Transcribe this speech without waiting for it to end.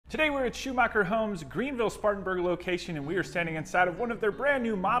Today we're at Schumacher Homes' Greenville Spartanburg location, and we are standing inside of one of their brand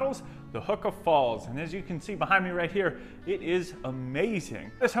new models, the Hookah Falls. And as you can see behind me right here, it is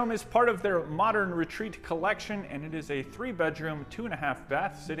amazing. This home is part of their modern retreat collection, and it is a 3-bedroom, 2.5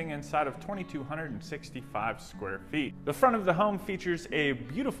 bath sitting inside of 2,265 square feet. The front of the home features a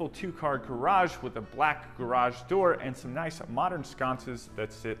beautiful 2-car garage with a black garage door and some nice modern sconces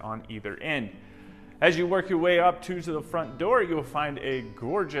that sit on either end. As you work your way up to the front door, you'll find a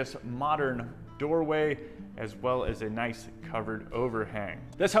gorgeous modern doorway as well as a nice covered overhang.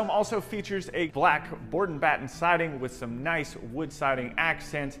 This home also features a black board and batten siding with some nice wood siding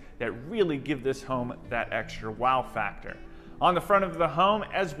accents that really give this home that extra wow factor. On the front of the home,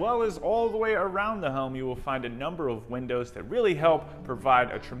 as well as all the way around the home, you will find a number of windows that really help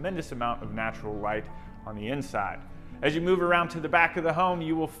provide a tremendous amount of natural light on the inside. As you move around to the back of the home,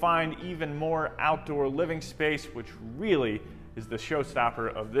 you will find even more outdoor living space, which really is the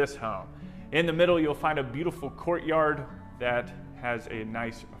showstopper of this home. In the middle, you'll find a beautiful courtyard that has a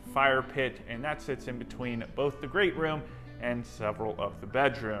nice fire pit, and that sits in between both the great room and several of the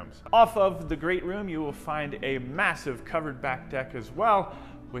bedrooms. Off of the great room, you will find a massive covered back deck as well,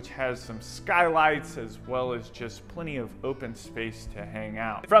 which has some skylights as well as just plenty of open space to hang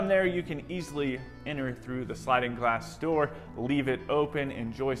out. From there, you can easily enter through the sliding glass door, leave it open,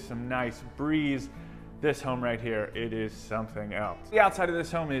 enjoy some nice breeze. This home right here, it is something else. The outside of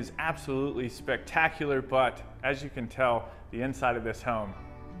this home is absolutely spectacular, but as you can tell, the inside of this home,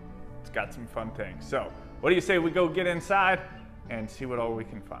 it's got some fun things. So what do you say we go get inside and see what all we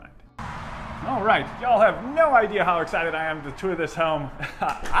can find? All right, y'all have no idea how excited I am to tour this home.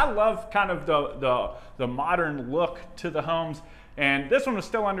 I love kind of the modern look to the homes, and this one was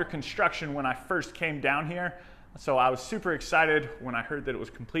still under construction when I first came down here. So I was super excited when I heard that it was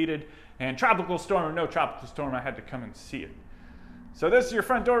completed, and tropical storm or no tropical storm, I had to come and see it. So this is your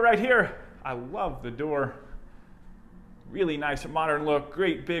front door right here. I love the door. Really nice modern look,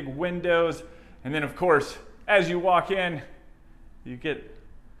 great big windows. And then of course, as you walk in, you get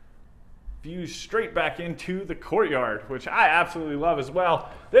views straight back into the courtyard, which I absolutely love as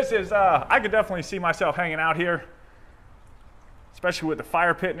well. This is, I could definitely see myself hanging out here, especially with the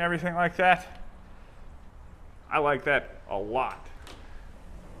fire pit and everything like that. I like that a lot.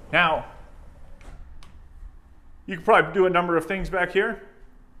 Now, you could probably do a number of things back here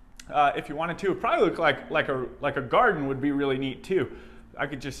if you wanted to. It probably look like a garden would be really neat too. I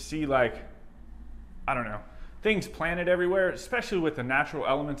could just see, like, I don't know, things planted everywhere, especially with the natural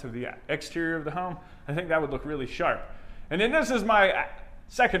elements of the exterior of the home. I think that would look really sharp. And then this is my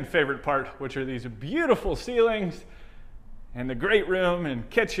second favorite part, which are these beautiful ceilings and the great room and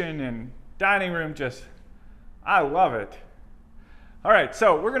kitchen and dining room. Just, I love it. All right,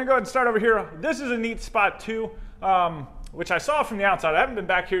 so we're gonna go ahead and start over here. This is a neat spot too, which I saw from the outside. I haven't been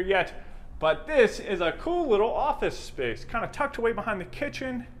back here yet, but this is a cool little office space, kind of tucked away behind the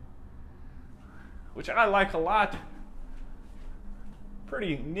kitchen, which I like a lot.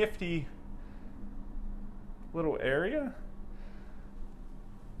 Pretty nifty little area.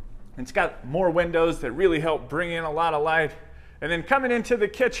 It's got more windows that really help bring in a lot of light. And then coming into the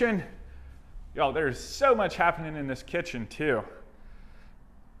kitchen, y'all, there's so much happening in this kitchen too.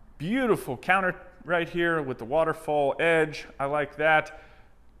 Beautiful counter right here with the waterfall edge. I like that.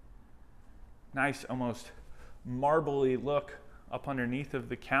 Nice, almost marbly look up underneath of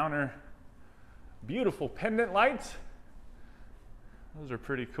the counter. Beautiful pendant lights. Those are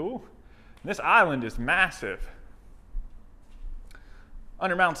pretty cool. And this island is massive.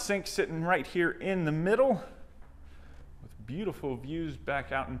 Undermount sink sitting right here in the middle with beautiful views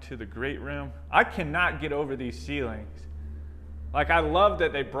back out into the great room. I cannot get over these ceilings. Like, I love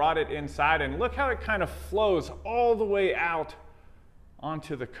that they brought it inside, and look how it kind of flows all the way out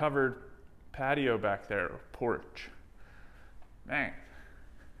onto the covered patio back there, or porch. Man.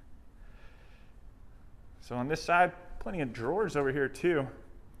 So on this side, plenty of drawers over here too.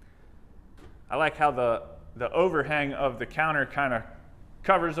 I like how the overhang of the counter kind of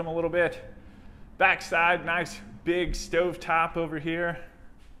covers them a little bit. Backside, nice big stove top over here.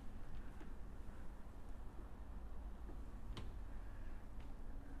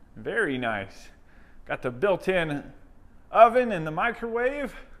 Very nice. Got the built-in oven and the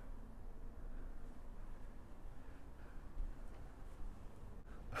microwave.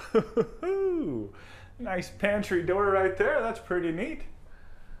 Nice pantry door right there. That's pretty neat.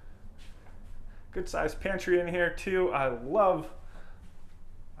 Good sized pantry in here too. I love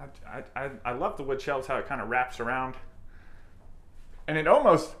the wood shelves, how it kind of wraps around. And it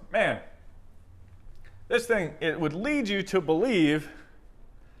almost, man, this thing, it would lead you to believe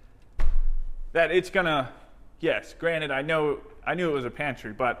that it's gonna, yes, granted, I know I knew it was a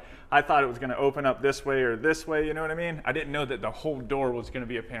pantry, but I thought it was gonna open up this way or this way, you know what I mean? I didn't know that the whole door was gonna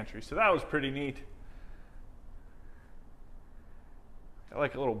be a pantry, so that was pretty neat. Got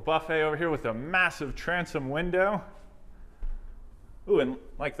like a little buffet over here with a massive transom window. Ooh, and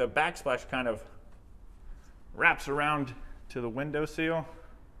like the backsplash kind of wraps around to the window seal.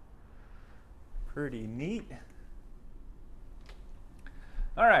 Pretty neat.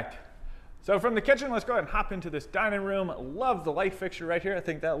 All right, so from the kitchen, let's go ahead and hop into this dining room. Love the light fixture right here. I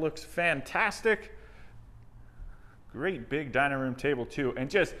think that looks fantastic. Great big dining room table too. And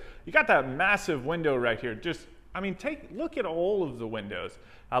just, you got that massive window right here. Just, I mean, look at all of the windows.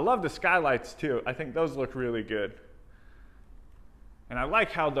 I love the skylights too. I think those look really good. And I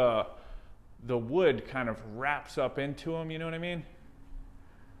like how the wood kind of wraps up into them, you know what I mean?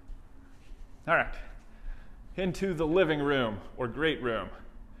 All right, into the living room or great room.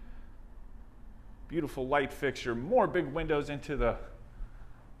 Beautiful light fixture, more big windows into the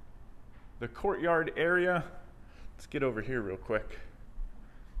courtyard area. Let's get over here real quick.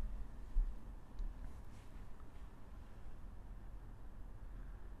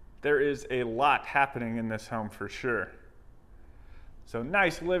 There is a lot happening in this home for sure. So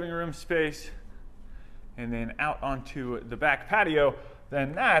nice living room space, and then out onto the back patio.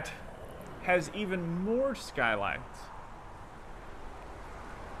 Then that has even more skylights.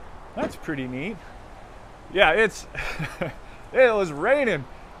 That's pretty neat. Yeah, it was raining.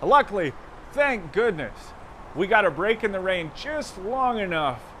 Luckily, thank goodness, we got a break in the rain just long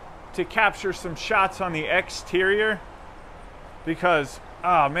enough to capture some shots on the exterior because,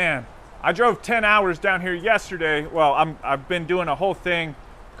 oh man, I drove 10 hours down here yesterday. Well, I've been doing a whole thing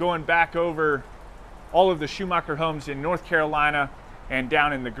going back over all of the Schumacher homes in North Carolina and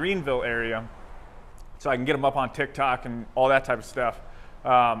down in the Greenville area so I can get them up on TikTok and all that type of stuff.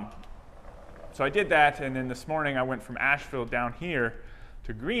 So I did that, and then this morning I went from Asheville down here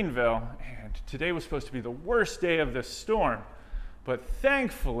to Greenville, and today was supposed to be the worst day of this storm. But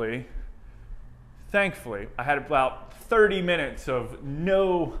thankfully, I had about 30 minutes of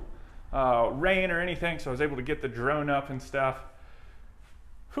no rain or anything, so I was able to get the drone up and stuff.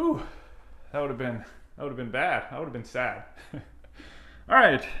 Whew, that would have been bad. That would have been sad. All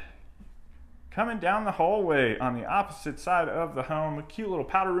right, coming down the hallway on the opposite side of the home, a cute little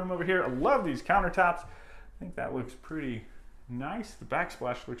powder room over here. I love these countertops. I think that looks pretty nice. The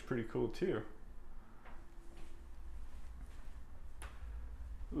backsplash looks pretty cool too.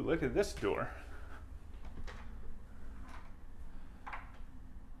 Ooh, look at this door.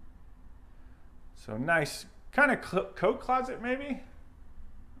 So nice, kind of coat closet maybe,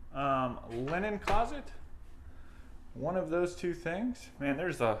 linen closet. One of those two things. Man,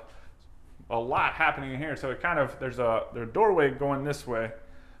 there's a lot happening in here. So it kind of, there's a doorway going this way.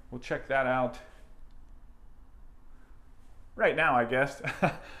 We'll check that out right now, I guess.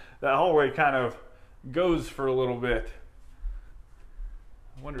 That hallway kind of goes for a little bit.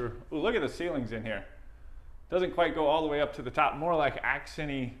 I wonder, ooh, look at the ceilings in here. Doesn't quite go all the way up to the top, more like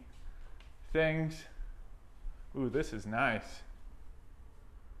accent-y things. Ooh, this is nice.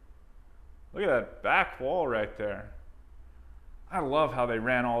 Look at that back wall right there. I love how they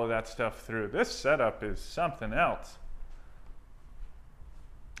ran all of that stuff through. This setup is something else.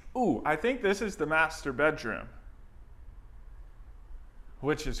 Ooh, I think this is the master bedroom,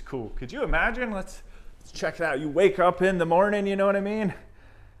 which is cool. Could you imagine? Let's check that out. You wake up in the morning, you know what I mean?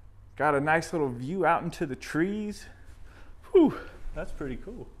 Got a nice little view out into the trees. Whew, that's pretty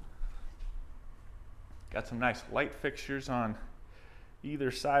cool. Got some nice light fixtures on either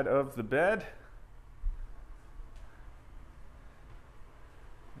side of the bed.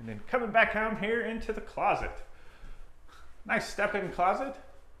 And then coming back home here into the closet. Nice step-in closet.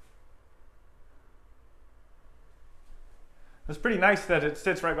 It's pretty nice that it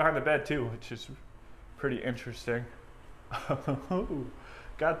sits right behind the bed too, which is pretty interesting.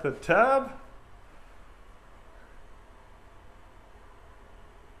 Got the tub.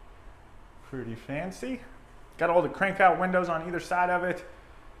 Pretty fancy. Got all the crank out windows on either side of it.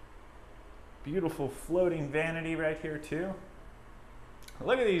 Beautiful floating vanity right here too.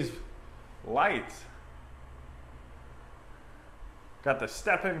 Look at these lights. Got the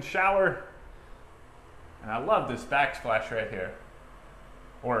step-in shower. And I love this backsplash right here.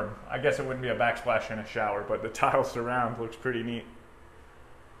 Or I guess it wouldn't be a backsplash in a shower, but the tile surround looks pretty neat.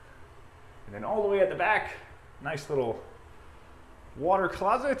 And then all the way at the back, nice little water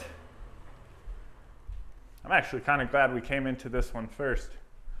closet. I'm actually kind of glad we came into this one first.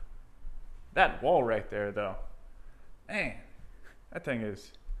 That wall right there though, man, that thing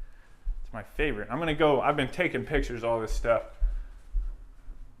is, it's my favorite. I'm gonna go, I've been taking pictures of all this stuff.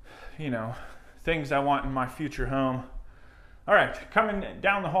 You know, things I want in my future home. All right, coming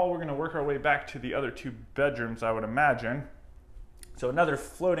down the hall, we're gonna work our way back to the other 2 bedrooms, I would imagine. So another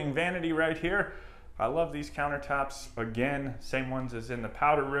floating vanity right here. I love these countertops. Again, same ones as in the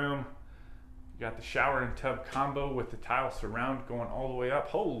powder room. You got the shower and tub combo with the tile surround going all the way up.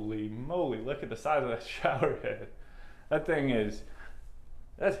 Holy moly, look at the size of that shower head. That thing is,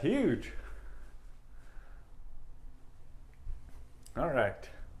 that's huge. All right.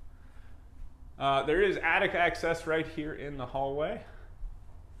 There is attic access right here in the hallway.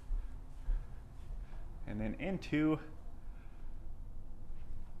 And then into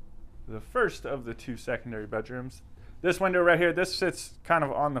the first of the 2 secondary bedrooms. This window right here, this sits kind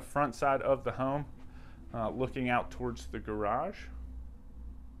of on the front side of the home, looking out towards the garage.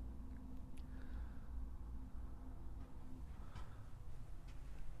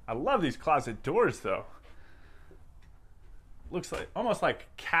 I love these closet doors though. Looks like almost like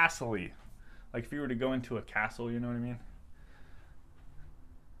castle-y. Like if you were to go into a castle, you know what I mean?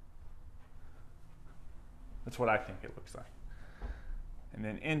 That's what I think it looks like. And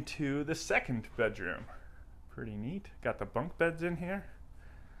then into the second bedroom. Pretty neat. Got the bunk beds in here.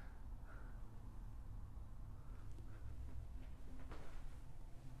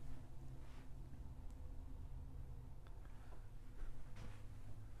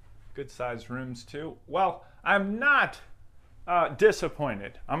 Good sized rooms too. Well, I'm not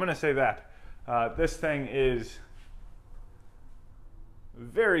disappointed. I'm gonna say that. This thing is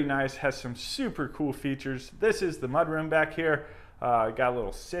very nice, has some super cool features. This is the mudroom back here. Got a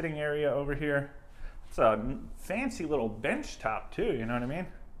little sitting area over here. It's a fancy little bench top too, you know what I mean?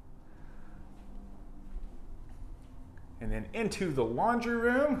 And then into the laundry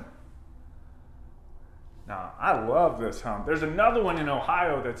room. Now, I love this home. There's another one in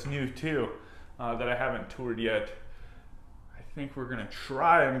Ohio that's new too, that I haven't toured yet. I think we're gonna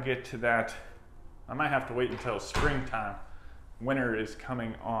try and get to that. I might have to wait until springtime. Winter is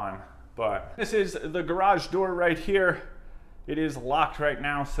coming on, but this is the garage door right here. It is locked right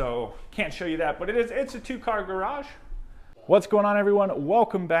now, so can't show you that, but it's a 2-car garage. What's going on, everyone?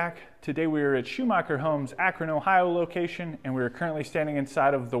 Welcome back. Today we are at Schumacher Homes, Akron, Ohio location, and we are currently standing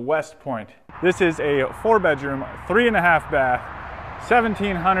inside of the West Point. This is a 4-bedroom, 3.5 bath,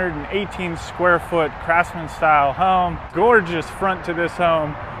 1,718 square foot Craftsman style home. Gorgeous front to this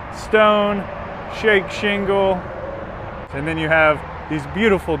home. Stone, shake shingle, and then you have these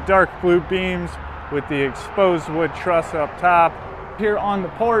beautiful dark blue beams with the exposed wood truss up top. Here on the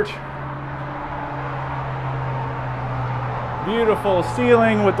porch, beautiful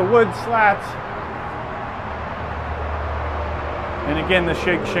ceiling with the wood slats. And again, the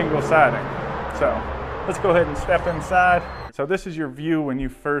shake shingle siding. So let's go ahead and step inside. So this is your view when you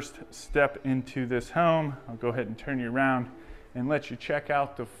first step into this home. I'll go ahead and turn you around and let you check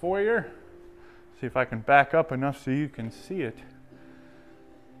out the foyer. See if I can back up enough so you can see it.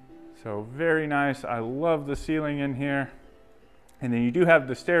 So very nice. I love the ceiling in here. And then you do have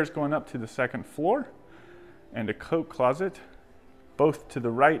the stairs going up to the 2nd floor and a coat closet, both to the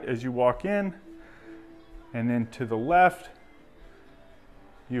right as you walk in. And then to the left,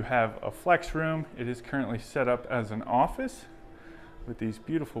 you have a flex room. It is currently set up as an office with these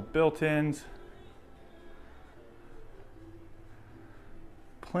beautiful built-ins.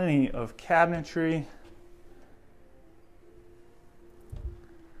 Plenty of cabinetry.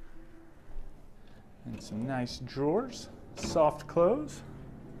 And some nice drawers, soft close.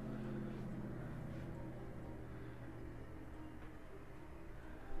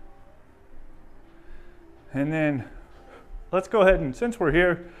 And then let's go ahead and, since we're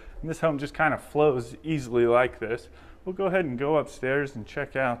here, and this home just kind of flows easily like this, we'll go ahead and go upstairs and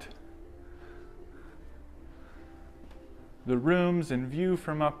check out the rooms and view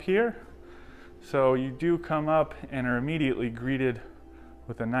from up here. So you do come up and are immediately greeted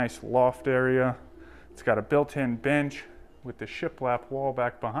with a nice loft area. It's got a built-in bench with the shiplap wall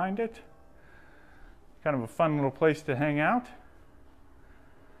back behind it. Kind of a fun little place to hang out.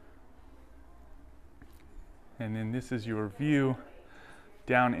 And then this is your view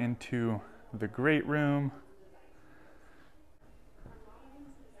down into the great room.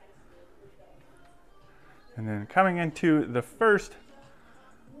 And then coming into the first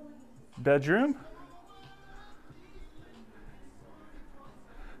bedroom.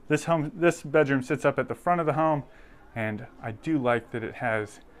 This bedroom sits up at the front of the home, and I do like that it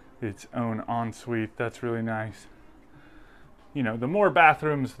has its own ensuite. That's really nice. You know, the more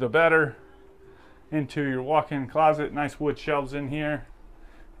bathrooms, the better. Into your walk-in closet, nice wood shelves in here,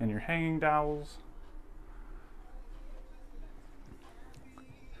 and your hanging dowels.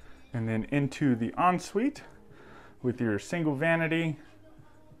 And then into the ensuite with your single vanity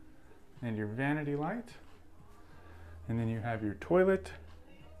and your vanity light. And then you have your toilet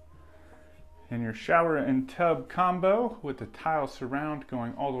and your shower and tub combo with the tile surround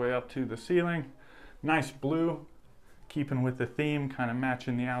going all the way up to the ceiling. Nice blue, keeping with the theme, kind of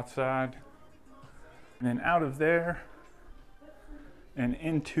matching the outside. And then out of there and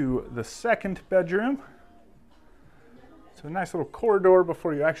into the second bedroom. So a nice little corridor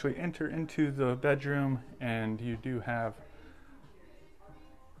before you actually enter into the bedroom, and you do have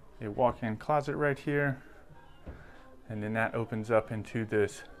a walk-in closet right here. And then that opens up into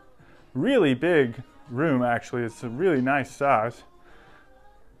this really big room. Actually, it's a really nice size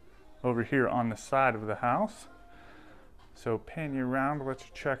over here on the side of the house. So pan you around, let's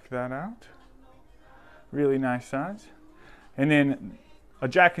check that out. Really nice size. And then a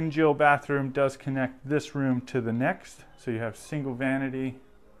Jack and Jill bathroom does connect this room to the next. So you have single vanity,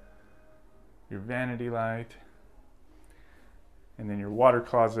 your vanity light, and then your water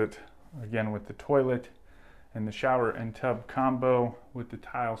closet, again with the toilet and the shower and tub combo with the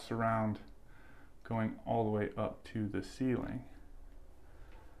tile surround going all the way up to the ceiling.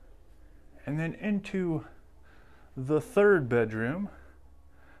 And then into the third bedroom.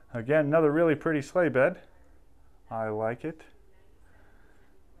 Again, another really pretty sleigh bed. I like it.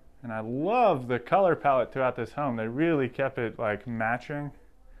 And I love the color palette throughout this home. They really kept it like matching.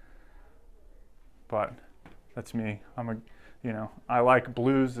 But that's me. I like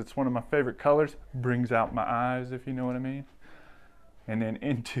blues. It's one of my favorite colors. Brings out my eyes, if you know what I mean. And then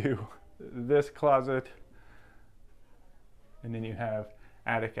into this closet. And then you have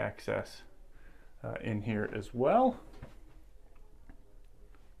attic access in here as well.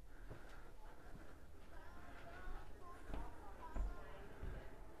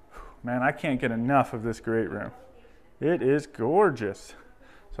 Man, I can't get enough of this great room. It is gorgeous.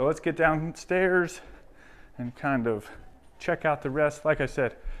 So let's get downstairs and kind of check out the rest. Like I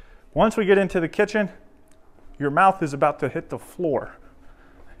said, once we get into the kitchen, your mouth is about to hit the floor.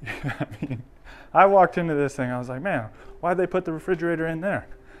 I walked into this thing, I was like, man, why'd they put the refrigerator in there?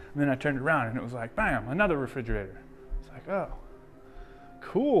 And then I turned around and it was like, bam, another refrigerator. It's like, oh,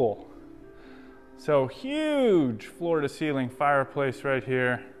 cool. So huge floor to ceiling fireplace right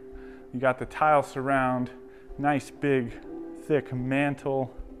here. You got the tile surround, nice big thick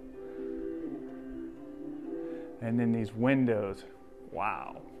mantle. And then these windows,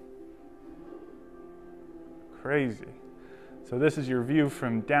 wow. Crazy. So this is your view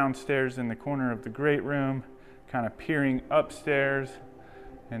from downstairs in the corner of the great room, kind of peering upstairs.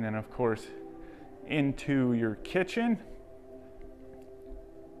 And then of course, into your kitchen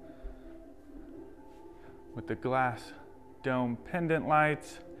with the glass dome pendant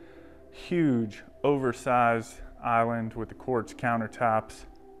lights. Huge oversized island with the quartz countertops.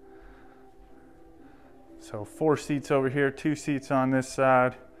 So 4 seats over here, 2 seats on this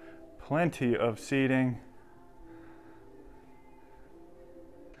side, plenty of seating.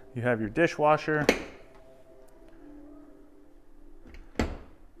 You have your dishwasher,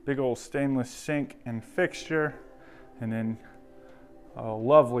 big old stainless sink and fixture, and then a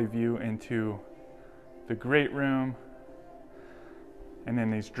lovely view into the great room. And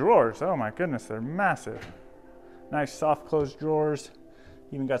then these drawers, oh my goodness, they're massive. Nice soft closed drawers.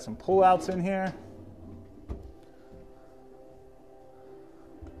 Even got some pull-outs in here.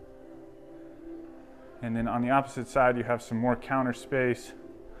 And then on the opposite side, you have some more counter space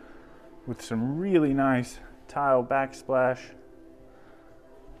with some really nice tile backsplash.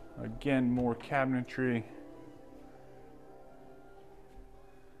 Again, more cabinetry.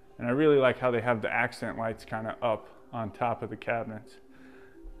 And I really like how they have the accent lights kind of up on top of the cabinets.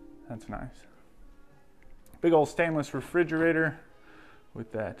 That's nice. Big old stainless refrigerator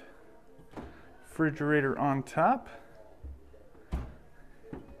with that refrigerator on top.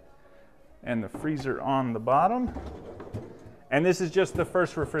 And the freezer on the bottom. And this is just the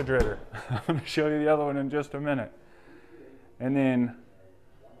first refrigerator. I'm going to show you the other one in just a minute. And then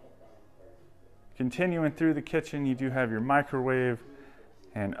continuing through the kitchen, you do have your microwave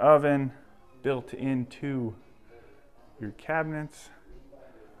and oven built into your cabinets,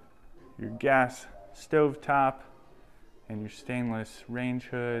 your gas stove top, and your stainless range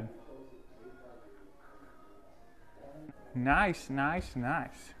hood. Nice, nice,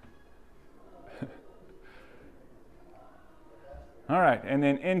 nice. All right, and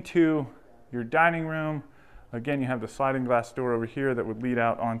then into your dining room. Again, you have the sliding glass door over here that would lead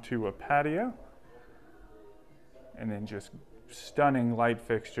out onto a patio. And then just stunning light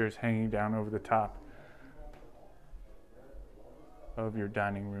fixtures hanging down over the top of your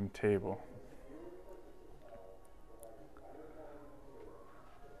dining room table.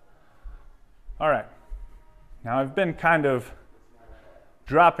 All right, now I've been kind of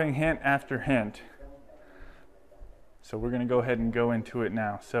dropping hint after hint So we're gonna go ahead and go into it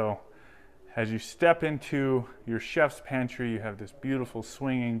now. So as you step into your chef's pantry, you have this beautiful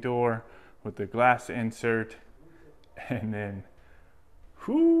swinging door with the glass insert, and then,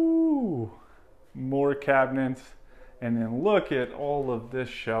 whoo, more cabinets, and then look at all of this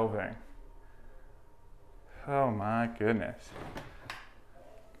shelving. Oh my goodness.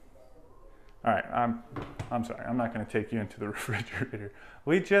 All right, I'm sorry, I'm not gonna take you into the refrigerator.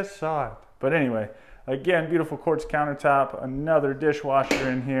 We just saw it. But anyway, again, beautiful quartz countertop, another dishwasher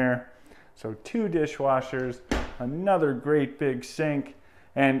in here. So 2 dishwashers, another great big sink.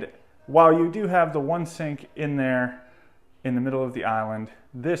 And while you do have the 1 sink in there in the middle of the island,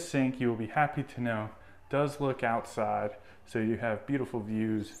 this sink, you will be happy to know, does look outside. So you have beautiful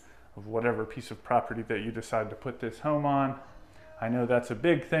views of whatever piece of property that you decide to put this home on. I know that's a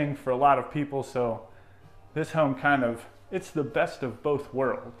big thing for a lot of people, so this home it's the best of both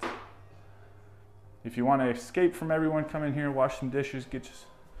worlds. If you want to escape from everyone, come in here, wash some dishes,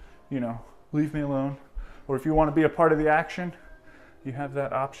 leave me alone. Or if you want to be a part of the action, you have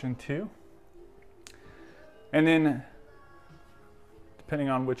that option too. And then, depending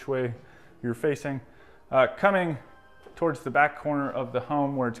on which way you're facing, coming towards the back corner of the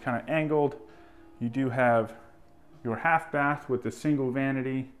home where it's kind of angled, you do have your half bath with the single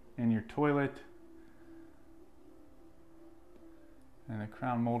vanity and your toilet. And the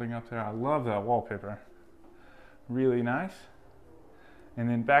crown molding up there. I love that wallpaper. Really nice. And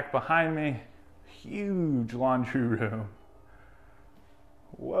then back behind me, huge laundry room.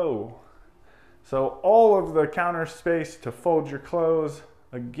 Whoa. So all of the counter space to fold your clothes.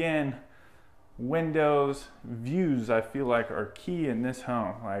 Again, windows, views I feel like are key in this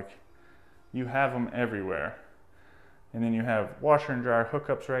home. Like, you have them everywhere. And then you have washer and dryer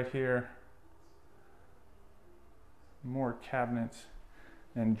hookups right here. More cabinets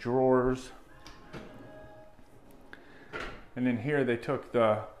and drawers. And then here they took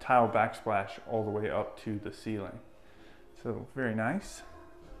the tile backsplash all the way up to the ceiling. So very nice.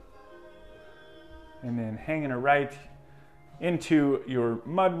 And then hanging a right into your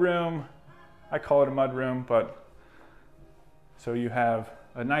mud room. I call it a mud room, but so you have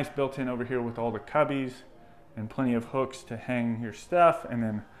a nice built-in over here with all the cubbies and plenty of hooks to hang your stuff. And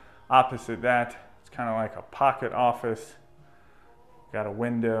then opposite that, it's kind of like a pocket office. Got a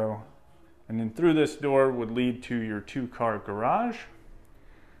window. And then through this door would lead to your 2-car garage.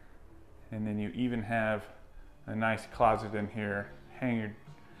 And then you even have a nice closet in here. Hang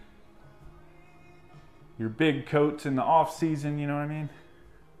your big coats in the off season, you know what I mean?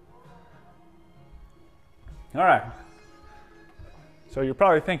 All right. So you're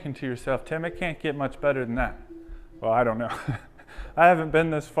probably thinking to yourself, Tim, it can't get much better than that. Well, I don't know. I haven't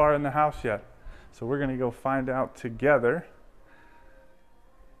been this far in the house yet. So we're gonna go find out together.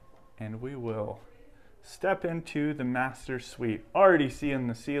 And we will step into the master suite. Already seeing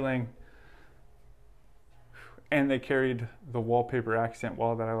the ceiling. And they carried the wallpaper accent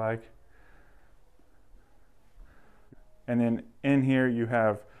wall that I like. And then in here you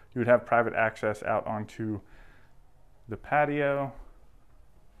would have private access out onto the patio.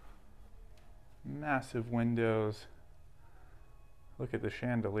 Massive windows. Look at the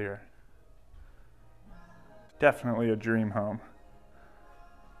chandelier. Definitely a dream home.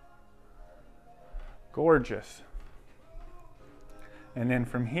 Gorgeous. And then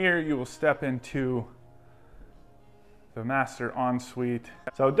from here you will step into the master ensuite.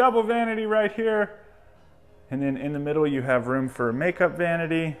 So double vanity right here. And then in the middle you have room for a makeup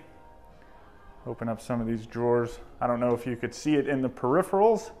vanity. Open up some of these drawers. I don't know if you could see it in the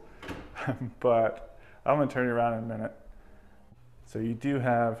peripherals, but I'm gonna turn you around in a minute. So you do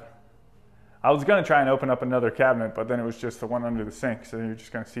have, I was gonna try and open up another cabinet, but then it was just the one under the sink, so you're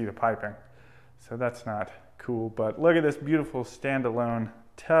just gonna see the piping. So that's not cool, but look at this beautiful standalone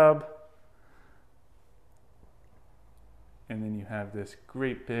tub. And then you have this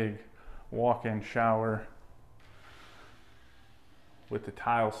great big walk-in shower with the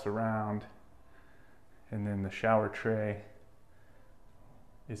tile surround. And then the shower tray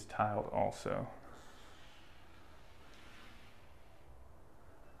is tiled also.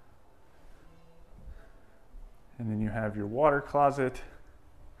 And then you have your water closet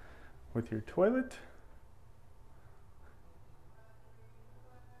with your toilet.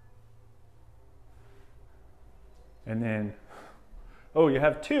 And then, oh, you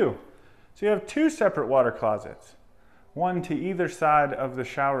have 2. So you have 2 separate water closets. One to either side of the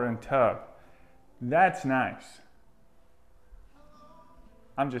shower and tub. That's nice.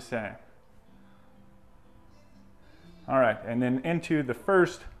 I'm just saying. All right, and then into the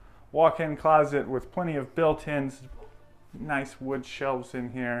first walk-in closet with plenty of built-ins, nice wood shelves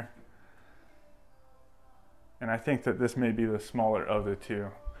in here. And I think that this may be the smaller of the two.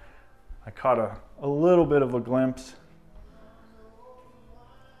 I caught a little bit of a glimpse.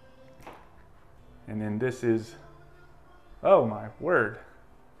 And then this is, oh my word,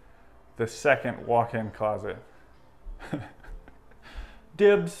 the second walk-in closet.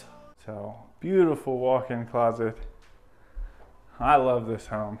 Dibs. So, beautiful walk-in closet. I love this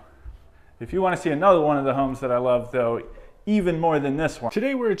home. If you want to see another one of the homes that I love, though, even more than this one.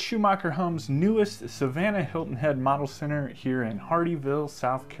 Today we're at Schumacher Homes' newest Savannah Hilton Head Model Center here in Hardeeville,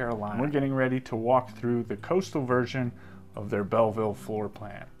 South Carolina. We're getting ready to walk through the coastal version of their Belleville floor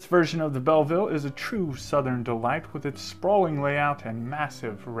plan. This version of the Belleville is a true southern delight with its sprawling layout and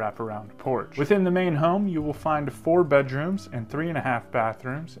massive wraparound porch. Within the main home, you will find 4 bedrooms and 3.5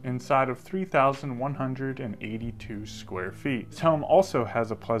 bathrooms inside of 3,182 square feet. This home also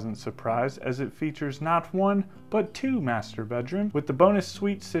has a pleasant surprise as it features not 1, but 2 master bedrooms, with the bonus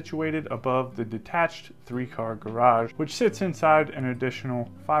suite situated above the detached 3-car garage, which sits inside an additional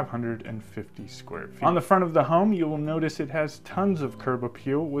 550 square feet. On the front of the home, you will notice it has tons of curb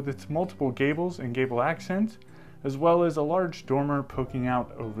appeal with its multiple gables and gable accents, as well as a large dormer poking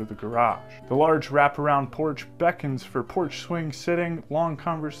out over the garage. The large wraparound porch beckons for porch swing sitting, long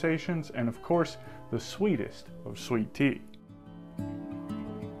conversations, and of course, the sweetest of sweet tea.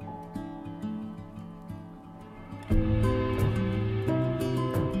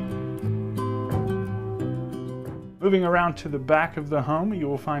 Moving around to the back of the home, you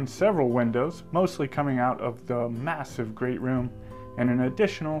will find several windows, mostly coming out of the massive great room, and an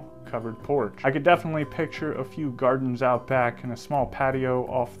additional covered porch. I could definitely picture a few gardens out back and a small patio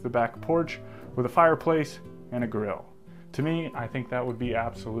off the back porch with a fireplace and a grill. To me, I think that would be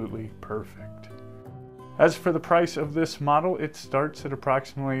absolutely perfect. As for the price of this model, it starts at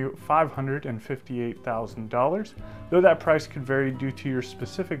approximately $558,000, though that price could vary due to your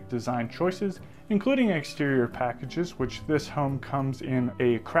specific design choices, including exterior packages, which this home comes in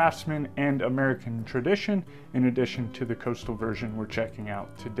a Craftsman and American Tradition, in addition to the coastal version we're checking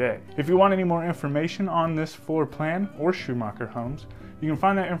out today. If you want any more information on this floor plan or Schumacher Homes, you can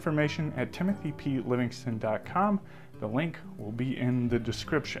find that information at timothyplivingston.com. The link will be in the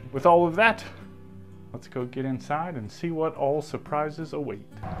description. With all of that, let's go get inside and see what all surprises await.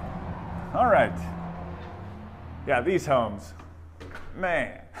 All right. Yeah, these homes,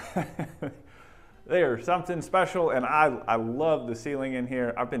 man. They are something special, and I love the ceiling in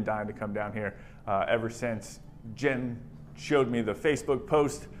here. I've been dying to come down here ever since Jen showed me the Facebook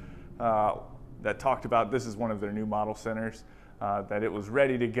post that talked about this is one of their new model centers, that it was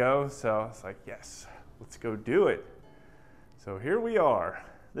ready to go. So I was like, yes, let's go do it. So here we are.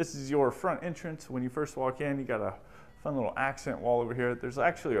 This is your front entrance. When you first walk in, you got a fun little accent wall over here. There's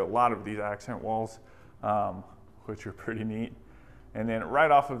actually a lot of these accent walls, which are pretty neat. And then right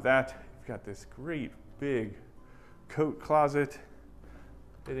off of that, you've got this great big coat closet,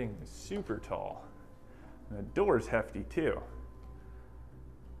 getting super tall. And the door's hefty too.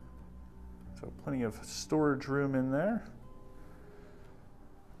 So plenty of storage room in there.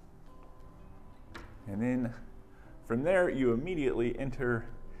 And then from there, you immediately enter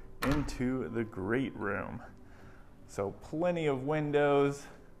into the great room. So plenty of windows,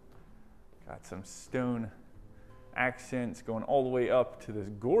 got some stone accents going all the way up to this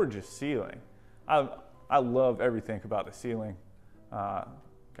gorgeous ceiling. I love everything about the ceiling.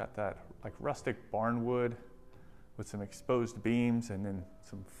 Got that like rustic barn wood with some exposed beams and then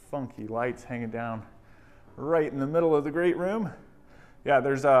some funky lights hanging down right in the middle of the great room. Yeah,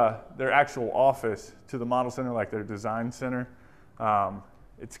 there's their actual office to the model center, like their design center.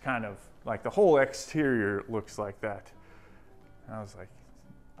 It's kind of like the whole exterior looks like that. And I was like,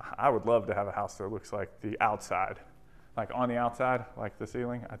 I would love to have a house that looks like the outside, like on the outside, like the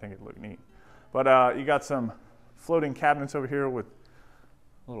ceiling. I think it'd look neat. But you got some floating cabinets over here with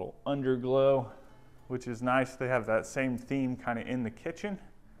a little underglow, which is nice. They have that same theme kind of in the kitchen.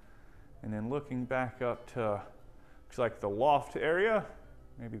 And then looking back up to, looks like the loft area,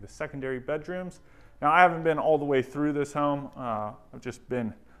 maybe the secondary bedrooms. Now, I haven't been all the way through this home. I've just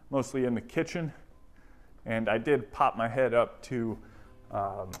been mostly in the kitchen. And I did pop my head up to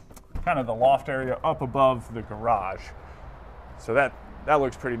kind of the loft area up above the garage. So that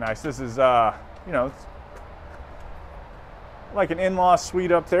looks pretty nice. This is, you know, it's like an in-law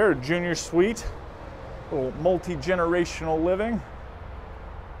suite up there, a junior suite, a little multi-generational living.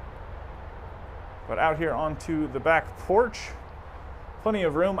 But out here onto the back porch, plenty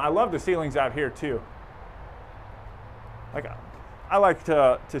of room. I love the ceilings out here too. Like, I like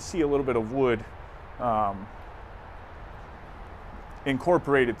to see a little bit of wood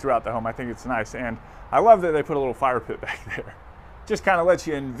incorporated throughout the home. I think it's nice, and I love that they put a little fire pit back there. just kind of lets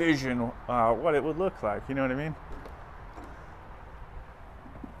you envision what it would look like, you know what I mean?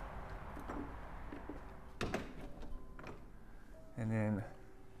 And then,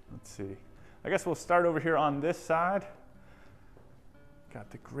 let's see, I guess we'll start over here on this side. Got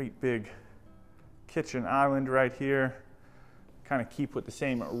the great big kitchen island right here. Kind of keep with the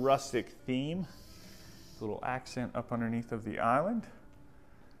same rustic theme. Little accent up underneath of the island.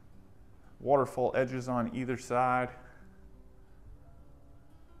 Waterfall edges on either side.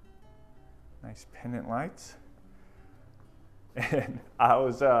 Nice pendant lights. And I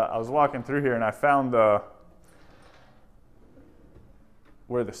was walking through here and I found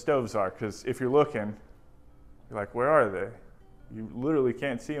where the stoves are, because if you're looking, you're like, where are they? You literally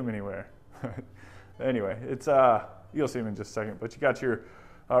can't see them anywhere. Anyway, it's you'll see them in just a second, but you got your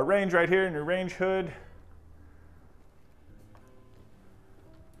range right here and your range hood.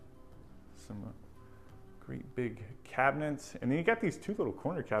 Some great big cabinets, and then you got these two little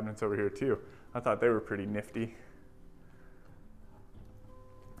corner cabinets over here too. I thought they were pretty nifty.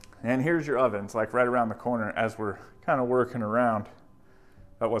 And here's your ovens, like right around the corner as we're kind of working around.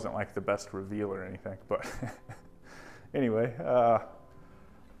 That wasn't like the best reveal or anything, but anyway,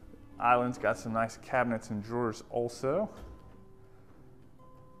 island's got some nice cabinets and drawers also.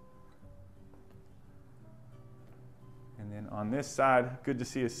 And then on this side, good to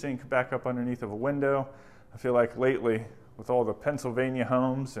see a sink back up underneath of a window. I feel like lately, with all the Pennsylvania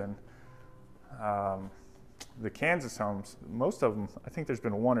homes and the Kansas homes, most of them, I think there's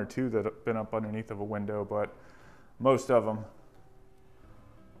been one or two that have been up underneath of a window, but most of them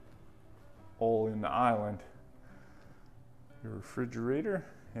all in the island. Your refrigerator,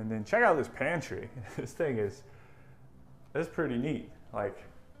 and then check out this pantry. This thing that's pretty neat, like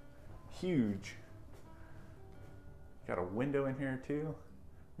huge. Got a window in here too.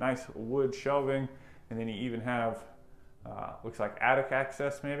 Nice wood shelving, and then you even have looks like attic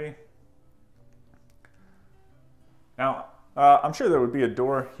access maybe. Now I'm sure there would be a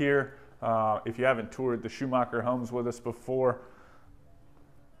door here if you haven't toured the Schumacher homes with us before.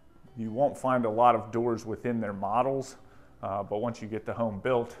 You won't find a lot of doors within their models, but once you get the home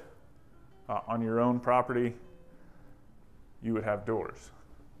built on your own property, you would have doors.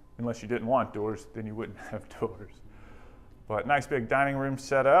 Unless you didn't want doors, then you wouldn't have doors. But nice big dining room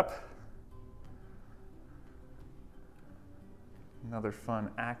set up. Another fun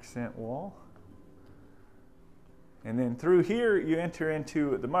accent wall. And then through here, you enter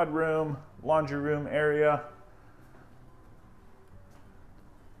into the mudroom, laundry room area.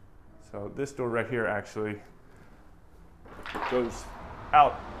 So this door right here actually goes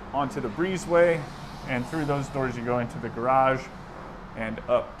out onto the breezeway, and through those doors you go into the garage and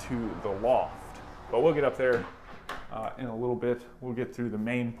up to the loft. But we'll get up there in a little bit. We'll get through the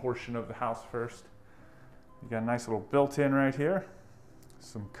main portion of the house first. You got a nice little built-in right here.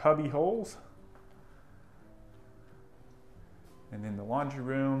 Some cubby holes. And then the laundry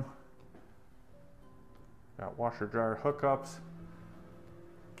room. Got washer dryer hookups.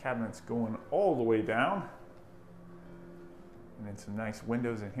 Cabinets going all the way down. And then some nice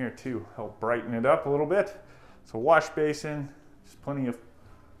windows in here too, help brighten it up a little bit. So wash basin, just plenty of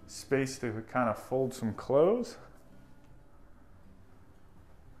space to kind of fold some clothes.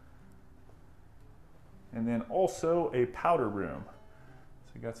 And then also a powder room.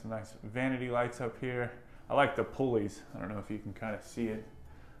 So you got some nice vanity lights up here. I like the pulleys. I don't know if you can kind of see it.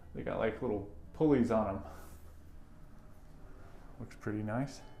 They got like little pulleys on them. Looks pretty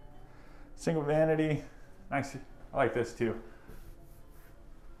nice. Single vanity, nice. I like this too.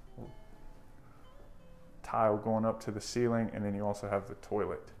 Tile going up to the ceiling, and then you also have the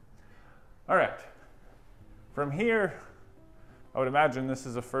toilet. All right, from here, I would imagine this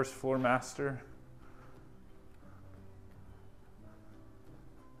is a first floor master.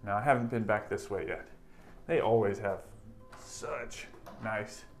 Now I haven't been back this way yet. They always have such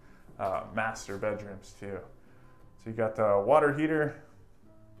nice master bedrooms too. So you got the water heater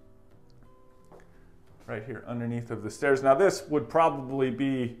right here underneath of the stairs. Now this would probably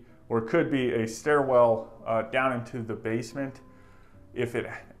be, or could be, a stairwell down into the basement if it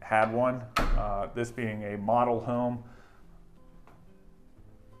had one. This being a model home,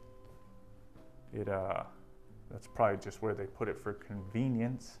 that's probably just where they put it for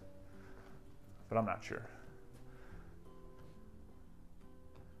convenience, but I'm not sure.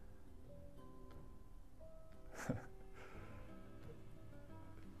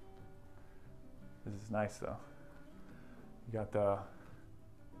 This is nice though. You got the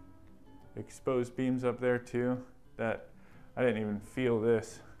exposed beams up there too. That I didn't even feel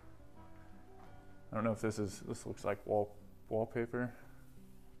this. I don't know if this looks like wallpaper.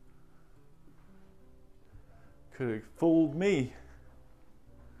 Could have fooled me.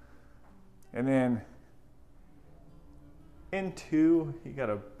 And then into, you got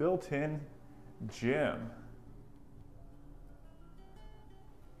a built-in gym.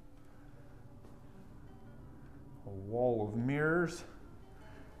 A wall of mirrors.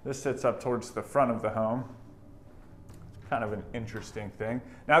 This sits up towards the front of the home. It's kind of an interesting thing.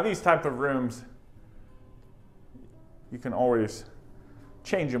 Now these type of rooms, you can always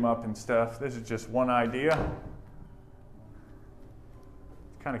change them up and stuff. This is just one idea.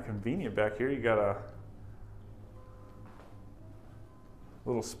 It's kind of convenient back here. You got a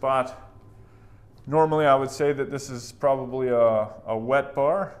little spot. Normally I would say that this is probably a wet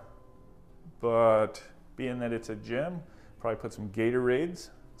bar, but being that it's a gym, probably put some Gatorades,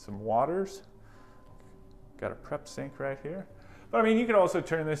 some waters. Got a prep sink right here. But I mean, you could also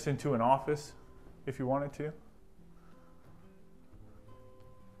turn this into an office if you wanted to.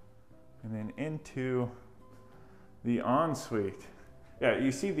 And then into the ensuite. Yeah,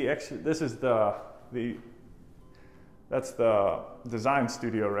 you see the extra, this is that's the design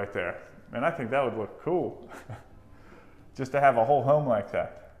studio right there. And I think that would look cool. Just to have a whole home like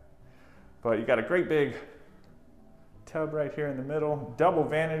that. But you got a great big tub right here in the middle. Double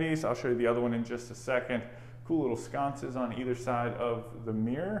vanities. I'll show you the other one in just a second. Cool little sconces on either side of the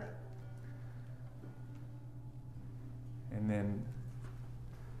mirror. And then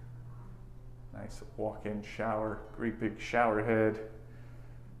nice walk-in shower. Great big shower head.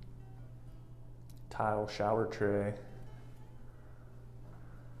 Tile shower tray.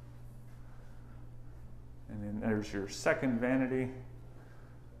 And then there's your second vanity,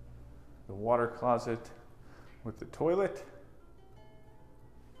 the water closet with the toilet.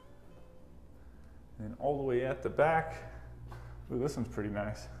 And then all the way at the back, ooh, this one's pretty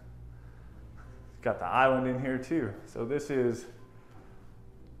nice. It's got the island in here too. So this is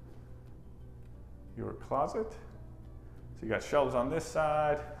your closet. So you got shelves on this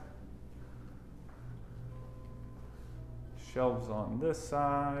side, shelves on this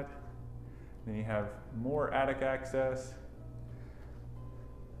side. Then you have more attic access.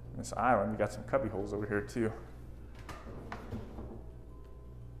 This island, you got some cubby holes over here too.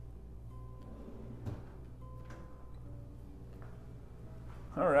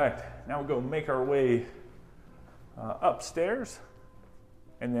 All right, now we'll go make our way upstairs,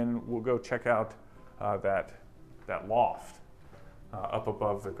 and then we'll go check out that loft up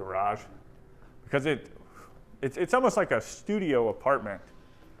above the garage, because it's almost like a studio apartment.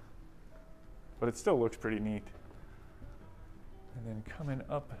 But it still looks pretty neat. And then coming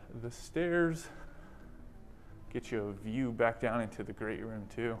up the stairs, get you a view back down into the great room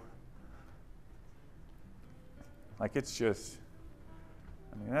too. Like it's just,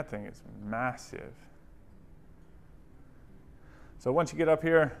 I mean, that thing is massive. So once you get up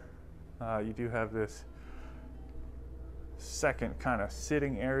here, you do have this second kind of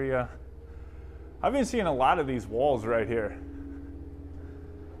sitting area. I've been seeing a lot of these walls right here.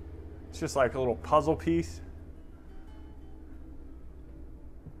 It's just like a little puzzle piece.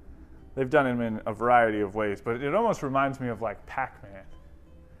 They've done them in a variety of ways, but it almost reminds me of like Pac-Man.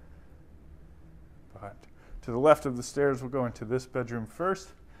 But to the left of the stairs, we'll go into this bedroom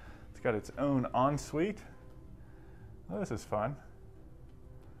first. It's got its own ensuite. Oh, this is fun.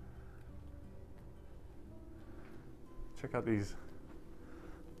 Check out these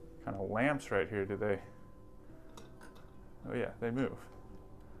kind of lamps right here. Oh yeah, they move.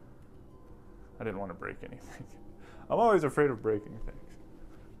 I didn't want to break anything. I'm always afraid of breaking things.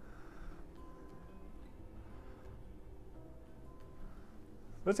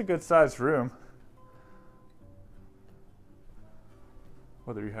 But it's a good sized room.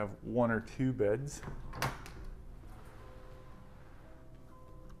 Whether you have one or two beds.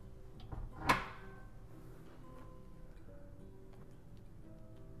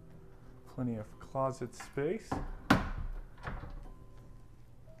 Plenty of closet space.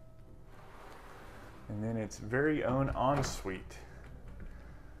 And then its very own ensuite.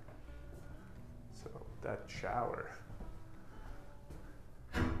 So that shower.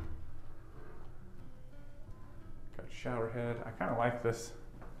 Got shower head. I kind of like this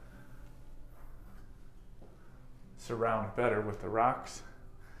surround better with the rocks.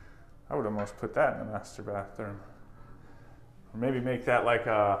 I would almost put that in the master bathroom. Or maybe make that like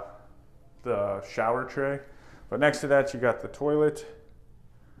the shower tray. But next to that you got the toilet.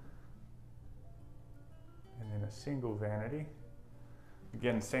 And a single vanity.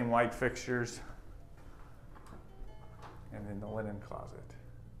 Again, same light fixtures. And then the linen closet.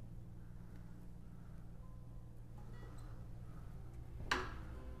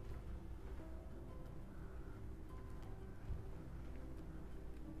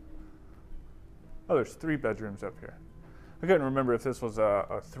 Oh, there's 3 bedrooms up here. I couldn't remember if this was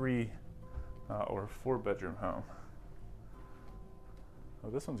a 3 or a 4-bedroom home. Oh,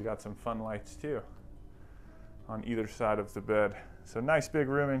 this one's got some fun lights too on either side of the bed. So nice big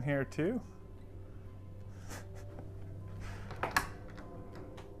room in here too.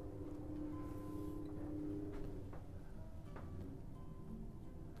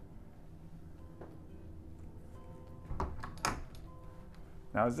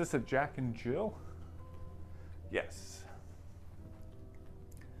 Now, is this a Jack and Jill? Yes.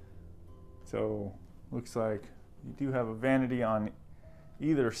 So, looks like you do have a vanity on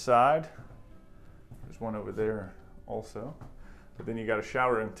either side. There's one over there also. But then you got a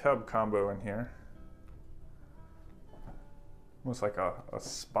shower and tub combo in here. Almost like a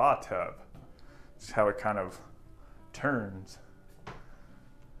spa tub. Just how it kind of turns.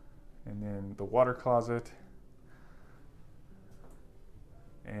 And then the water closet.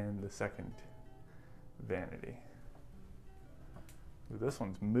 And the second vanity. Ooh, this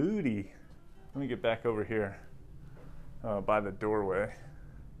one's moody. Let me get back over here by the doorway.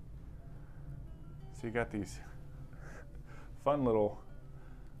 So you got these fun little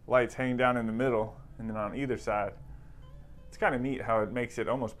lights hanging down in the middle, and then on either side. It's kind of neat how it makes it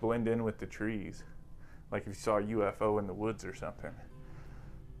almost blend in with the trees, like if you saw a UFO in the woods or something.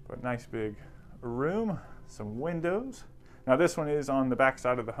 But nice big room, some windows. Now this one is on the back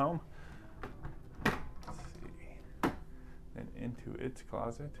side of the home. Let's see. And into its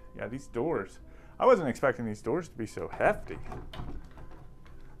closet. Yeah, these doors. I wasn't expecting these doors to be so hefty.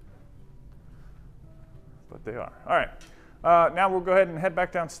 But they are. All right. Now we'll go ahead and head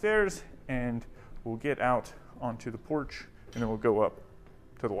back downstairs and we'll get out onto the porch and then we'll go up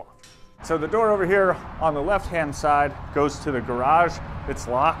to the loft. So the door over here on the left-hand side goes to the garage. It's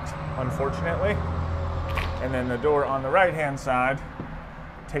locked, unfortunately. And then the door on the right-hand side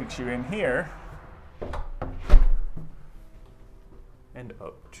takes you in here and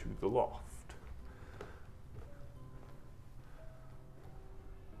up to the loft.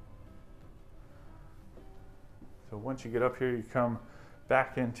 So once you get up here, you come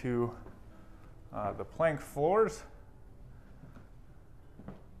back into the plank floors.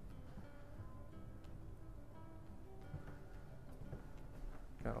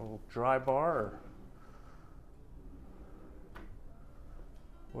 Got a little dry bar or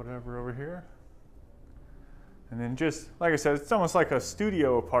whatever over here. And then just, like I said, it's almost like a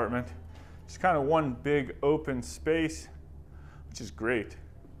studio apartment. Just kind of one big open space, which is great.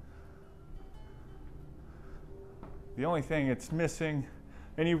 The only thing it's missing,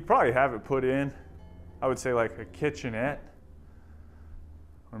 and you probably have it put in, I would say like a kitchenette.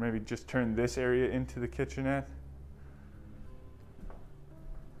 Or maybe just turn this area into the kitchenette.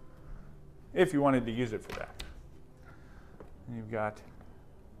 If you wanted to use it for that. And you've got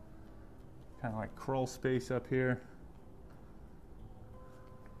kind of like crawl space up here.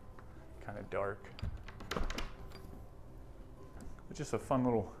 Kind of dark. But just a fun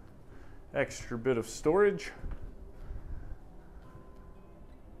little extra bit of storage.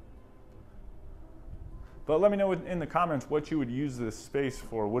 But let me know in the comments what you would use this space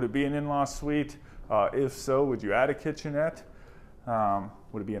for. Would it be an in-law suite? If so, would you add a kitchenette?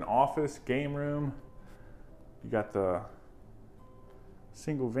 Would it be an office, game room? You got the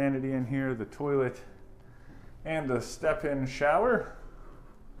single vanity in here, the toilet, and the step-in shower.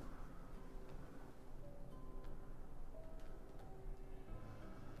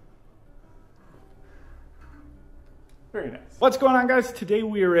 Very nice. What's going on, guys? Today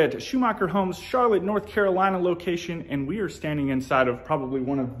we are at Schumacher Homes, Charlotte, North Carolina location, and we are standing inside of probably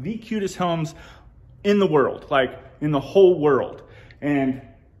one of the cutest homes in the world, like in the whole world. And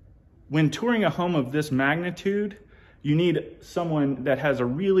when touring a home of this magnitude, you need someone that has a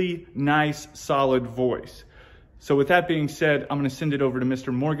really nice, solid voice. So with that being said, I'm gonna send it over to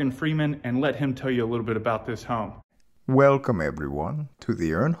Mr. Morgan Freeman and let him tell you a little bit about this home. Welcome everyone to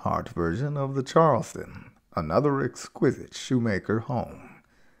the Earnhardt version of the Charleston, another exquisite Schumacher home.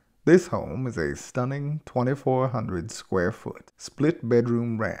 This home is a stunning 2,400 square foot split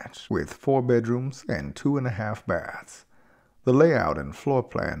bedroom ranch with 4 bedrooms and 2.5 baths. The layout and floor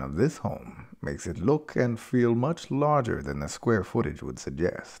plan of this home makes it look and feel much larger than the square footage would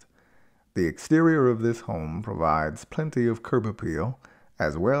suggest. The exterior of this home provides plenty of curb appeal,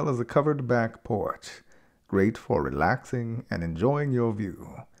 as well as a covered back porch, great for relaxing and enjoying your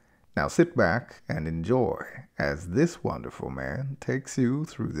view. Now sit back and enjoy as this wonderful man takes you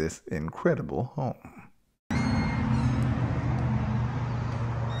through this incredible home.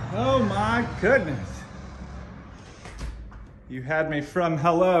 Oh my goodness. You had me from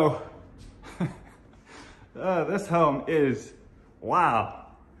hello. This home is wow.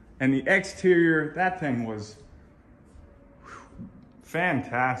 And the exterior, that thing was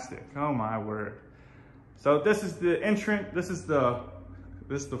Fantastic. Oh my word. So this is the entrance. This is the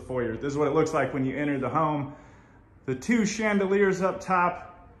foyer. This is what it looks like when you enter the home. The two chandeliers up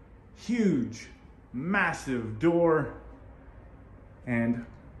top, huge, massive door. And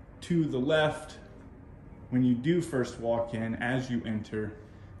to the left, when you do first walk in, as you enter,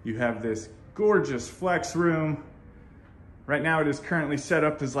 you have this gorgeous flex room. Right now it is currently set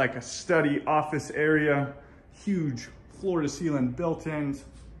up as like a study office area, huge floor to ceiling built-ins.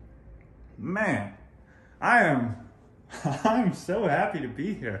 Man, I'm so happy to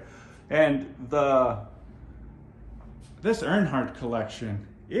be here. And this Earnhardt collection,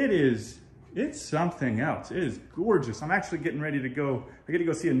 it's something else. It is gorgeous. I'm actually getting ready to go. I get to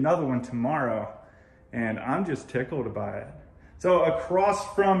go see another one tomorrow, and I'm just tickled by it. So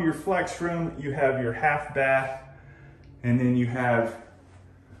across from your flex room, you have your half bath, and then you have,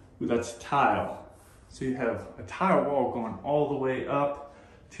 that's tile. So you have a tile wall going all the way up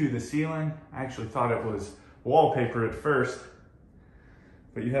to the ceiling. I actually thought it was wallpaper at first,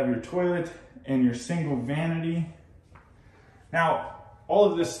 but you have your toilet and your single vanity. Now, all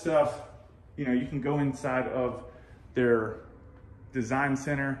of this stuff, you know, you can go inside of their design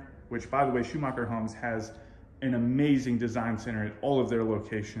center, which, by the way, Schumacher Homes has an amazing design center at all of their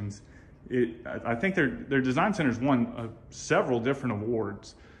locations. I think their design centers won several different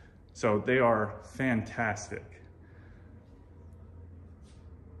awards, so they are fantastic.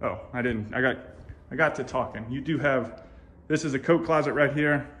 Oh, I got to talking. You do have, this is a coat closet right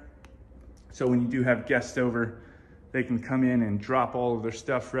here, so when you do have guests over, they can come in and drop all of their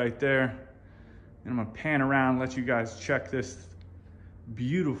stuff right there. And I'm gonna pan around, let you guys check this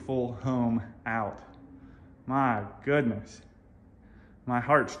beautiful home out. My goodness. My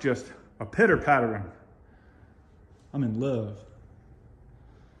heart's just a pitter-pattering. I'm in love.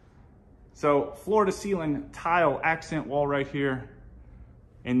 So floor to ceiling tile accent wall right here.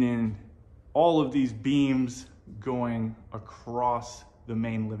 And then all of these beams going across the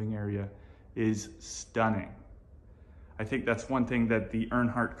main living area is stunning. I think that's one thing that the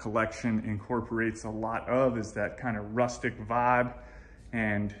Earnhardt collection incorporates a lot of, is that kind of rustic vibe.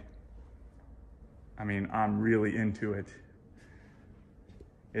 And I mean, I'm really into it.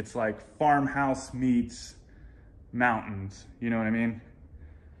 It's like farmhouse meets mountains, you know what I mean?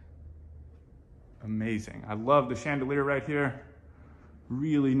 Amazing. I love the chandelier right here.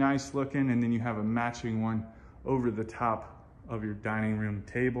 Really nice looking. And then you have a matching one over the top of your dining room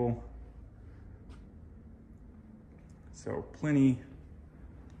table. So plenty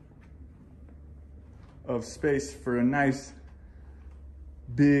of space for a nice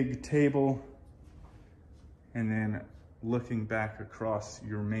big table. And then looking back across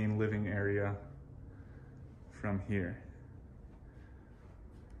your main living area from here.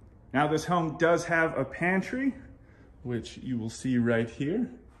 Now this home does have a pantry, which you will see right here.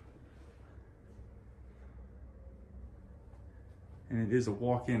 And it is a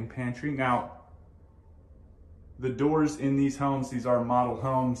walk-in pantry. Now, the doors in these homes, these are model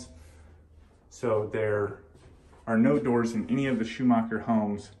homes, so there are no doors in any of the Schumacher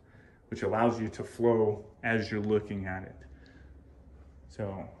homes, which allows you to flow as you're looking at it.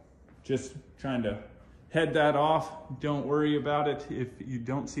 So just trying to head that off. Don't worry about it if you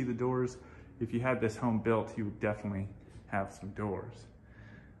don't see the doors. If you had this home built, you would definitely have some doors.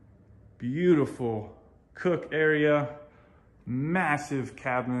 Beautiful cook area, massive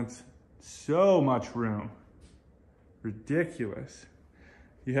cabinets, so much room. Ridiculous.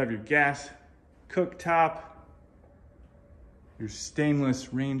 You have your gas cooktop, your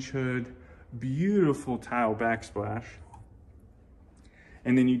stainless range hood, beautiful tile backsplash.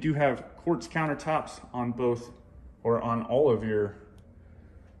 And then you do have quartz countertops on both, or on all of your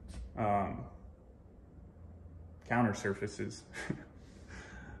counter surfaces.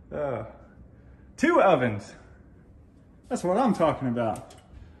 2 ovens. That's what I'm talking about.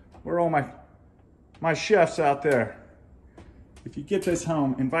 Where are all my chefs out there? If you get this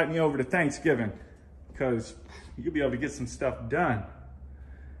home, invite me over to Thanksgiving, because you'll be able to get some stuff done.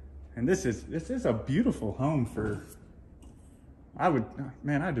 And this is a beautiful home for, I'd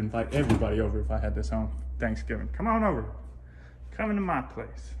invite everybody over if I had this home Thanksgiving. Come on over. Come into my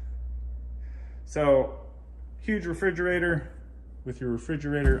place. So, huge refrigerator with your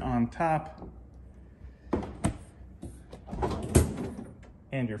refrigerator on top.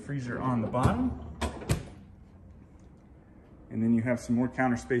 And your freezer on the bottom. And then you have some more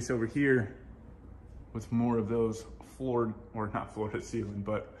counter space over here with more of those floored, or not floor to ceiling,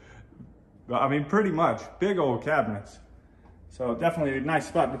 but I mean, pretty much big old cabinets. So definitely a nice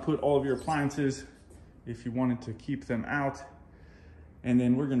spot to put all of your appliances if you wanted to keep them out. And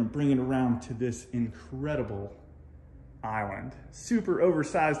then we're gonna bring it around to this incredible island. Super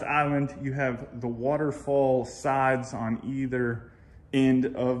oversized island. You have the waterfall sides on either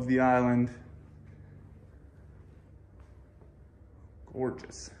end of the island.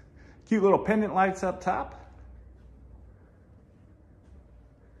 Gorgeous. Cute little pendant lights up top.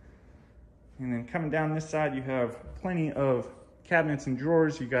 And then coming down this side, you have plenty of cabinets and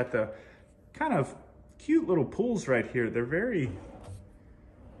drawers. You got the kind of cute little pools right here. They're very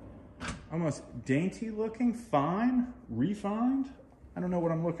almost dainty looking, fine, refined. I don't know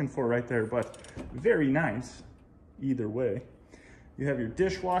what I'm looking for right there, but very nice either way. You have your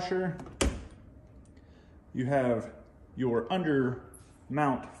dishwasher. You have your under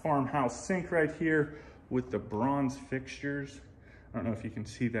mount farmhouse sink right here with the bronze fixtures. I don't know if you can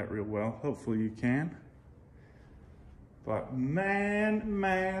see that real well. Hopefully you can. But man.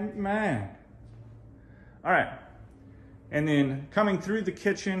 All right. And then coming through the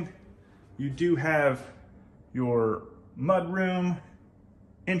kitchen, you do have your mud room,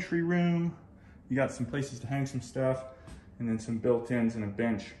 entry room. You got some places to hang some stuff, and then some built-ins and a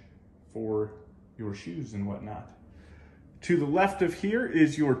bench for your shoes and whatnot. To the left of here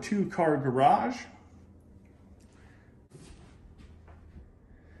is your 2-car garage.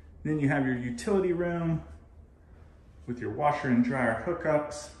 Then you have your utility room with your washer and dryer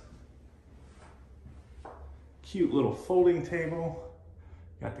hookups. Cute little folding table.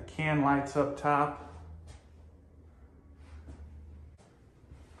 Got the can lights up top.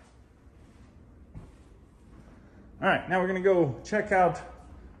 All right, now we're gonna go check out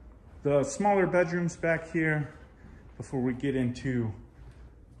the smaller bedrooms back here before we get into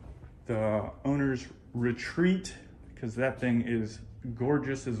the owner's retreat, because that thing is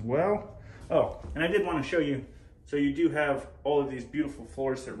gorgeous as well. Oh, and I did want to show you, so you do have all of these beautiful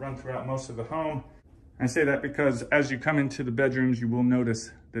floors that run throughout most of the home. I say that because as you come into the bedrooms, you will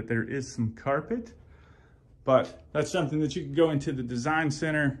notice that there is some carpet, but that's something that you can go into the design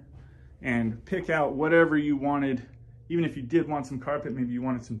center and pick out whatever you wanted. Even if you did want some carpet, maybe you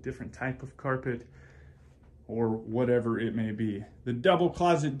wanted some different type of carpet or whatever it may be. The double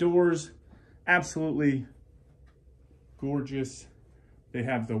closet doors, absolutely gorgeous. They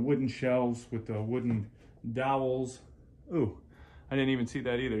have the wooden shelves with the wooden dowels. Ooh, I didn't even see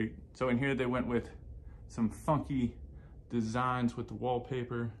that either. So in here they went with some funky designs with the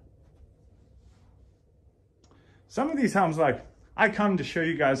wallpaper. Some of these homes, like, I come to show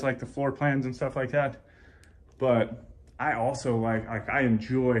you guys like the floor plans and stuff like that, but I also like I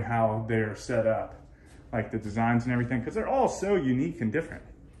enjoy how they're set up, like the designs and everything, because they're all so unique and different.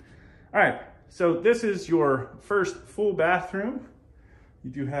 All right, so this is your first full bathroom. You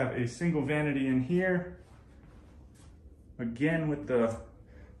do have a single vanity in here, again with the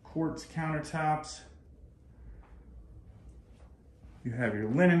quartz countertops. You have your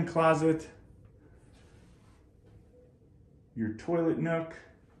linen closet, your toilet nook,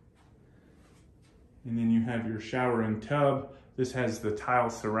 and then you have your shower and tub. This has the tile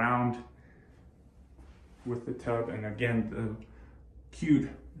surround with the tub, and again, the cute,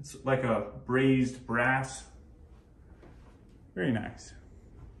 it's like a brazed brass. Very nice.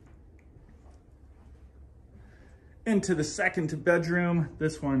 Into the second bedroom.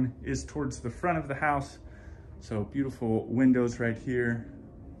 This one is towards the front of the house. So beautiful windows right here.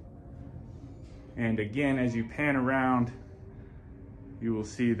 And again, as you pan around, you will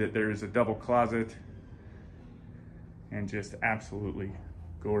see that there is a double closet and just absolutely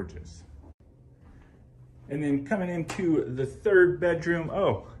gorgeous. And then coming into the third bedroom.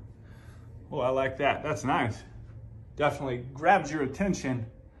 Oh, I like that. That's nice. Definitely grabs your attention.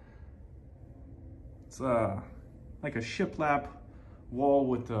 It's like a shiplap wall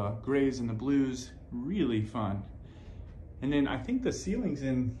with the grays and the blues. Really fun. And then I think the ceilings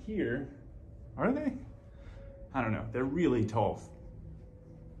in here, are they? I don't know. They're really tall.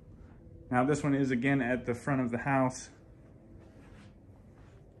 Now this one is again at the front of the house.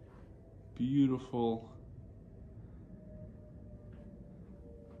 Beautiful.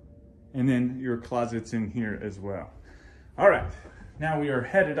 And then your closets in here as well. All right, now we are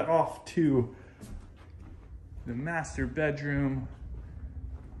headed off to the master bedroom.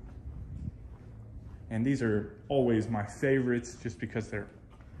 And these are always my favorites just because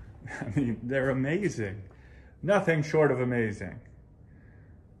they're amazing. Nothing short of amazing.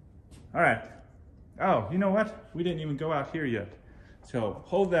 All right. Oh, you know what? We didn't even go out here yet. So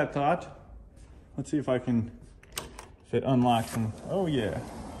hold that thought. Let's see if it unlocks them. Oh yeah.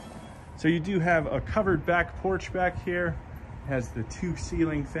 So you do have a covered back porch back here. It has the 2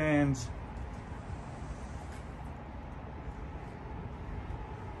 ceiling fans.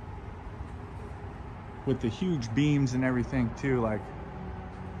 With the huge beams and everything too, like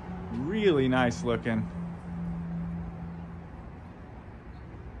really nice looking.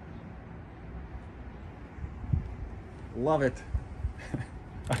 Love it.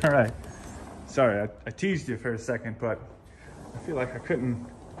 All right. Sorry, I teased you for a second, but I feel like I couldn't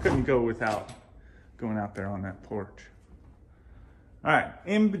go without going out there on that porch. All right,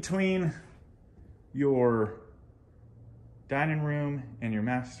 in between your dining room and your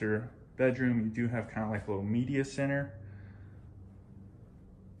master bedroom, you do have kind of like a little media center,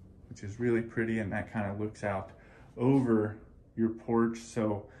 which is really pretty, and that kind of looks out over your porch.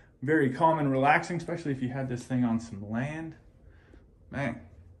 So very calm and relaxing, especially if you had this thing on some land. Man.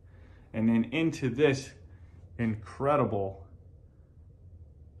 And then into this incredible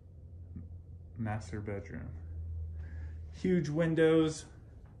master bedroom. Huge windows.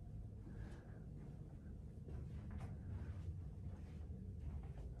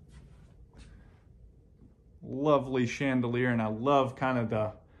 Lovely chandelier, and I love kind of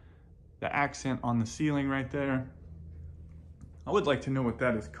the accent on the ceiling right there. I would like to know what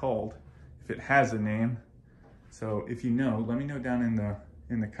that is called, if it has a name. So if you know, let me know down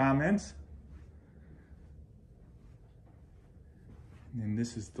in the comments. And then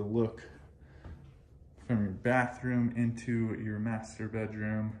this is the look from your bathroom into your master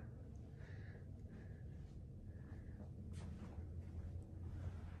bedroom.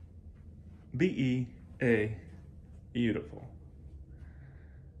 B-E-A, beautiful.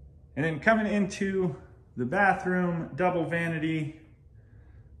 And then coming into the bathroom, double vanity,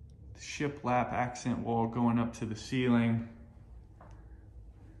 shiplap accent wall going up to the ceiling.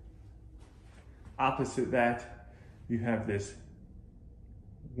 Opposite that, you have this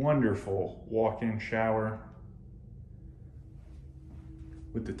wonderful walk-in shower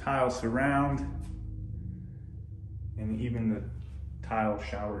with the tile surround and even the tile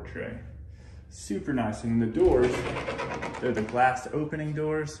shower tray. Super nice. And the doors, they're the glass opening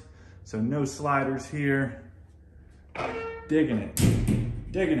doors, so no sliders here. Digging it,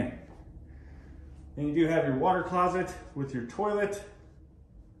 digging it. And you do have your water closet with your toilet.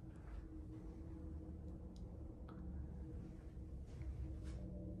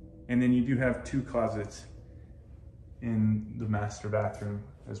 And then you do have two closets in the master bathroom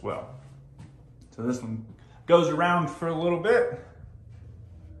as well. So this one goes around for a little bit.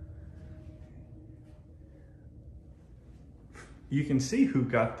 You can see who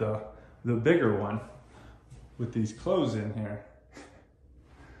got the bigger one with these clothes in here.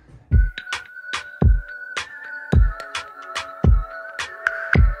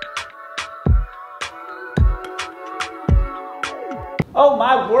 Oh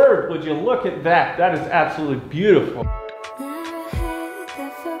my word, would you look at that? That is absolutely beautiful.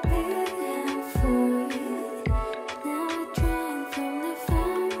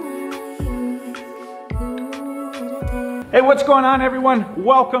 Hey, what's going on, everyone?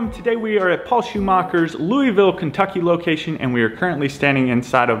 Welcome. Today we are at Paul Schumacher's Louisville, Kentucky location, and we are currently standing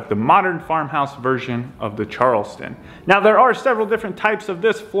inside of the modern farmhouse version of the Charleston. Now, there are several different types of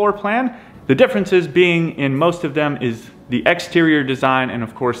this floor plan. The differences being in most of them is the exterior design and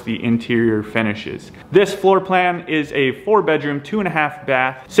of course the interior finishes. This floor plan is a 4-bedroom, 2.5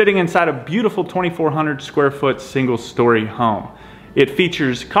 bath, sitting inside a beautiful 2,400 square foot single story home. It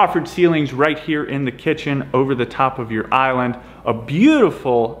features coffered ceilings right here in the kitchen over the top of your island, a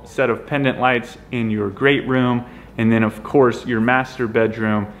beautiful set of pendant lights in your great room, and then of course your master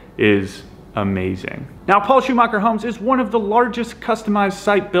bedroom is amazing. Now, Paul Schumacher Homes is one of the largest customized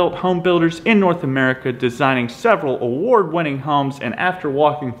site-built home builders in North America, designing several award-winning homes, and after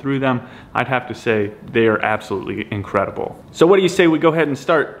walking through them, I'd have to say they are absolutely incredible. So what do you say we go ahead and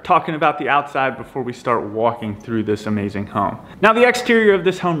start talking about the outside before we start walking through this amazing home? Now, the exterior of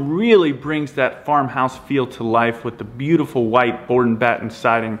this home really brings that farmhouse feel to life with the beautiful white board and batten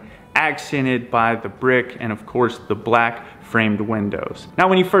siding, accented by the brick and of course the black framed windows. Now,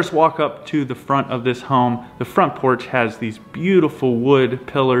 when you first walk up to the front of this home, the front porch has these beautiful wood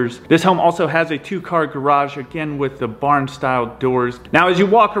pillars. This home also has a 2-car garage, again with the barn style doors. Now, as you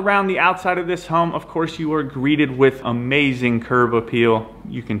walk around the outside of this home, of course you are greeted with amazing curb appeal.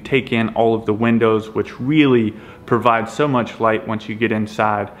 You can take in all of the windows, which really provide so much light once you get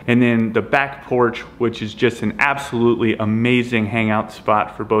inside. And then the back porch, which is just an absolutely amazing hangout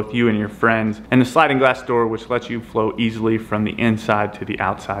spot for both you and your friends. And the sliding glass door, which lets you flow easily from the inside to the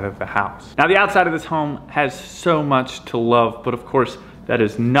outside of the house. Now, the outside of this home has so much to love, but of course that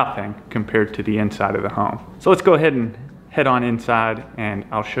is nothing compared to the inside of the home. So let's go ahead and head on inside and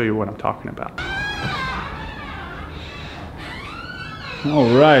I'll show you what I'm talking about.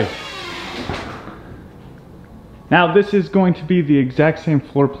 All right. Now, this is going to be the exact same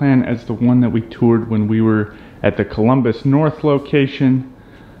floor plan as the one that we toured when we were at the Columbus North location.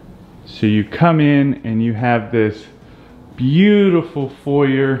 So you come in and you have this beautiful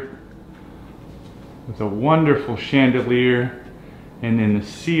foyer with a wonderful chandelier. And in the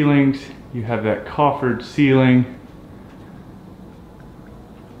ceilings, you have that coffered ceiling.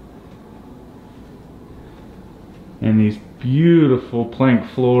 And these beautiful plank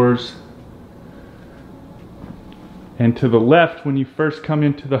floors. And to the left, when you first come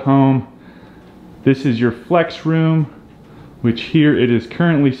into the home, this is your flex room, which here it is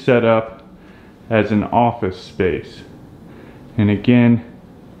currently set up as an office space. And again,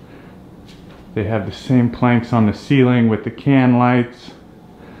 they have the same planks on the ceiling with the can lights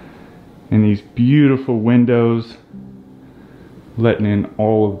and these beautiful windows letting in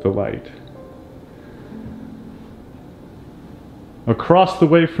all of the light. Across the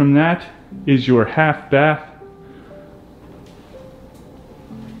way from that is your half bath,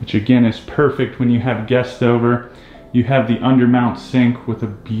 which again is perfect when you have guests over. You have the undermount sink with a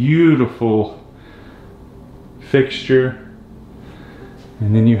beautiful fixture,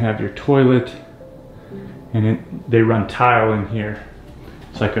 and then you have your toilet, and they run tile in here.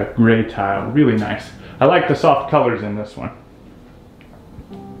 It's like a gray tile, really nice. I like the soft colors in this one.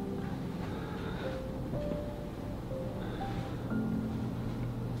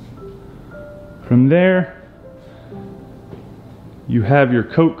 From there, you have your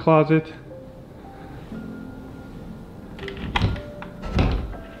coat closet.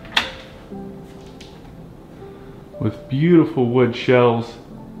 With beautiful wood shelves.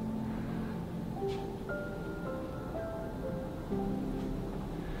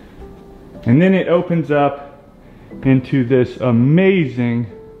 And then it opens up into this amazing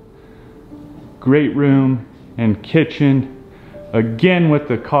great room and kitchen, again with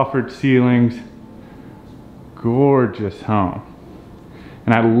the coffered ceilings. Gorgeous home.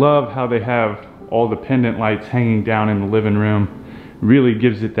 And I love how they have all the pendant lights hanging down in the living room. Really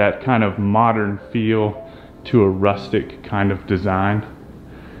gives it that kind of modern feel to a rustic kind of design.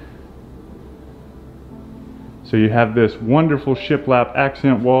 So you have this wonderful shiplap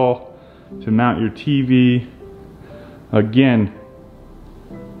accent wall to mount your TV. Again,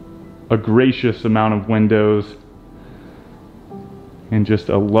 a gracious amount of windows and just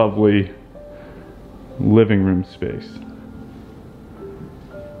a lovely living room space.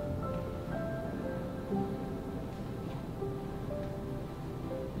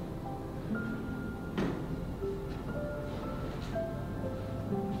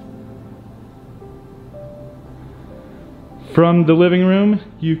 From the living room,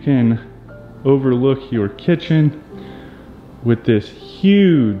 you can overlook your kitchen with this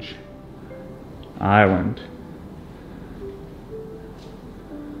huge island.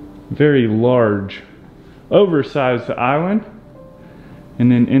 Very large, oversized island. And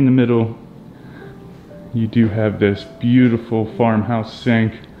then in the middle, you do have this beautiful farmhouse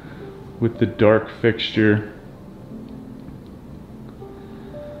sink with the dark fixture.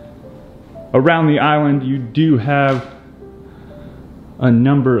 Around the island, you do have a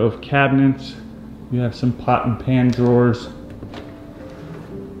number of cabinets. You have some pot and pan drawers.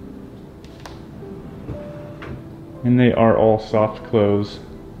 And they are all soft close.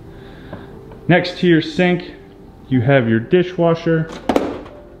 Next to your sink, you have your dishwasher.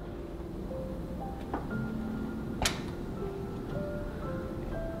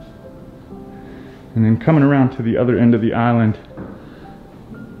 And then coming around to the other end of the island,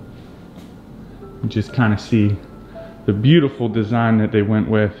 you just kind of see the beautiful design that they went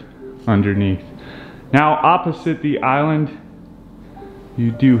with underneath. Now opposite the island,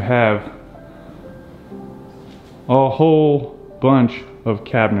 you do have a whole bunch of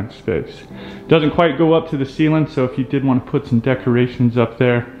cabinet space. Doesn't quite go up to the ceiling, so if you did want to put some decorations up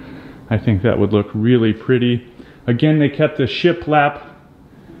there, I think that would look really pretty. Again, they kept the shiplap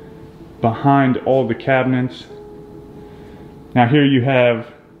behind all the cabinets. Now here you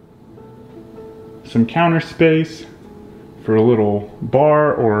have some counter space for a little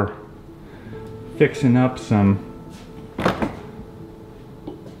bar or fixing up some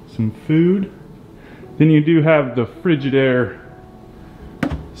food. Then you do have the Frigidaire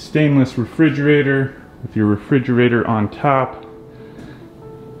stainless refrigerator with your refrigerator on top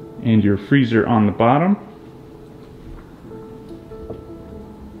and your freezer on the bottom.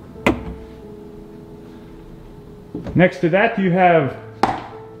 Next to that, you have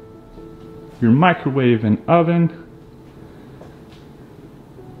your microwave and oven.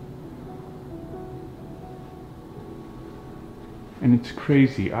 And it's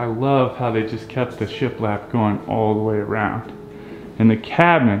crazy. I love how they just kept the shiplap going all the way around. And the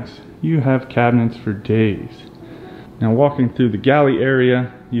cabinets, you have cabinets for days. Now walking through the galley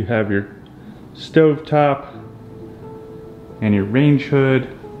area, you have your stovetop and your range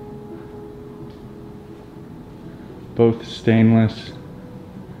hood. Both stainless.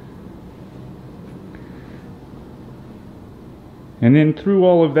 And then through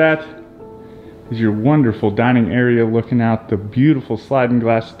all of that is your wonderful dining area looking out the beautiful sliding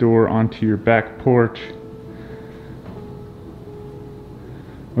glass door onto your back porch.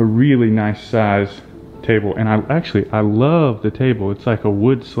 A really nice size table, and I love the table. It's like a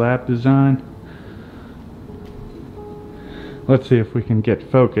wood slab design. Let's see if we can get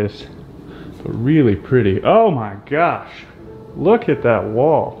focus. But really pretty. Oh my gosh, look at that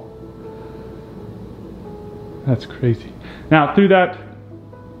wall. That's crazy. Now through that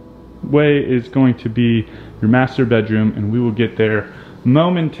way is going to be your master bedroom, and we will get there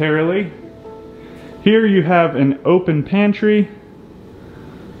momentarily. Here you have an open pantry.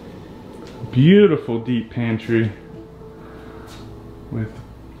 Beautiful deep pantry with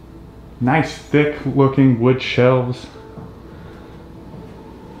nice thick looking wood shelves.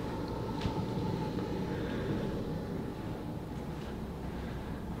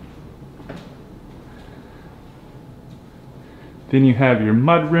 Then you have your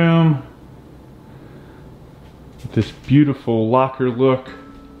mudroom with this beautiful locker look.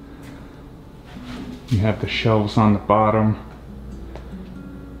 You have the shelves on the bottom.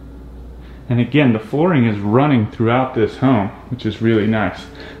 And again, the flooring is running throughout this home, which is really nice.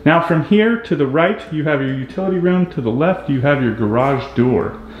 Now from here to the right, you have your utility room. To the left, you have your garage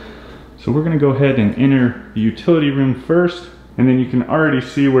door. So we're gonna go ahead and enter the utility room first, and then you can already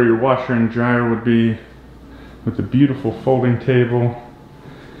see where your washer and dryer would be with the beautiful folding table.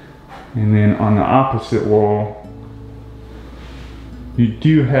 And then on the opposite wall, you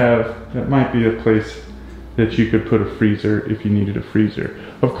do have, that might be a place that you could put a freezer if you needed a freezer.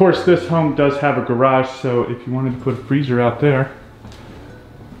 Of course, this home does have a garage, so if you wanted to put a freezer out there,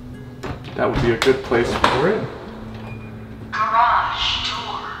 that would be a good place for it. Garage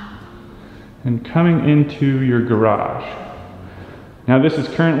door. And coming into your garage. Now this is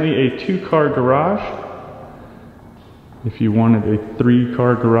currently a 2-car garage. If you wanted a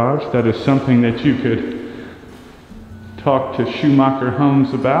 3-car garage, that is something that you could talk to Schumacher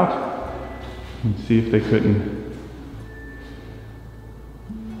Homes about and see if they couldn't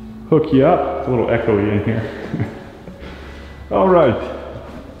hook you up. It's a little echoey in here. All right.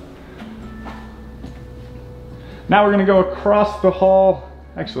 Now we're gonna go across the hall.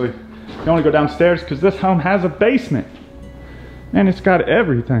 Actually, you want to go downstairs because this home has a basement. And it's got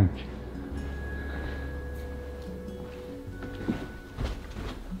everything.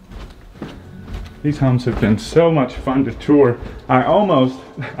 These homes have been so much fun to tour.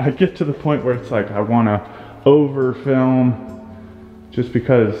 I get to the point where it's like I want to over film just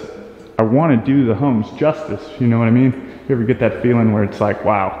because I want to do the homes justice, you know what I mean? You ever get that feeling where it's like,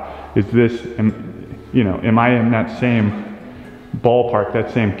 wow, is this, am I in that same ballpark,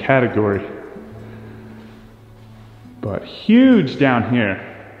 that same category? But huge down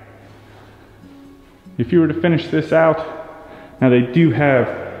here. If you were to finish this out, now they do have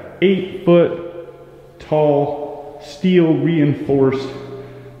 8-foot tall steel reinforced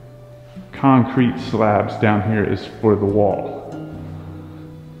concrete slabs down here is for the wall.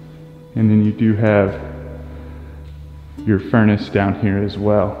 And then you do have your furnace down here as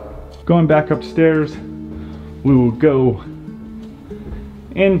well. Going back upstairs, we will go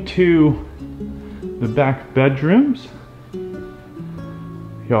into the back bedrooms.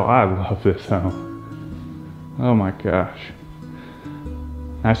 Yo, I love this home. Oh my gosh.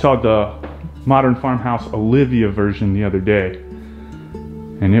 I saw the Modern Farmhouse Olivia version the other day,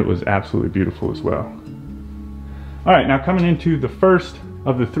 and it was absolutely beautiful as well. All right, now coming into the first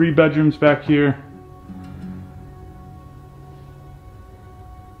of the 3 bedrooms back here.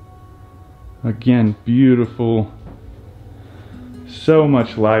 Again, beautiful. So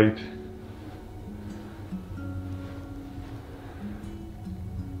much light.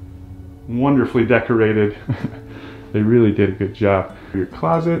 Wonderfully decorated. They really did a good job. Your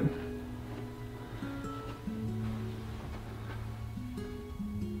closet.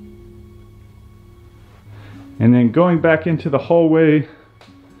 And then going back into the hallway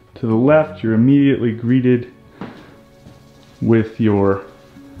to the left, you're immediately greeted with your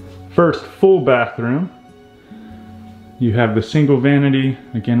first full bathroom. You have the single vanity,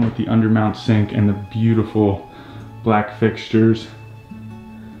 again with the undermount sink and the beautiful black fixtures.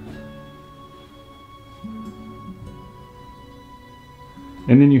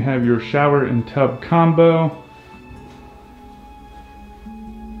 And then you have your shower and tub combo.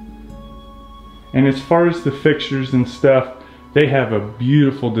 And as far as the fixtures and stuff, they have a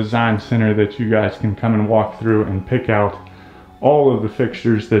beautiful design center that you guys can come and walk through and pick out all of the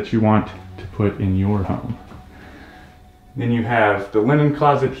fixtures that you want to put in your home. Then you have the linen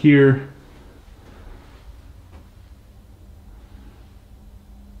closet here.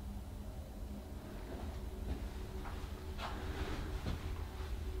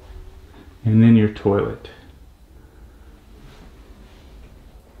 and then your toilet.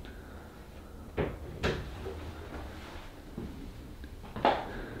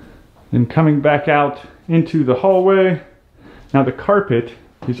 Then coming back out into the hallway. Now the carpet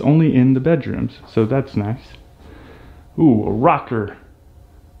is only in the bedrooms, so that's nice. Ooh, a rocker.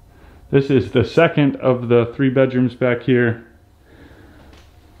 This is the second of the 3 bedrooms back here.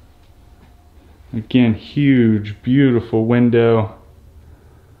 Again, huge, beautiful window.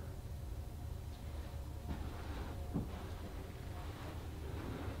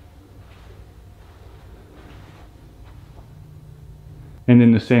 And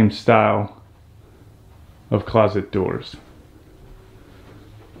in the same style of closet doors.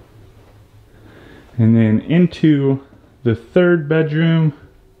 And then into the 3rd bedroom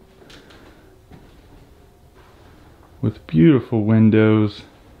with beautiful windows.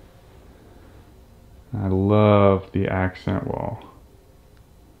 I love the accent wall.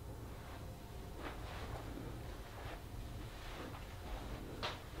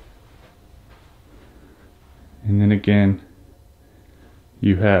 And then again,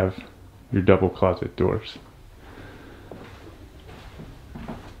 you have your double closet doors.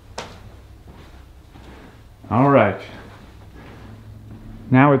 All right,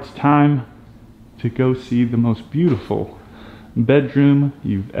 now it's time to go see the most beautiful bedroom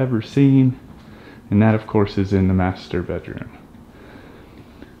you've ever seen, and that of course is in the master bedroom.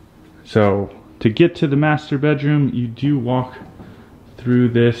 So to get to the master bedroom, you do walk through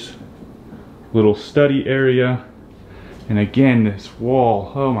this little study area, and again this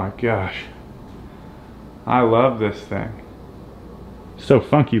wall, oh my gosh, I love this thing. So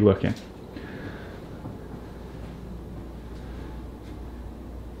funky looking.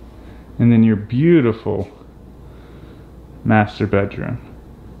 And then your beautiful master bedroom.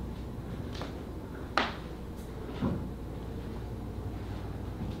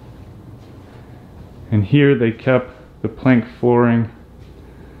 And here they kept the plank flooring.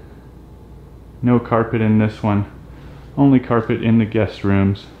 No carpet in this one. Only carpet in the guest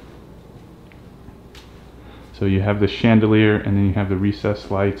rooms. So you have the chandelier and then you have the recessed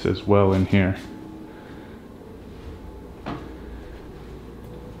lights as well in here.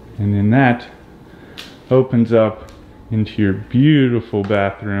 And then that opens up into your beautiful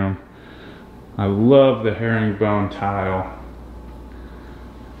bathroom. I love the herringbone tile.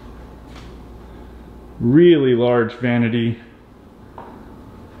 Really large vanity.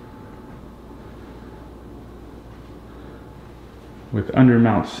 With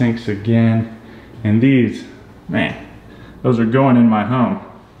undermount sinks again. And these, man, those are going in my home.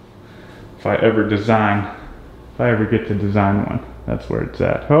 If I ever get to design one. That's where it's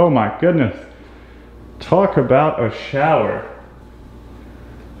at. Oh my goodness. Talk about a shower.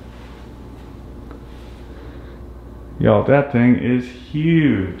 Y'all, that thing is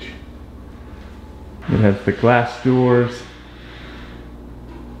huge. It has the glass doors,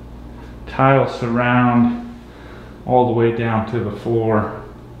 tile surround all the way down to the floor,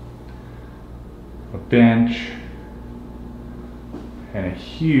 a bench, and a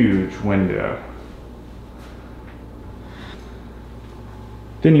huge window.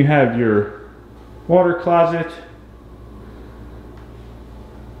 Then you have your water closet.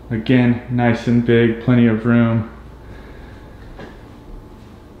 Again, nice and big, plenty of room.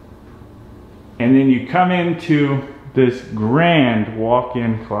 And then you come into this grand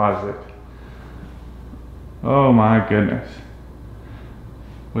walk-in closet. Oh my goodness.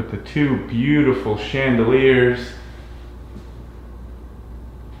 With the 2 beautiful chandeliers.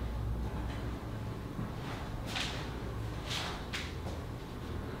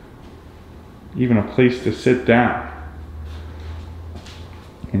 Even a place to sit down.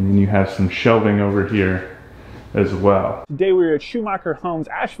 And then you have some shelving over here as well. Today we are at Schumacher Homes,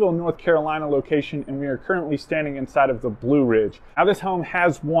 Asheville, North Carolina location, and we are currently standing inside of the Blue Ridge. Now this home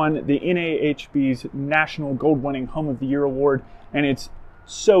has won the NAHB's National Gold Winning Home of the Year Award, and it's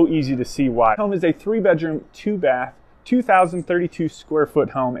so easy to see why. The home is a 3-bedroom, 2-bath, 2,032 square foot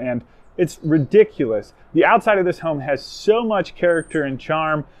home, and it's ridiculous. The outside of this home has so much character and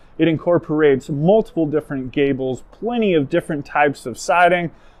charm. It incorporates multiple different gables, plenty of different types of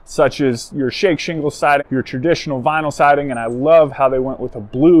siding, such as your shake shingle siding, your traditional vinyl siding, and I love how they went with a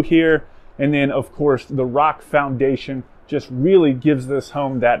blue here. And then of course the rock foundation just really gives this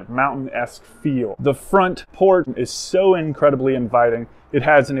home that mountain-esque feel. The front porch is so incredibly inviting. It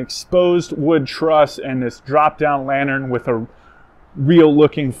has an exposed wood truss and this drop-down lantern with a real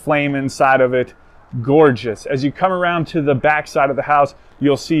looking flame inside of it. Gorgeous. As you come around to the back side of the house,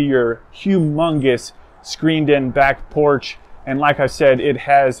 you'll see your humongous screened-in back porch. And like I said, it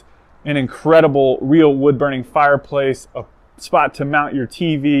has an incredible real wood-burning fireplace, a spot to mount your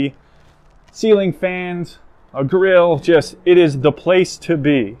TV, ceiling fans, a grill, just, it is the place to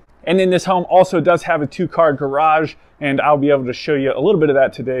be. And then this home also does have a 2-car garage, and I'll be able to show you a little bit of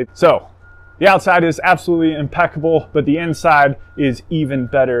that today. So the outside is absolutely impeccable, but the inside is even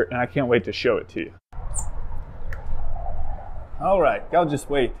better, and I can't wait to show it to you. All right, y'all just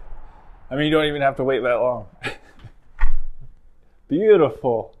wait. I mean, you don't even have to wait that long.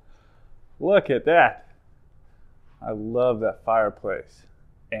 Beautiful. Look at that. I love that fireplace.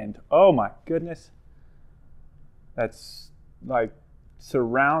 And oh my goodness, that's like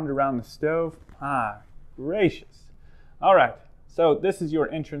surround around the stove. Ah, gracious. All right, so this is your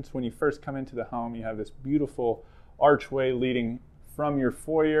entrance when you first come into the home. You have this beautiful archway leading from your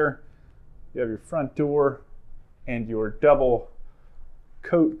foyer. You have your front door and your double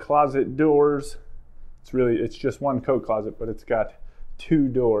coat closet doors. It's just one coat closet, but it's got 2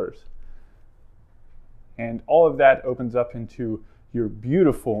 doors. And all of that opens up into your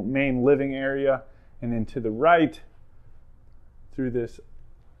beautiful main living area. And then to the right, through this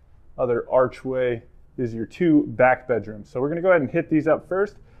other archway, is your 2 back bedrooms. So we're gonna go ahead and hit these up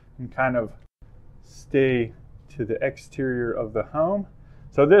first and kind of stay to the exterior of the home.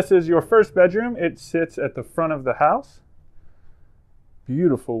 So this is your first bedroom. It sits at the front of the house.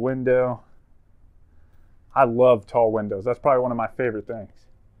 Beautiful window. I love tall windows. That's probably one of my favorite things.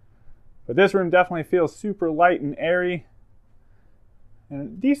 But this room definitely feels super light and airy.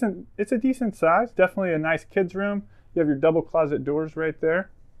 And it's a decent size. Definitely a nice kids room. You have your double closet doors right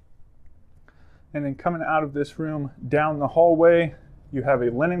there. And then coming out of this room down the hallway, you have a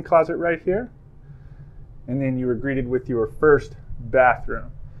linen closet right here. And then you are greeted with your first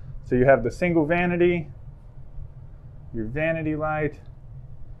bathroom. So you have the single vanity, your vanity light,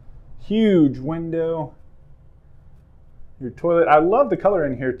 huge window, your toilet. I love the color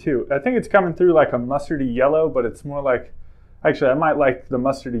in here too. I think it's coming through like a mustardy yellow, but it's more like, actually I might like the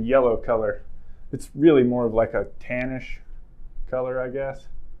mustardy yellow color. It's really more of like a tannish color, I guess.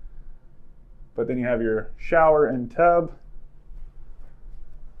 But then you have your shower and tub.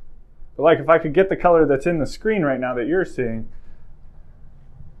 But like if I could get the color that's in the screen right now that you're seeing,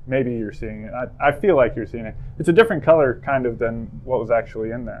 maybe you're seeing it. I feel like you're seeing it. It's a different color kind of than what was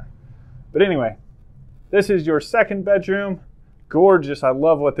actually in there. But anyway, this is your second bedroom. Gorgeous. I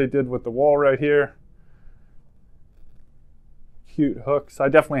love what they did with the wall right here. Cute hooks. I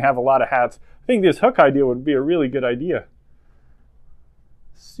definitely have a lot of hats. I think this hook idea would be a really good idea.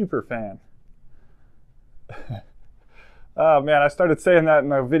 Super fan. Oh man, I started saying that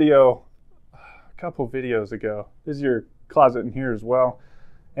in a video a couple videos ago. This is your closet in here as well.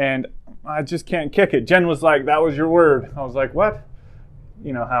 And I just can't kick it. Jen was like, that was your word. I was like, what?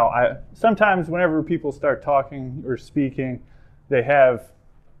 You know how sometimes whenever people start talking or speaking, they have,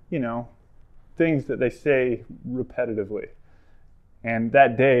 you know, things that they say repetitively. And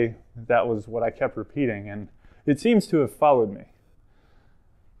that day, that was what I kept repeating, and it seems to have followed me.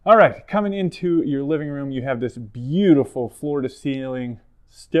 All right, coming into your living room, you have this beautiful floor-to-ceiling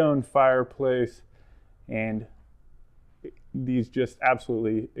stone fireplace, and these just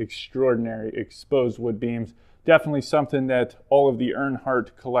absolutely extraordinary exposed wood beams. Definitely something that all of the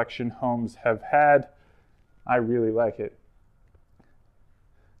Earnhardt collection homes have had. I really like it.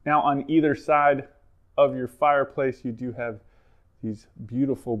 Now on either side of your fireplace, you do have these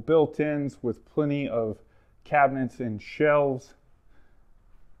beautiful built-ins with plenty of cabinets and shelves.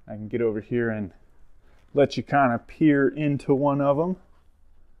 I can get over here and let you kind of peer into one of them.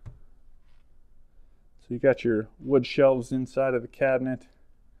 So you got your wood shelves inside of the cabinet,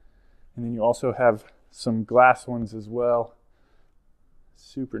 and then you also have some glass ones as well.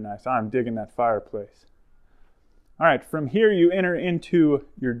 Super nice. I'm digging that fireplace. All right, from here you enter into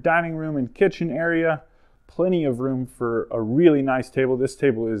your dining room and kitchen area. Plenty of room for a really nice table. This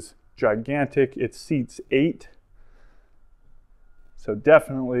table is gigantic. It seats 8. So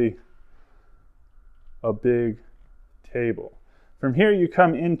definitely a big table. From here you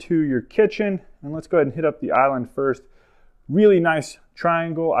come into your kitchen, and let's go ahead and hit up the island first. Really nice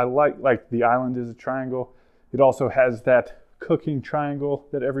triangle. I like the island is a triangle. It also has that cooking triangle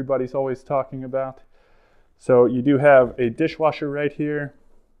that everybody's always talking about. So you do have a dishwasher right here.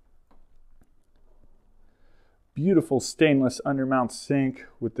 Beautiful stainless undermount sink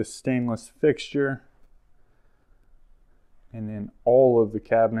with the stainless fixture. And then all of the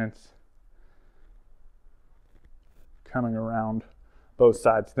cabinets coming around both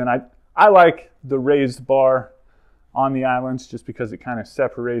sides. Then I like the raised bar on the islands just because it kind of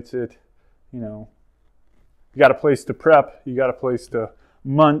separates it. You know, you got a place to prep, you got a place to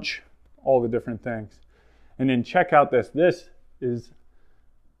munch, all the different things. And then check out this. This is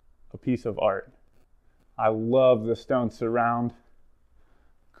a piece of art. I love the stone surround.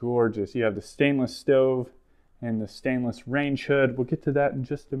 gorgeous. You have the stainless stove and the stainless range hood. We'll get to that in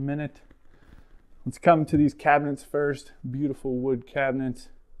just a minute. Let's come to these cabinets first. Beautiful wood cabinets.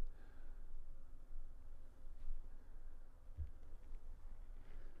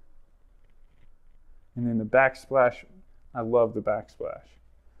 And then the backsplash, I love the backsplash.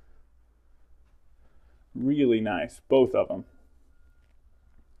 Really nice, both of them.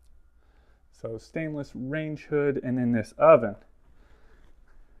 So stainless range hood, and then this oven.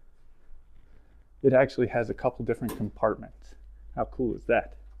 It actually has a couple different compartments. How cool is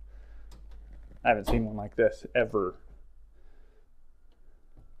that? I haven't seen one like this ever.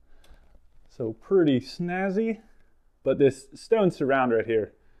 So pretty snazzy, but this stone surround right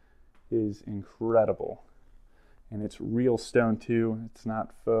here is incredible. And it's real stone too. It's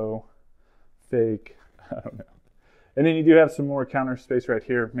not faux, fake, I don't know. And then you do have some more counter space right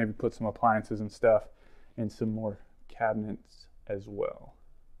here. Maybe put some appliances and stuff, and some more cabinets as well.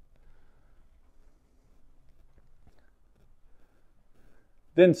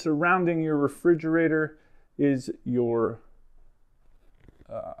 Then surrounding your refrigerator is your,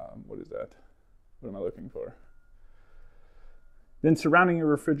 what is that? What am I looking for? Then surrounding your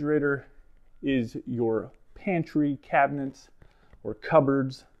refrigerator is your pantry cabinets or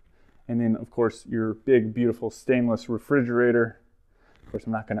cupboards. And then of course your big, beautiful stainless refrigerator. Of course,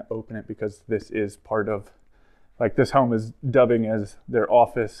 I'm not gonna open it because this is part of, like this home is dubbing as their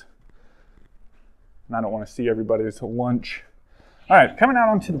office. And I don't wanna see everybody's lunch. All right, coming out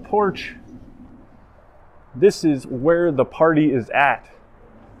onto the porch. This is where the party is at.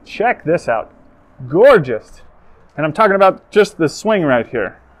 Check this out, gorgeous. And I'm talking about just the swing right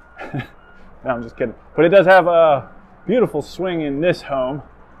here. No, I'm just kidding. But it does have a beautiful swing in this home.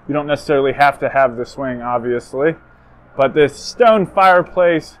 You don't necessarily have to have the swing, obviously. But this stone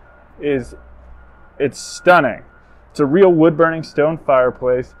fireplace it's stunning. It's a real wood-burning stone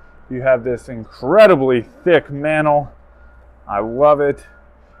fireplace. You have this incredibly thick mantle. I love it.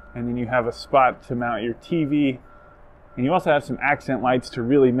 And then you have a spot to mount your TV. And you also have some accent lights to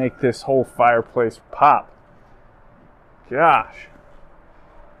really make this whole fireplace pop. Gosh.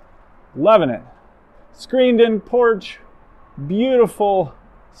 Loving it. Screened in porch. Beautiful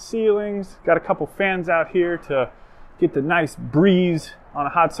ceilings. Got a couple fans out here to get the nice breeze on a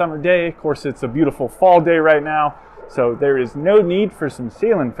hot summer day. Of course, it's a beautiful fall day right now, so there is no need for some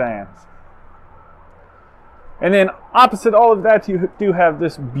ceiling fans. And then opposite all of that, you do have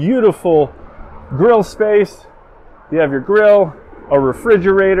this beautiful grill space. You have your grill, a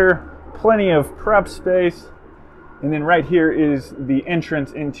refrigerator, plenty of prep space. And then right here is the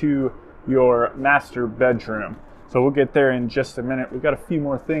entrance into your master bedroom. So we'll get there in just a minute. We've got a few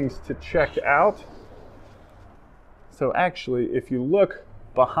more things to check out. So actually, if you look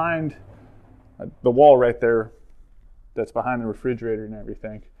behind the wall right there, that's behind the refrigerator and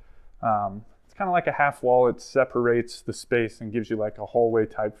everything, it's kind of like a half wall. It separates the space and gives you like a hallway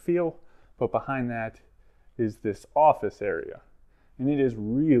type feel. But behind that is this office area. And it is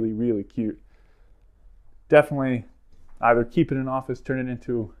really, really cute. Definitely either keep it an office, turn it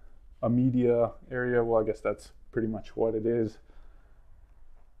into a media area. Well, I guess that's pretty much what it is.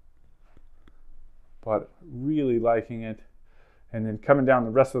 But really liking it. And then coming down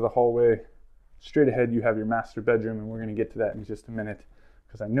the rest of the hallway, straight ahead you have your master bedroom, and we're going to get to that in just a minute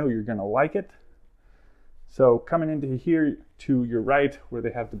because I know you're going to like it. So coming into here to your right, where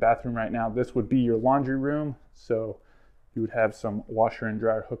they have the bathroom right now, this would be your laundry room. So you would have some washer and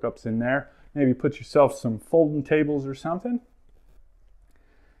dryer hookups in there. Maybe put yourself some folding tables or something.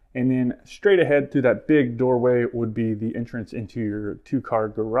 And then straight ahead through that big doorway would be the entrance into your two-car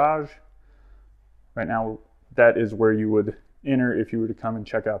garage. Right now, that is where you would enter if you were to come and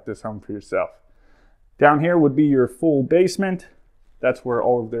check out this home for yourself. Down here would be your full basement. That's where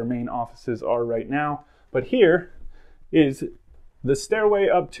all of their main offices are right now. But here is the stairway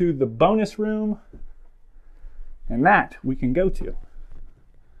up to the bonus room, and that we can go to.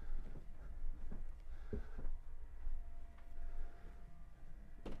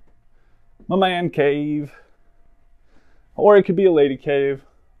 My man cave, or it could be a lady cave,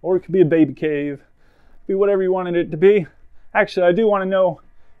 or it could be a baby cave, be whatever you wanted it to be. Actually, I do want to know,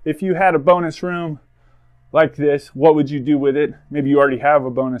 if you had a bonus room like this, what would you do with it? Maybe you already have a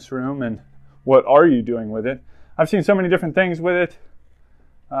bonus room, and what are you doing with it? I've seen so many different things with it,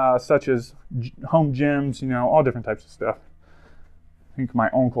 such as home gyms, you know, all different types of stuff. I think my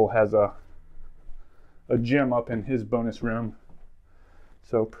uncle has a gym up in his bonus room.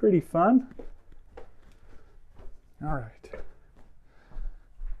 So pretty fun. All right.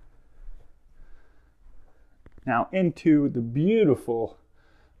 Now into the beautiful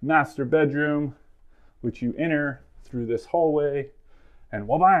master bedroom, which you enter through this hallway. And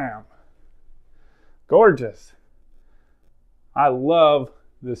wha-bam! Gorgeous. I love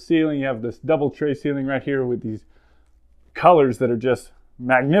the ceiling. You have this double tray ceiling right here with these colors that are just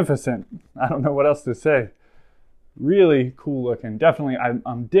magnificent. I don't know what else to say. Really cool looking. Definitely,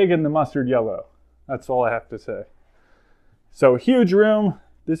 I'm digging the mustard yellow. That's all I have to say. So huge room.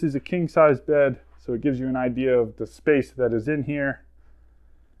 This is a king size bed, so it gives you an idea of the space that is in here.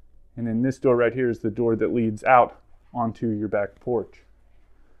 And then this door right here is the door that leads out onto your back porch.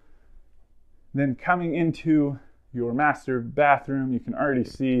 Then coming into your master bathroom, you can already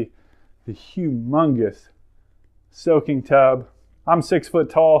see the humongous soaking tub. I'm 6 foot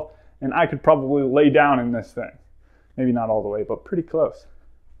tall, and I could probably lay down in this thing. Maybe not all the way, but pretty close.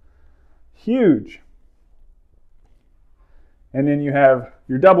 Huge. And then you have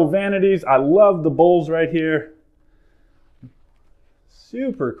your double vanities. I love the bowls right here.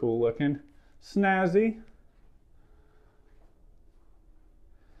 Super cool looking, snazzy.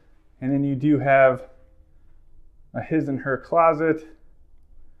 And then you do have a his and her closet,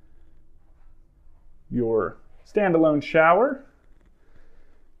 your standalone shower,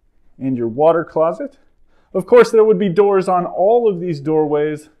 and your water closet. Of course, there would be doors on all of these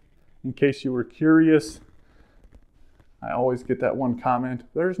doorways, in case you were curious. I always get that one comment,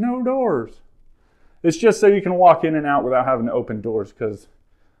 there's no doors. It's just so you can walk in and out without having to open doors, because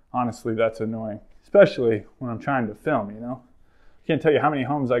honestly, that's annoying, especially when I'm trying to film, you know? I can't tell you how many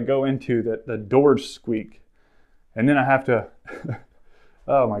homes I go into that the doors squeak, and then I have to,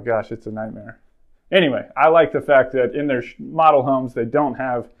 oh my gosh, it's a nightmare. Anyway, I like the fact that in their model homes, they don't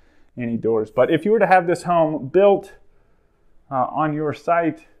have any doors. But if you were to have this home built on your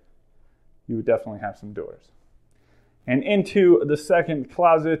site, you would definitely have some doors. And into the second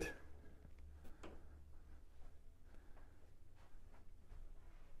closet,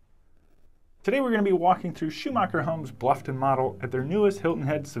 today we're going to be walking through Schumacher Homes' Bluffton model at their newest Hilton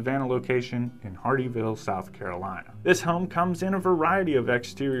Head Savannah location in Hardeeville, South Carolina. This home comes in a variety of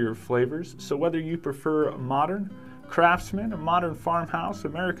exterior flavors, so whether you prefer modern, craftsman, a modern farmhouse,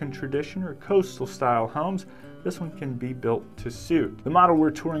 American tradition, or coastal style homes, this one can be built to suit. The model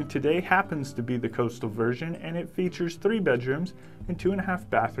we're touring today happens to be the coastal version, and it features 3 bedrooms and 2.5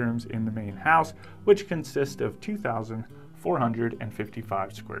 bathrooms in the main house, which consist of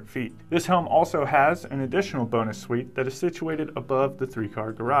 2,455 square feet. This home also has an additional bonus suite that is situated above the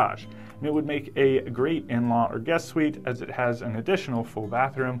 3-car garage, and it would make a great in-law or guest suite as it has an additional full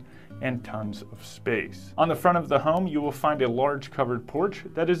bathroom and tons of space. On the front of the home, you will find a large covered porch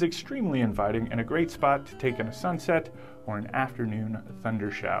that is extremely inviting and a great spot to take in a sunset or an afternoon thunder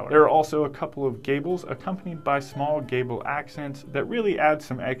shower. There are also a couple of gables accompanied by small gable accents that really add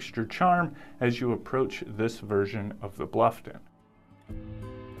some extra charm as you approach this version of the Bluffton.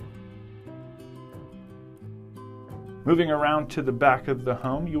 Moving around to the back of the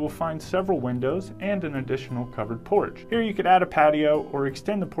home, you will find several windows and an additional covered porch. Here you could add a patio or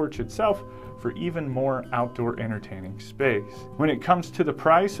extend the porch itself for even more outdoor entertaining space. When it comes to the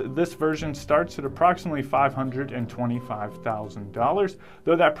price, this version starts at approximately $525,000,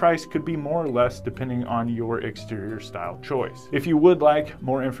 though that price could be more or less depending on your exterior style choice. If you would like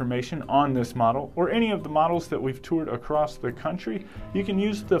more information on this model or any of the models that we've toured across the country, you can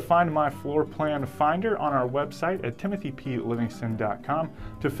use the Find My Floor Plan Finder on our website at timothyplivingston.com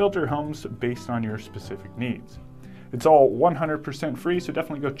to filter homes based on your specific needs. It's all 100% free, so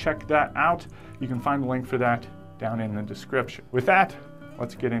definitely go check that out. You can find the link for that down in the description. With that,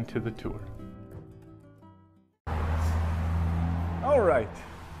 let's get into the tour. All right,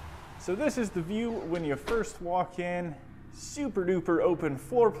 so this is the view when you first walk in. Super duper open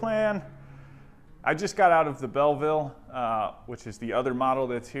floor plan. I just got out of the Belleville, which is the other model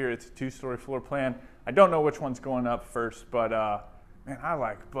that's here. It's a 2-story floor plan. I don't know which one's going up first, but man, I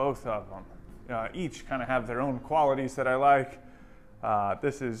like both of them. Each kind of have their own qualities that I like.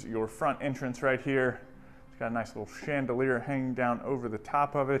 This is your front entrance right here. It's got a nice little chandelier hanging down over the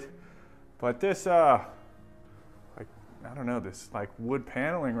top of it. But this, I don't know, this like wood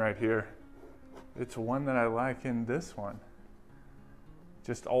paneling right here, it's one that I like in this one.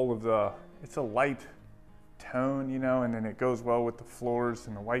 Just all of the, it's a light tone, you know, and then it goes well with the floors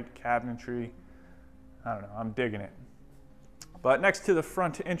and the white cabinetry. I don't know, I'm digging it. But next to the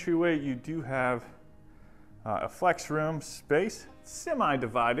front entryway, you do have a flex room space,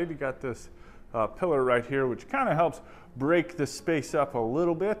 semi-divided. You got this pillar right here, which kind of helps break the space up a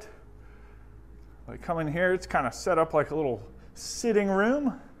little bit. Like come in here, it's kind of set up like a little sitting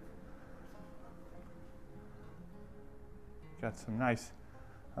room. Got some nice,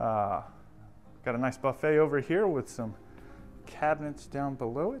 got a nice buffet over here with some cabinets down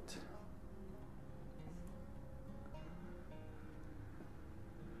below it.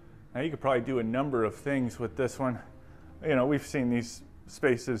 Now you could probably do a number of things with this one. You know, we've seen these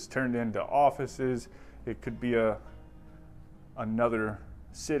spaces turned into offices. It could be another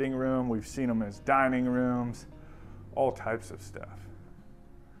sitting room. We've seen them as dining rooms, all types of stuff.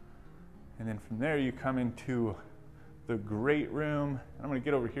 And then from there you come into the great room. I'm gonna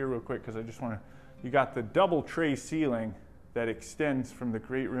get over here real quick because I just wanna, you got the double tray ceiling that extends from the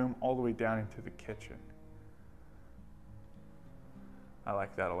great room all the way down into the kitchen. I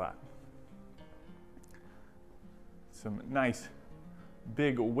like that a lot. Some nice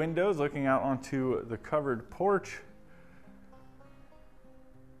big windows looking out onto the covered porch.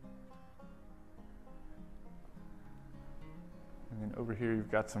 And then over here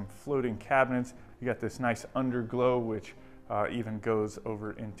you've got some floating cabinets. You got this nice underglow which even goes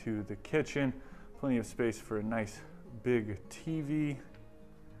over into the kitchen. Plenty of space for a nice big TV.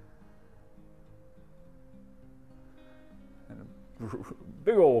 And a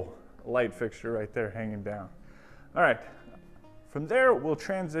big old light fixture right there hanging down. All right, from there we'll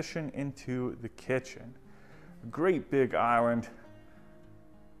transition into the kitchen. A great big island,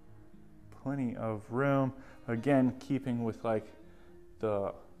 plenty of room. Again, keeping with like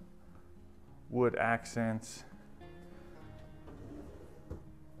the wood accents.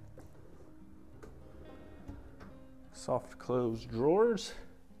 Soft closed drawers.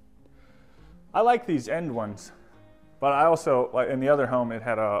 I like these end ones, but I also, like in the other home, it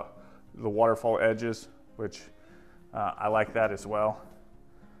had the waterfall edges, which I like that as well.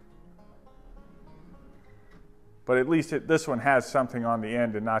 But at least this one has something on the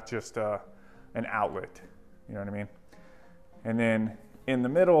end and not just an outlet, you know what I mean? And then in the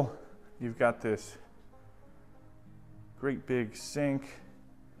middle, you've got this great big sink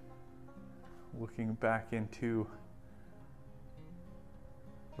looking back into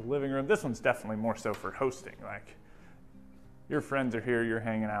the living room. This one's definitely more so for hosting, like your friends are here, you're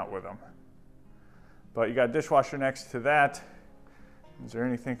hanging out with them. But you got a dishwasher next to that. Is there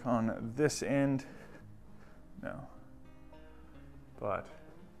anything on this end? No. But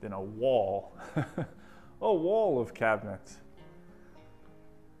then a wall, a wall of cabinets.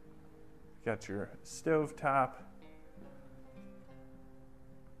 You got your stove top.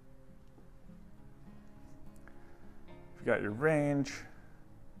 You've got your range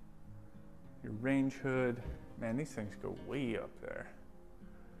hood. Man, these things go way up there.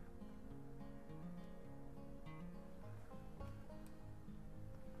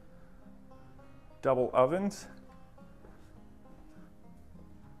 Double ovens.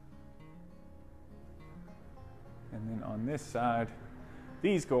 And then on this side,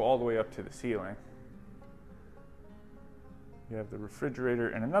 these go all the way up to the ceiling. You have the refrigerator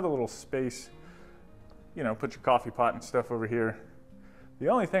and another little space, you know, put your coffee pot and stuff over here. The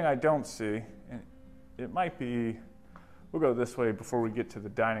only thing I don't see, and it might be, we'll go this way before we get to the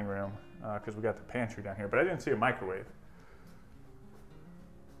dining room because we got the pantry down here, but I didn't see a microwave.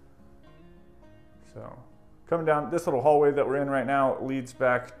 So coming down this little hallway that we're in right now leads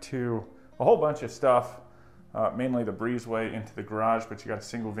back to a whole bunch of stuff, mainly the breezeway into the garage, but you got a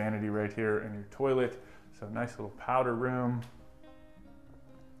single vanity right here and your toilet. So nice little powder room.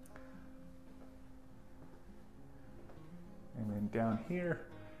 And then down here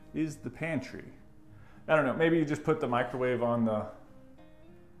is the pantry. I don't know, maybe you just put the microwave on the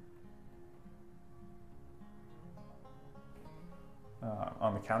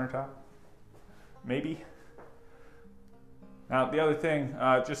countertop, maybe. Now the other thing,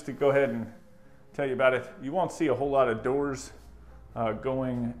 just to go ahead and tell you about it, you won't see a whole lot of doors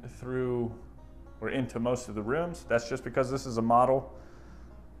going through or into most of the rooms. That's just because this is a model.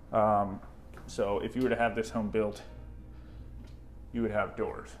 So if you were to have this home built, you would have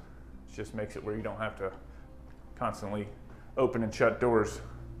doors. It just makes it where you don't have to constantly open and shut doors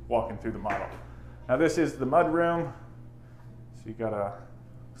walking through the model. Now this is the mud room. So you got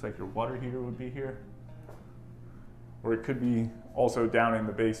looks like your water heater would be here. Or it could be also down in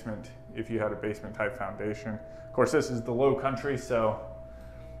the basement if you had a basement type foundation. Of course, this is the low country, so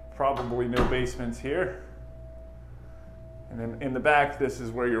probably no basements here. And then in the back, this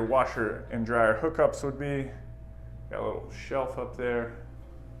is where your washer and dryer hookups would be. Got a little shelf up there.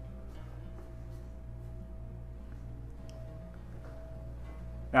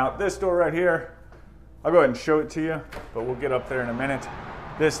 Now this door right here, I'll go ahead and show it to you, but we'll get up there in a minute.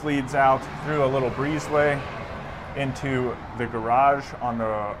 This leads out through a little breezeway into the garage on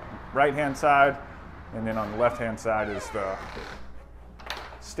the right-hand side, and then on the left-hand side is the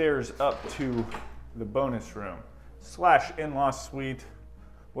stairs up to the bonus room / in-law suite,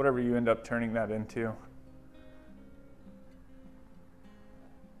 whatever you end up turning that into.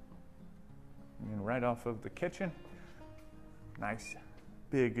 And right off of the kitchen, nice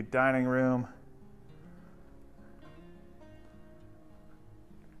big dining room.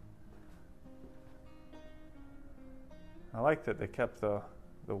 I like that they kept the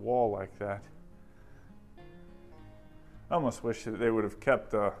wall like that. I almost wish that they would have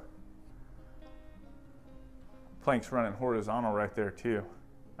kept the planks running horizontal right there too.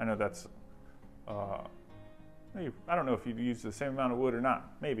 I know that's, I don't know if you'd use the same amount of wood or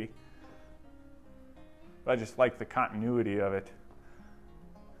not, maybe. But I just like the continuity of it.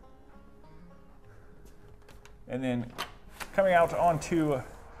 And then coming out onto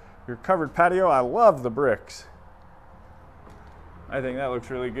your covered patio, I love the bricks. I think that looks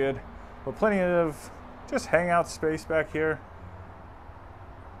really good. But plenty of just hangout space back here.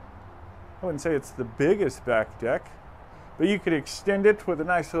 I wouldn't say it's the biggest back deck, but you could extend it with a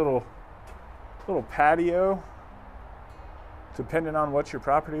nice little patio, depending on what your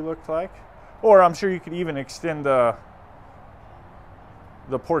property looked like. Or I'm sure you could even extend the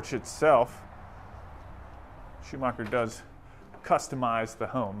porch itself. Schumacher does customize the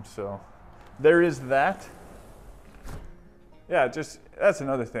home, so there is that. Yeah, just that's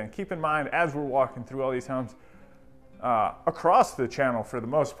another thing. Keep in mind as we're walking through all these homes across the channel, for the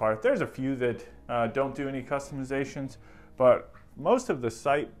most part, there's a few that don't do any customizations, but most of the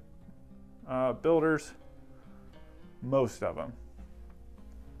site builders, most of them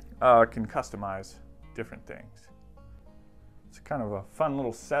can customize different things. It's kind of a fun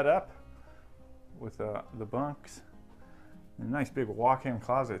little setup with the bunks and a nice big walk-in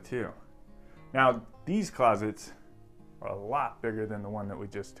closet too. Now these closets are a lot bigger than the one that we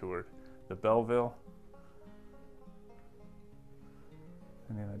just toured, the Belleville.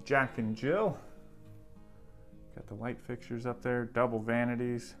 And then a Jack and Jill. Got the light fixtures up there, double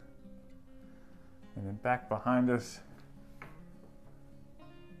vanities. And then back behind us,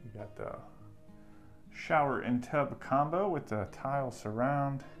 you got the shower and tub combo with the tile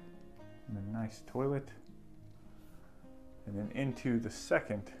surround and a nice toilet. And then into the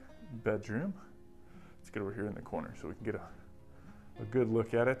second bedroom. Let's get over here in the corner so we can get a good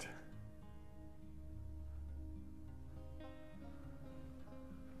look at it.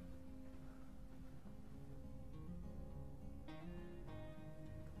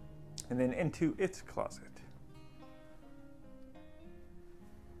 And then into its closet.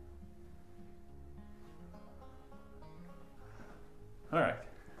 All right,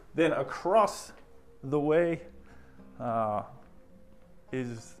 then across the way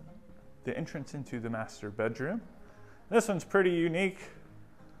is the entrance into the master bedroom. This one's pretty unique.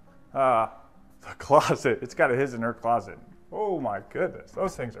 The closet, it's got a his and her closet. Oh my goodness,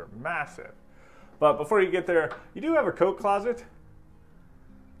 those things are massive. But before you get there, you do have a coat closet.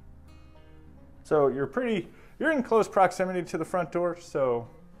 So you're in close proximity to the front door, so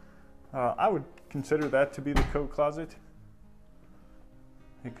I would consider that to be the coat closet.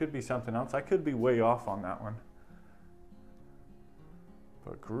 It could be something else. I could be way off on that one.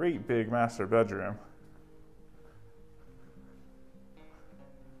 But great big master bedroom.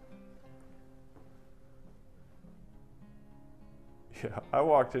 Yeah, I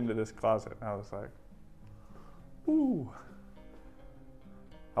walked into this closet and I was like, ooh.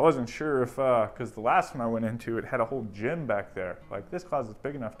 I wasn't sure if, because the last one I went into, it had a whole gym back there. Like, this closet's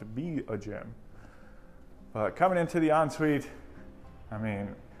big enough to be a gym. But coming into the ensuite, I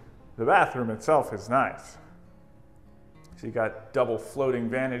mean, the bathroom itself is nice. So you got double floating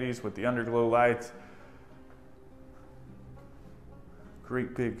vanities with the underglow lights.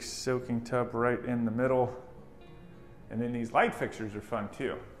 Great big soaking tub right in the middle. And then these light fixtures are fun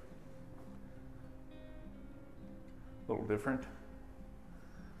too. A little different.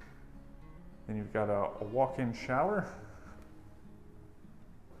 Then you've got a walk-in shower.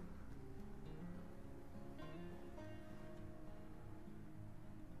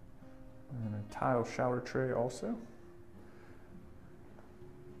 And a tile shower tray also.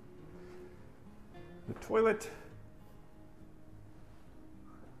 The toilet.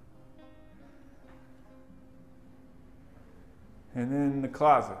 And then the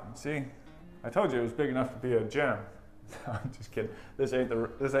closet. See, I told you it was big enough to be a gym. I'm just kidding. This ain't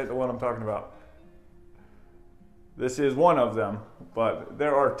the one I'm talking about. This is one of them, but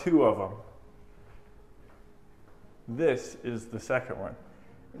there are two of them. This is the second one,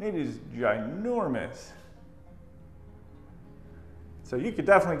 and it is ginormous. So you could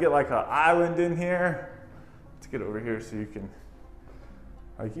definitely get like an island in here. Let's get over here so you can,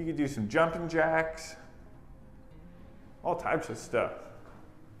 like, you could do some jumping jacks, all types of stuff.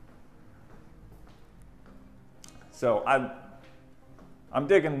 So I'm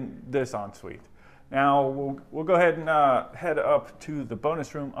digging this ensuite. Now we'll go ahead and head up to the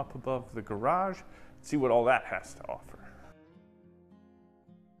bonus room up above the garage, see what all that has to offer.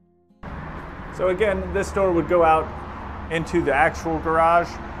 So again, this door would go out into the actual garage,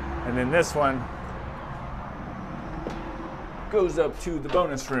 and then this one goes up to the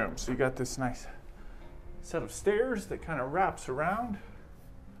bonus room. So you got this nice set of stairs that kind of wraps around.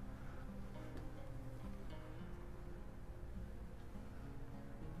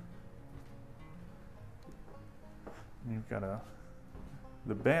 And you've got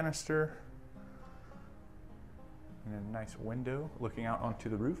the banister and a nice window looking out onto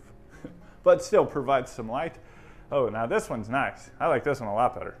the roof, but still provides some light. Oh, now this one's nice. I like this one a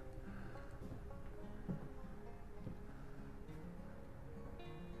lot better.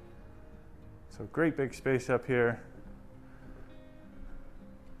 So great big space up here.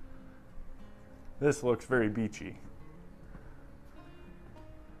 This looks very beachy.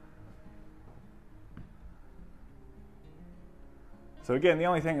 So again, the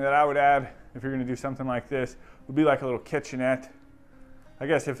only thing that I would add if you're going to do something like this would be like a little kitchenette. I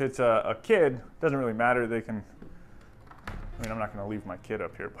guess if it's a kid, it doesn't really matter. They can, I mean, I'm not going to leave my kid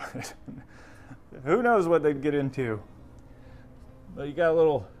up here, but who knows what they'd get into. But you got a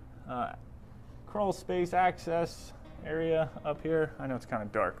little crawl space access area up here. I know it's kind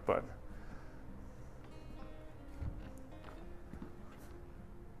of dark, but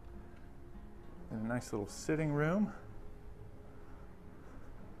and a nice little sitting room.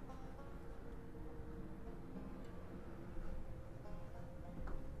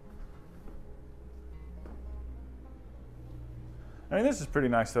 I mean, this is pretty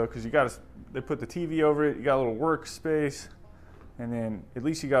nice though, because they put the TV over it, you got a little workspace, and then at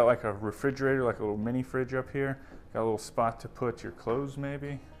least you got like a refrigerator, like a little mini fridge up here. Got a little spot to put your clothes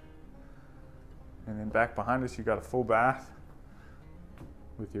maybe. And then back behind us, you got a full bath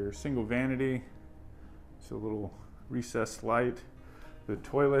with your single vanity. It's a little recessed light, the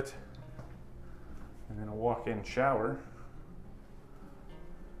toilet, and then a walk-in shower.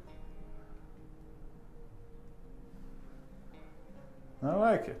 I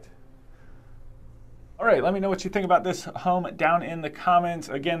like it. All right, let me know what you think about this home down in the comments.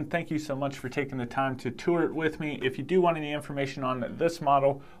 Again, thank you so much for taking the time to tour it with me. If you do want any information on this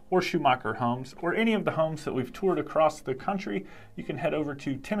model or Schumacher homes or any of the homes that we've toured across the country, you can head over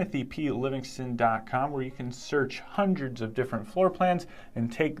to timothyplivingston.com where you can search hundreds of different floor plans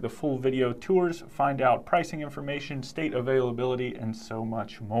and take the full video tours, find out pricing information, state availability, and so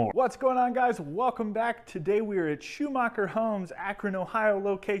much more. What's going on, guys? Welcome back. Today we are at Schumacher Homes, Akron, Ohio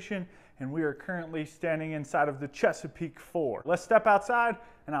location, and we are currently standing inside of the Chesapeake 4. Let's step outside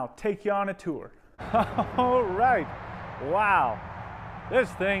and I'll take you on a tour. All right, wow.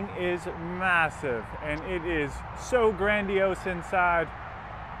 This thing is massive and it is so grandiose inside.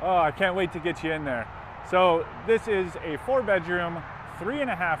 Oh, I can't wait to get you in there. So this is a 4-bedroom,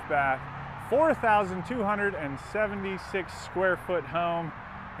 3.5 bath, 4,276 square foot home.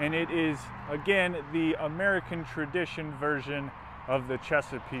 And it is, again, the American tradition version of the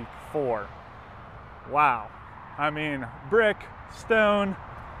Chesapeake 4. Wow. I mean, brick, stone,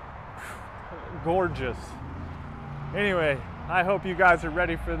 gorgeous. Anyway, I hope you guys are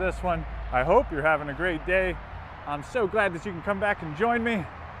ready for this one. I hope you're having a great day. I'm so glad that you can come back and join me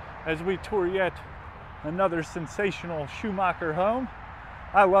as we tour yet another sensational Schumacher home.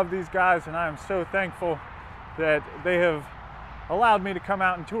 I love these guys and I am so thankful that they have allowed me to come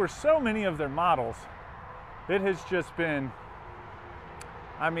out and tour so many of their models. It has just been,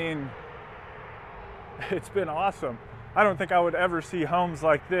 I mean, it's been awesome. I don't think I would ever see homes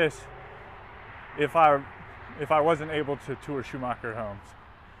like this if I wasn't able to tour Schumacher homes.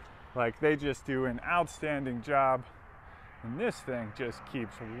 Like, they just do an outstanding job, and this thing just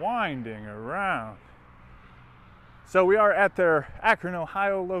keeps winding around. So we are at their Akron,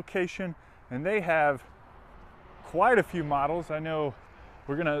 Ohio location, and they have quite a few models. I know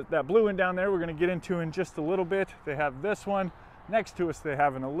that blue one down there we're gonna get into in just a little bit. They have this one. Next to us they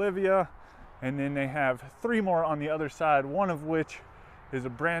have an Olivia, and then they have 3 more on the other side, one of which is a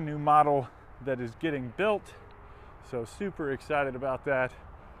brand new model that is getting built. So super excited about that.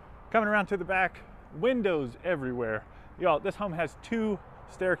 Coming around to the back, windows everywhere. Y'all, this home has 2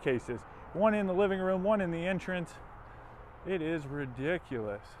 staircases, one in the living room, one in the entrance. It is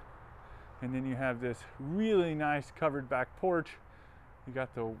ridiculous. And then you have this really nice covered back porch. You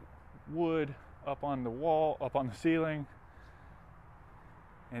got the wood up on the wall, up on the ceiling,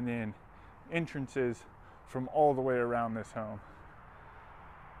 and then entrances from all the way around this home.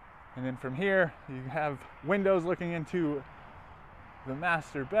 And then from here, you have windows looking into the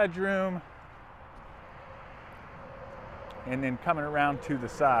master bedroom, and then coming around to the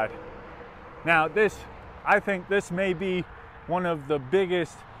side. Now I think this may be one of the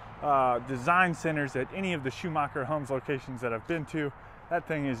biggest design centers at any of the Schumacher Homes locations that I've been to. That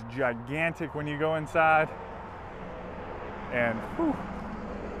thing is gigantic when you go inside. And whew,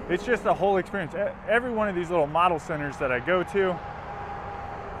 it's just a whole experience. Every one of these little model centers that I go to,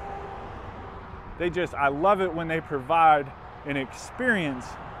 I love it when they provide an experience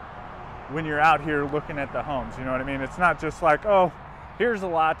when you're out here looking at the homes. You know what I mean? It's not just like, oh, here's a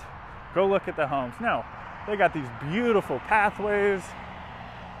lot, go look at the homes. No, they got these beautiful pathways.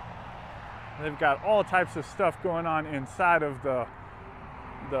 They've got all types of stuff going on inside of the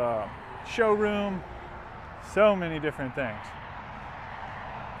showroom. So many different things.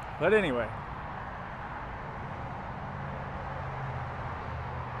 But anyway,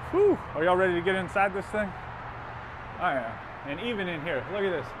 whew, are y'all ready to get inside this thing? I am. And even in here, look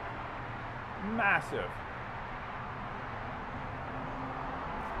at this. Massive.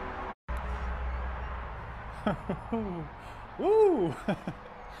 Woo!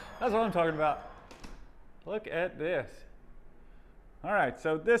 That's what I'm talking about. Look at this. All right,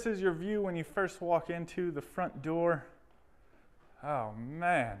 so this is your view when you first walk into the front door. Oh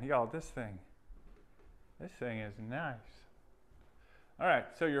man, y'all, this thing is nice. All right,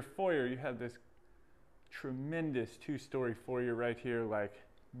 so your foyer, you have this tremendous 2-story foyer right here, like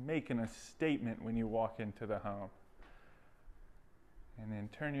making a statement when you walk into the home. And then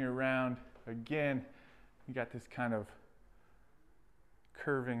turn you around, again, you got this kind of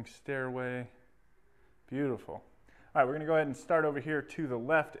curving stairway. Beautiful. All right, we're gonna go ahead and start over here to the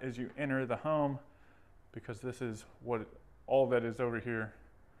left as you enter the home, because this is all that is over here.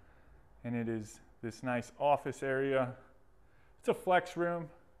 And it is this nice office area. It's a flex room.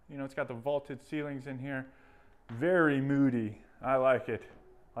 You know, it's got the vaulted ceilings in here. Very moody. I like it.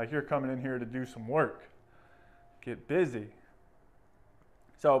 Like you're coming in here to do some work. Get busy.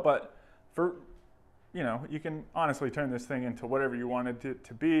 So, but for, you know, you can honestly turn this thing into whatever you wanted it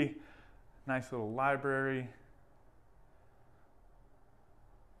to be. Nice little library.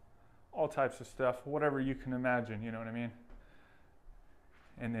 All types of stuff, whatever you can imagine, you know what I mean?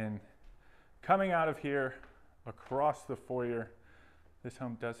 And then coming out of here, across the foyer, this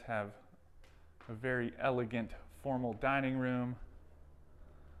home does have a very elegant, formal dining room.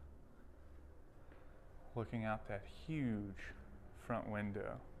 Looking out that huge front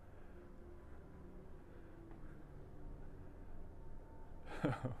window.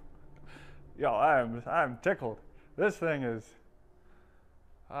 Y'all, I'm tickled. This thing is,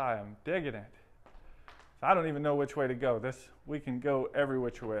 I am digging it. I don't even know which way to go. We can go every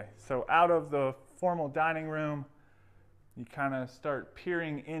which way. So out of the formal dining room, you kind of start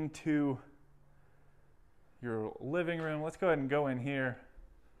peering into your living room. Let's go ahead and go in here.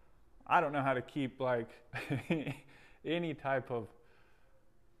 I don't know how to keep like any type of,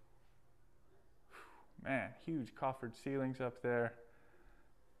 man, huge coffered ceilings up there.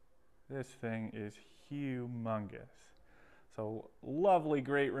 This thing is humongous. So lovely,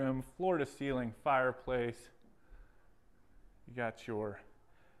 great room, floor to ceiling fireplace. You got your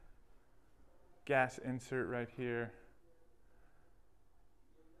gas insert right here.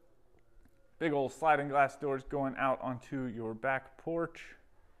 Big old sliding glass doors going out onto your back porch.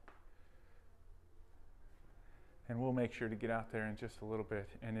 And we'll make sure to get out there in just a little bit.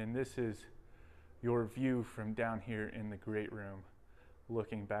 And then this is your view from down here in the great room,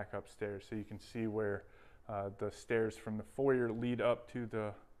 looking back upstairs. So you can see where the stairs from the foyer lead up to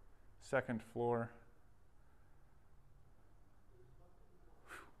the second floor.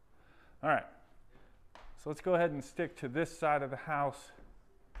 All right, so let's go ahead and stick to this side of the house.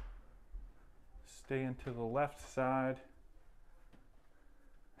 Stay into the left side.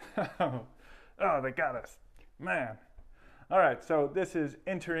 Oh, they got us, man. All right, so this is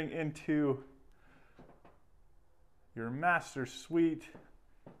entering into your master suite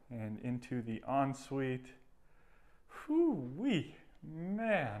and into the ensuite. Whoo-wee,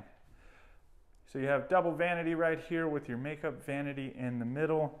 man. So you have double vanity right here with your makeup vanity in the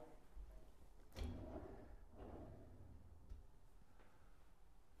middle.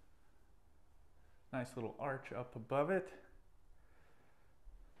 Nice little arch up above it.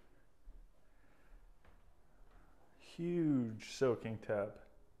 Huge soaking tub.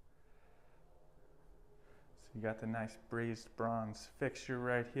 So you got the nice brazed bronze fixture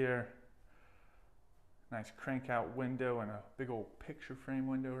right here. Nice crank out window and a big old picture frame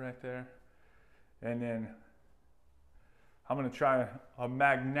window right there. And then I'm gonna try a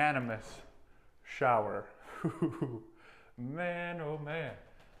magnanimous shower. Man, oh man.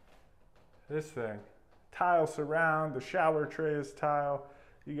 This thing, tile surround, the shower tray is tile.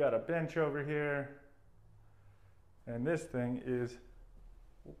 You got a bench over here. And this thing is,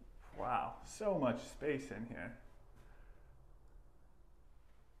 wow, so much space in here.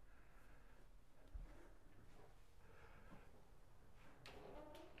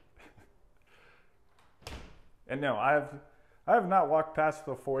 And no, I have not walked past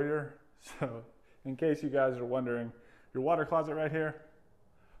the foyer, so in case you guys are wondering, your water closet right here,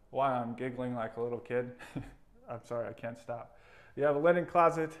 why I'm giggling like a little kid, I'm sorry, I can't stop. You have a linen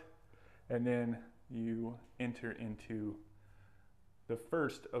closet, and then you enter into the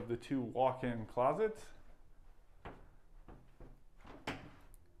first of the two walk-in closets.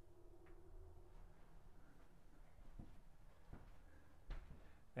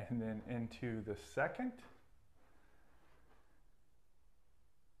 And then into the second.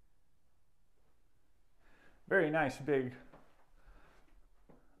 Very nice big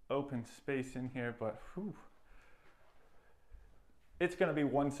open space in here, but whew, it's going to be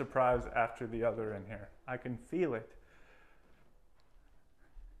one surprise after the other in here. I can feel it.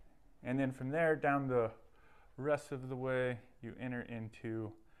 And then from there down the rest of the way, you enter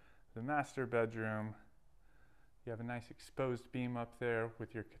into the master bedroom. You have a nice exposed beam up there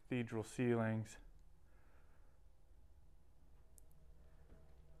with your cathedral ceilings.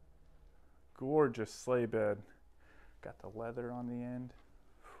 Gorgeous sleigh bed. Got the leather on the end.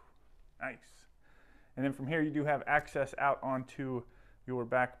 Nice. And then from here you do have access out onto your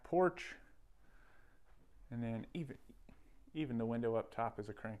back porch. And then even the window up top is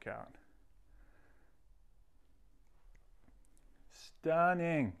a crank out.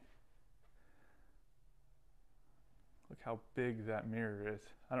 Stunning. Look how big that mirror is.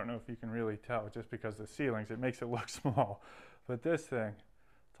 I don't know if you can really tell just because of the ceilings, it makes it look small. But this thing,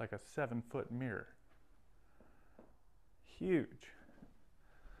 it's like a 7-foot mirror. Huge.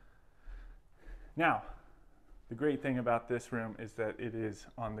 Now, the great thing about this room is that it is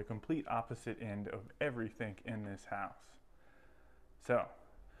on the complete opposite end of everything in this house. So,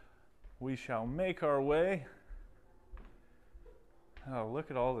 we shall make our way. Oh, look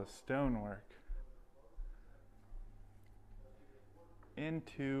at all the stonework.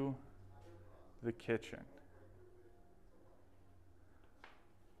 Into the kitchen.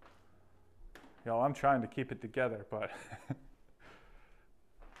 Y'all, I'm trying to keep it together, but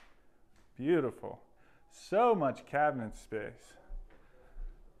beautiful. So much cabinet space.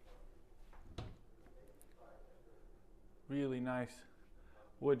 Really nice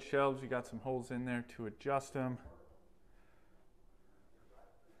wood shelves. You got some holes in there to adjust them.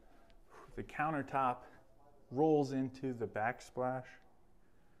 The countertop rolls into the backsplash.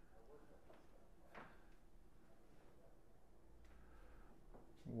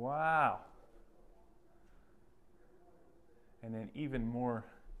 Wow. And then even more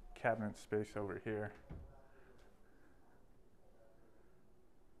cabinet space over here.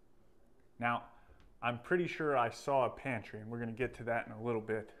 Now, I'm pretty sure I saw a pantry, and we're going to get to that in a little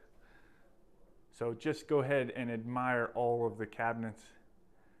bit. So just go ahead and admire all of the cabinets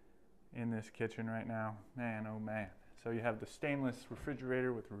in this kitchen right now. Man, oh man. So you have the stainless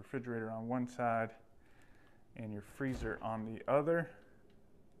refrigerator with the refrigerator on one side and your freezer on the other.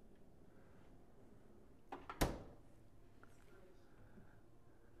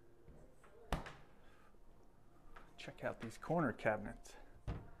 Check out these corner cabinets.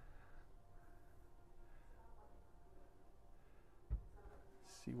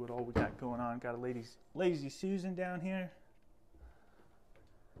 See what all we got going on. Got a Lazy Susan down here.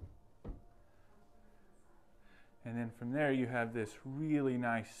 And then from there you have this really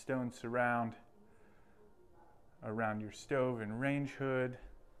nice stone surround around your stove and range hood.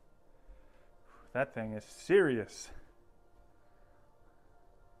 That thing is serious.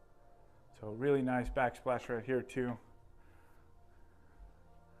 So really nice backsplash right here too.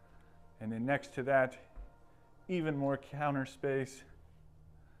 And then next to that, even more counter space.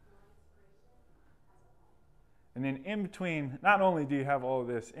 And then in between, not only do you have all of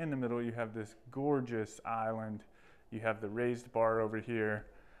this, in the middle you have this gorgeous island. You have the raised bar over here.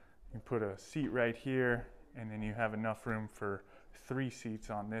 You put a seat right here, and then you have enough room for 3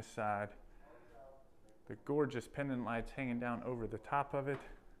 seats on this side. The gorgeous pendant lights hanging down over the top of it.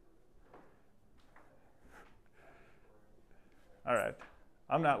 All right,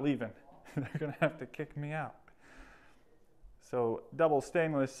 I'm not leaving. They're gonna have to kick me out. So double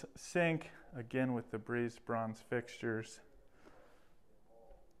stainless sink, again with the brazed bronze fixtures.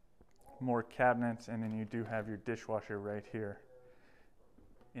 More cabinets, and then you do have your dishwasher right here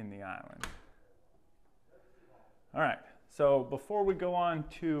in the island. All right, so before we go on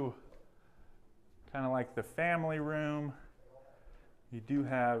to kind of like the family room, you do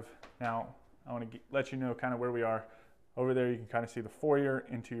have, now I want to let you know kind of where we are. Over there you can kind of see the foyer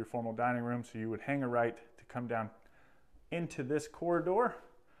into your formal dining room, so you would hang a right to come down into this corridor,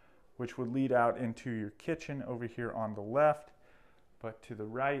 which would lead out into your kitchen over here on the left. But to the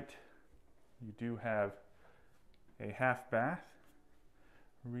right, you do have a half bath,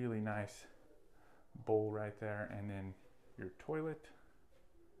 really nice bowl right there, and then your toilet.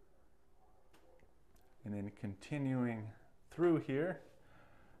 And then continuing through here,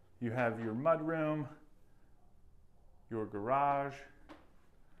 you have your mudroom, your garage,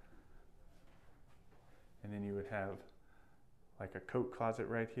 and then you would have like a coat closet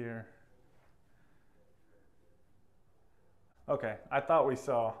right here. Okay, I thought we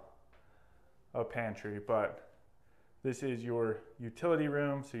saw a pantry, but this is your utility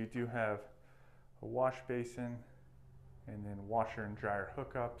room, so you do have a wash basin and then washer and dryer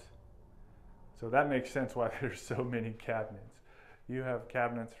hookups. So that makes sense why there's so many cabinets. You have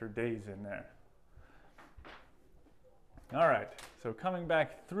cabinets for days in there. All right, so coming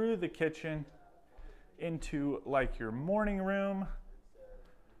back through the kitchen into like your morning room,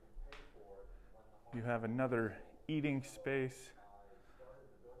 you have another eating space.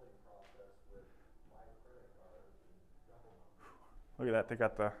 Look at that, they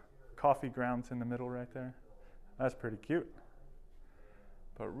got the coffee grounds in the middle right there. That's pretty cute,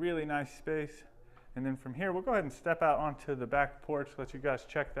 but really nice space. And then from here, we'll go ahead and step out onto the back porch, let you guys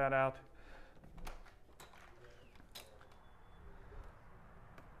check that out.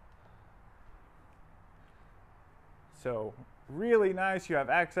 So really nice, you have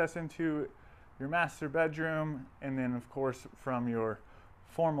access into your master bedroom, and then of course from your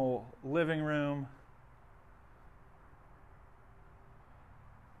formal living room.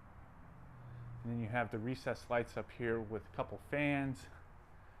 And then you have the recessed lights up here with a couple fans.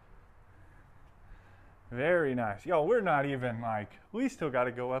 Very nice. Yo, we're not even like, we still got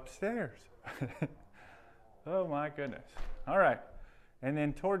to go upstairs. Oh my goodness. All right. And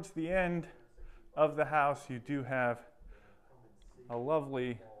then towards the end of the house, you do have a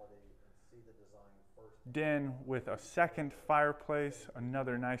lovely den with a second fireplace,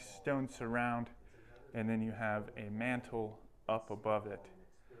 another nice stone surround, and then you have a mantle up above it.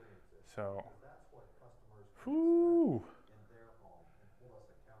 So, whoo,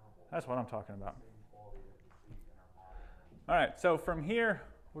 that's what I'm talking about. All right, so from here,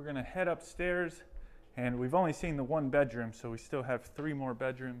 we're gonna head upstairs, and we've only seen the one bedroom, so we still have 3 more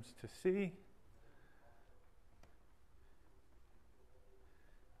bedrooms to see.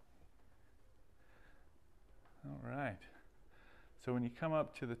 All right, so when you come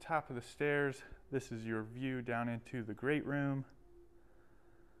up to the top of the stairs, this is your view down into the great room.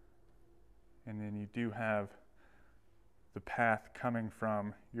 And then you do have the path coming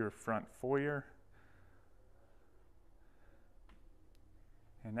from your front foyer.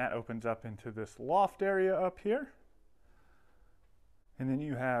 And that opens up into this loft area up here. And then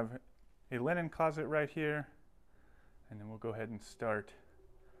you have a linen closet right here. And then we'll go ahead and start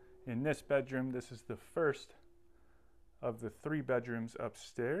in this bedroom. This is the first of the 3 bedrooms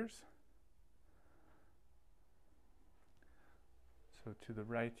upstairs. So to the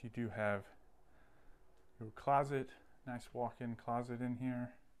right, you do have your closet, nice walk-in closet in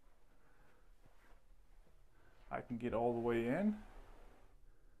here. I can get all the way in.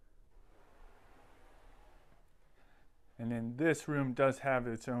 And then this room does have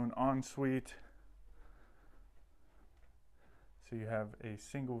its own ensuite. So you have a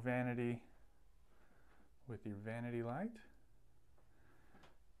single vanity with your vanity light,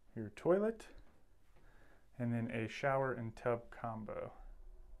 your toilet, and then a shower and tub combo.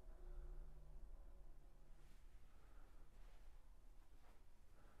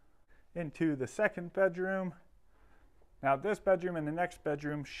 Into the second bedroom. Now this bedroom and the next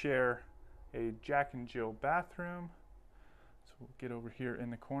bedroom share a Jack and Jill bathroom. So we'll get over here in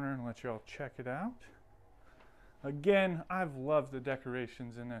the corner and let y'all check it out. Again, I've loved the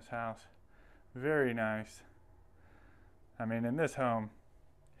decorations in this house. Very nice. I mean, in this home,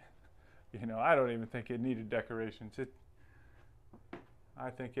 you know, I don't even think it needed decorations. I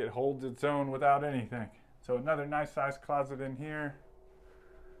think it holds its own without anything. So another nice sized closet in here.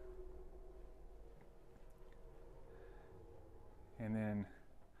 And then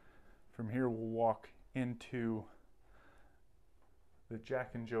from here we'll walk into the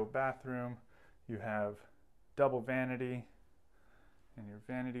Jack and Jill bathroom. You have double vanity and your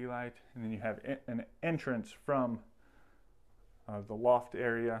vanity light, and then you have an entrance from the loft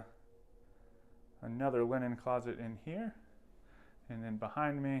area. Another linen closet in here, and then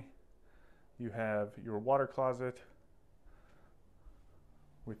behind me you have your water closet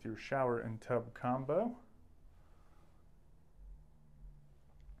with your shower and tub combo.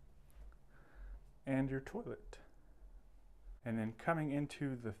 And your toilet. And then coming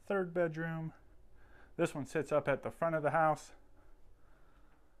into the third bedroom, this one sits up at the front of the house.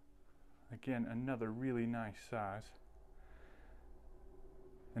 Again, another really nice size.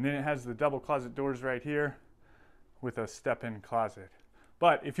 And then it has the double closet doors right here with a step-in closet.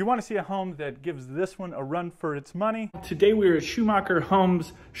 But if you want to see a home that gives this one a run for its money, today we're at Schumacher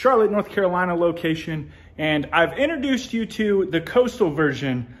Homes, Charlotte, North Carolina location, and I've introduced you to the coastal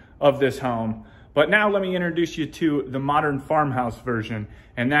version of this home, but now let me introduce you to the modern farmhouse version,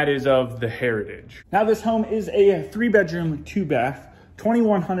 and that is of the Heritage. Now this home is a 3-bedroom, 2-bath,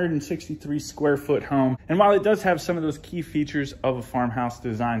 2,163 square foot home. And while it does have some of those key features of a farmhouse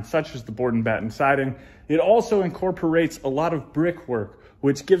design, such as the board and batten siding, it also incorporates a lot of brickwork,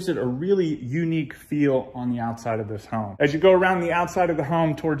 which gives it a really unique feel on the outside of this home. As you go around the outside of the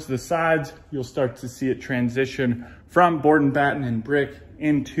home towards the sides, you'll start to see it transition from board and batten and brick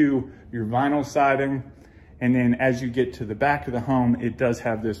into your vinyl siding. And then as you get to the back of the home, it does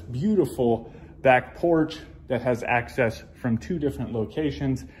have this beautiful back porch that has access from 2 different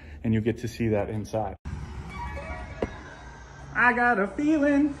locations, and you get to see that inside. I got a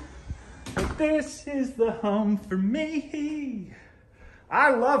feeling that this is the home for me.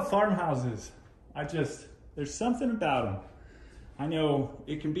 I love farmhouses. There's something about them. I know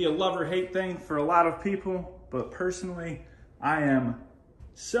it can be a love or hate thing for a lot of people, but personally, I am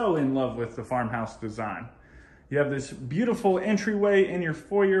so in love with the farmhouse design. You have this beautiful entryway in your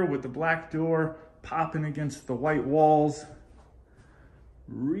foyer with the black door popping against the white walls.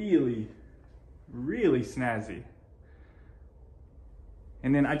 Really, really snazzy.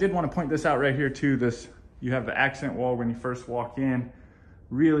 And then I did want to point this out right here too. You have the accent wall when you first walk in.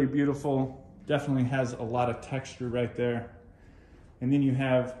 Really beautiful. Definitely has a lot of texture right there. And then you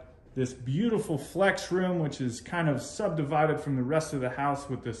have this beautiful flex room, which is kind of subdivided from the rest of the house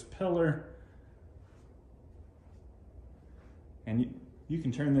with this pillar. And you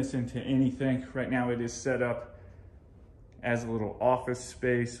can turn this into anything. Right now it is set up as a little office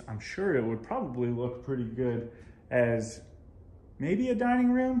space. I'm sure it would probably look pretty good as maybe a dining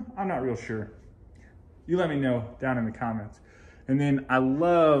room. I'm not real sure. You let me know down in the comments. And then I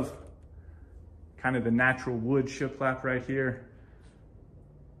love kind of the natural wood shiplap right here.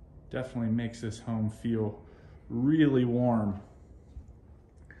 Definitely makes this home feel really warm.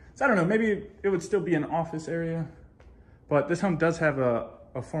 So I don't know, maybe it would still be an office area. But this home does have a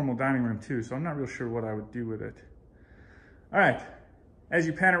formal dining room too, so I'm not real sure what I would do with it. All right, as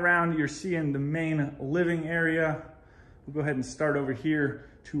you pan around, you're seeing the main living area. We'll go ahead and start over here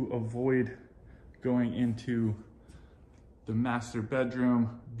to avoid going into the master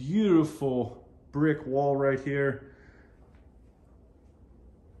bedroom. Beautiful brick wall right here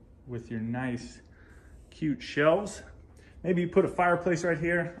with your nice, cute shelves. Maybe you put a fireplace right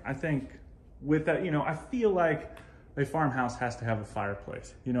here. I think with that, I feel like a farmhouse has to have a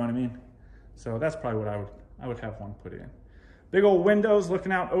fireplace, you know what I mean? So that's probably what I would have one put in. Big old windows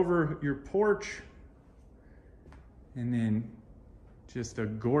looking out over your porch. And then just a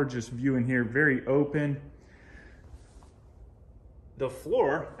gorgeous view in here, very open. The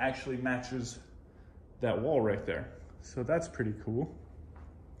floor actually matches that wall right there. So that's pretty cool.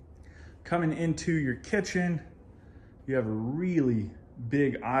 Coming into your kitchen, you have a really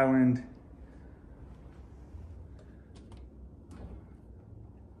big island.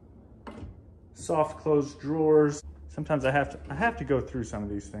 Soft closed drawers. Sometimes I have to go through some of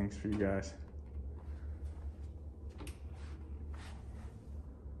these things for you guys.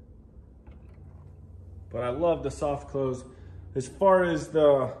 But I love the soft close. As far as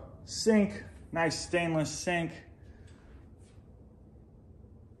the sink, nice stainless sink.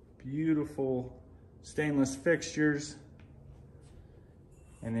 Beautiful stainless fixtures.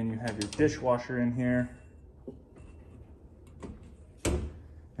 And then you have your dishwasher in here.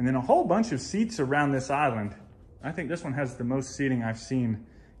 And then a whole bunch of seats around this island. I think this one has the most seating I've seen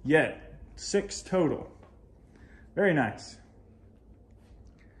yet. 6 total. Very nice.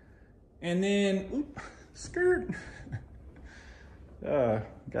 And then, skirt.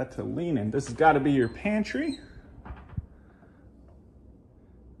 Got to lean in. This has got to be your pantry.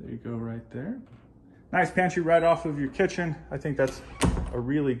 There you go right there. Nice pantry right off of your kitchen. I think that's a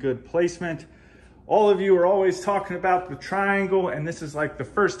really good placement. All of you are always talking about the triangle, and this is like the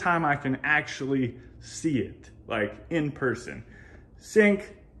first time I can actually see it, like in person.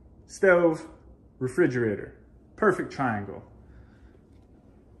 Sink, stove, refrigerator. Perfect triangle.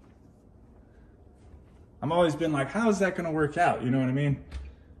 I've always been like, how is that gonna work out? You know what I mean?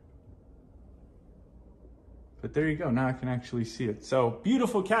 But there you go, now I can actually see it. So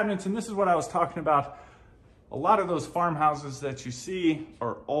beautiful cabinets, and this is what I was talking about. A lot of those farmhouses that you see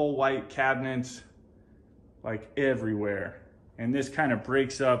are all white cabinets, like everywhere. And this kind of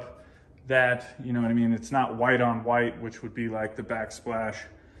breaks up that, you know what I mean? It's not white on white, which would be like the backsplash,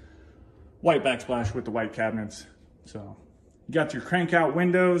 white backsplash with the white cabinets. So you got your crank out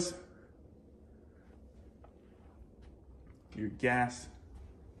windows, your gas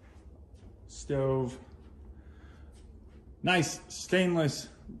stove. Nice stainless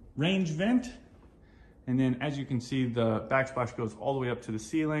range vent. And then as you can see, the backsplash goes all the way up to the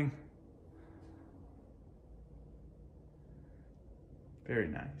ceiling. Very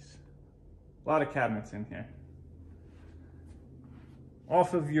nice. A lot of cabinets in here.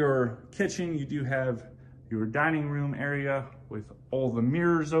 Off of your kitchen, you do have your dining room area with all the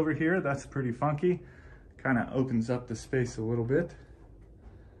mirrors over here. That's pretty funky. Kind of opens up the space a little bit.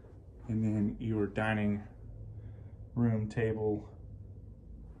 And then your dining room table.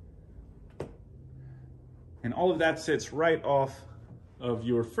 And all of that sits right off of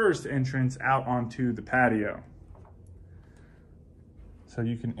your first entrance out onto the patio. So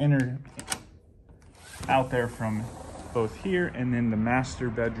you can enter out there from both here and then the master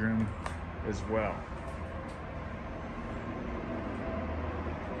bedroom as well.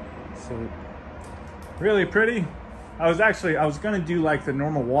 So really pretty. I was gonna do like the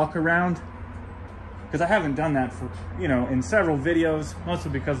normal walk around because I haven't done that for, in several videos,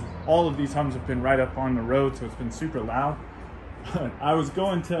 mostly because all of these homes have been right up on the road, so it's been super loud. But I was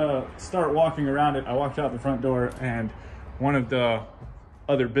going to start walking around it. I walked out the front door and one of the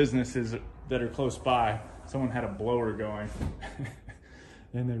other businesses that are close by, someone had a blower going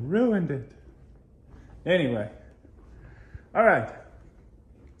and they ruined it. Anyway, all right.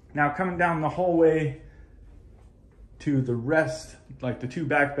 Now coming down the hallway to the rest, like the two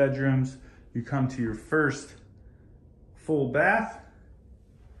back bedrooms, you come to your first full bath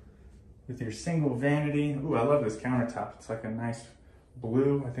with your single vanity. Ooh, I love this countertop. It's like a nice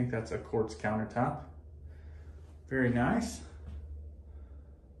blue. I think that's a quartz countertop. Very nice.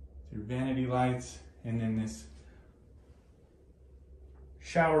 Your vanity lights, and then this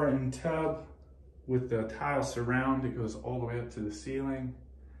shower and tub with the tile surround. It goes all the way up to the ceiling.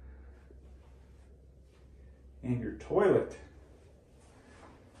 And your toilet.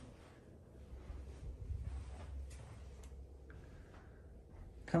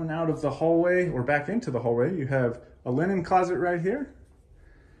 Coming out of the hallway, or back into the hallway, you have a linen closet right here.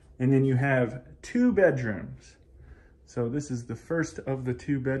 And then you have two bedrooms. So this is the first of the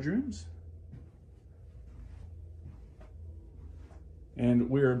two bedrooms. And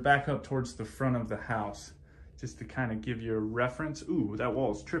we're back up towards the front of the house, just to kind of give you a reference. Ooh, that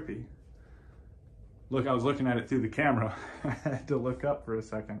wall is trippy. Look, I was looking at it through the camera. I had to look up for a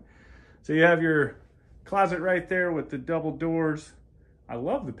second. So you have your closet right there with the double doors. I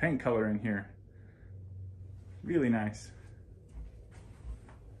love the paint color in here. Really nice.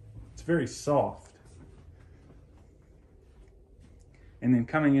 It's very soft. And then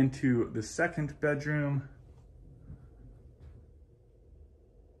coming into the second bedroom,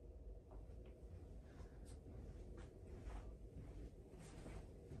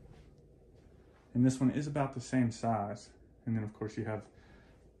 and this one is about the same size. And then of course you have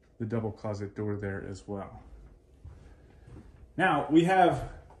the double closet door there as well. Now we have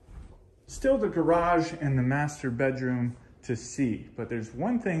still the garage and the master bedroom to see, but there's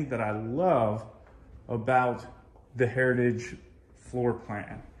one thing that I love about the Heritage floor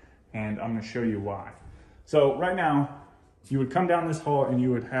plan, and I'm going to show you why. So right now, you would come down this hall and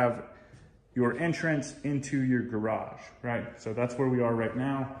you would have your entrance into your garage, right? So that's where we are right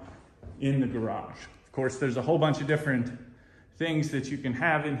now, in the garage. Of course, there's a whole bunch of different things that you can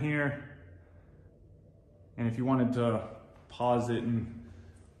have in here. And if you wanted to pause it and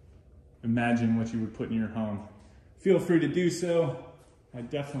imagine what you would put in your home, feel free to do so. I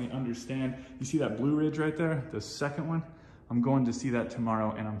definitely understand. You see that Blue Ridge right there, the second one? I'm going to see that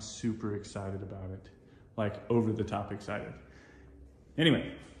tomorrow and I'm super excited about it. Like over the top excited.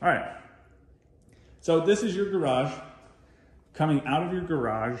 Anyway, all right. So this is your garage. Coming out of your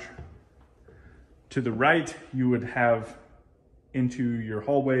garage, to the right, you would have into your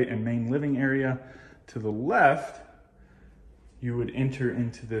hallway and main living area. To the left, you would enter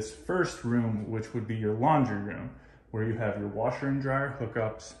into this first room, which would be your laundry room, where you have your washer and dryer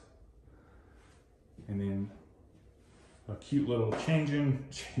hookups, and then a cute little changing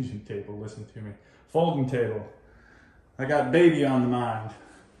table, listen to me, folding table. I got baby on the mind.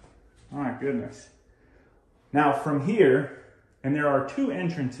 Oh my goodness. Now from here, and there are two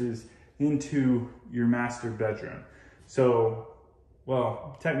entrances into your master bedroom. So,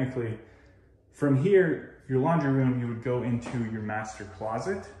 well, technically, from here, your laundry room, you would go into your master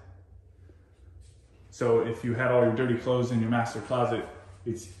closet. So if you had all your dirty clothes in your master closet,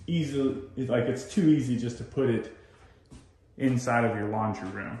 it's too easy just to put it inside of your laundry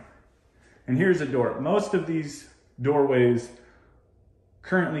room. And here's a door. Most of these doorways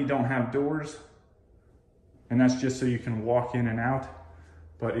currently don't have doors, and that's just so you can walk in and out.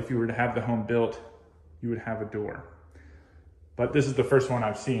 But if you were to have the home built, you would have a door. But this is the first one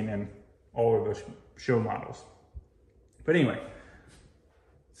I've seen, and all of the show models. But anyway,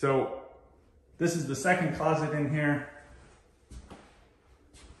 so this is the second closet in here.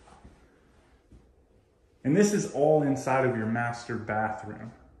 And this is all inside of your master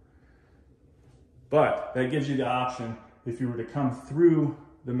bathroom. But that gives you the option, if you were to come through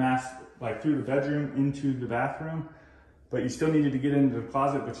the through the bedroom into the bathroom, but you still needed to get into the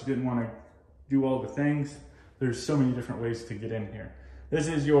closet, but you didn't want to do all the things. There's so many different ways to get in here. This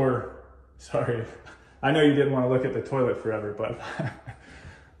is your, sorry, I know you didn't want to look at the toilet forever, but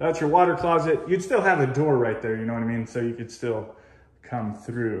that's your water closet. You'd still have a door right there, you know what I mean? So you could still come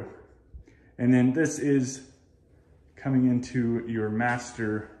through. And then this is coming into your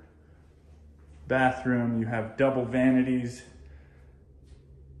master bathroom. You have double vanities,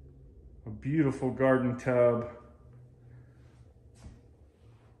 a beautiful garden tub.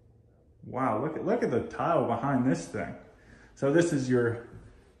 Wow, look at the tile behind this thing. So this is your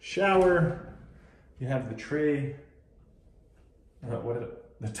shower. You have the tray, what is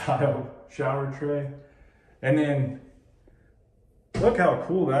it? The tile shower tray. And then look how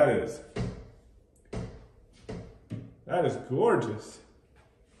cool that is. That is gorgeous.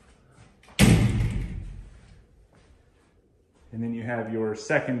 And then you have your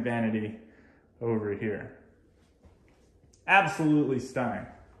second vanity over here. Absolutely stunning.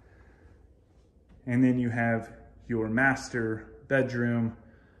 And then you have your master bedroom.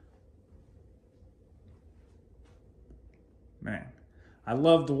 Man, I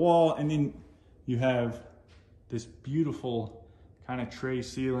love the wall. And then you have this beautiful kind of tray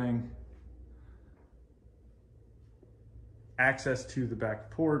ceiling. Access to the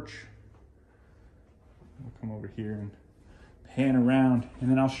back porch. We'll come over here and pan around, and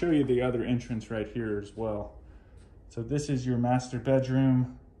then I'll show you the other entrance right here as well. So this is your master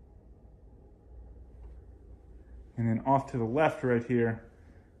bedroom. And then off to the left right here,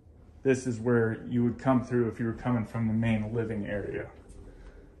 this is where you would come through if you were coming from the main living area.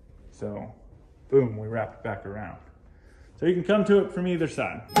 So boom, we wrap it back around. So you can come to it from either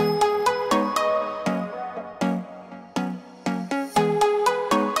side.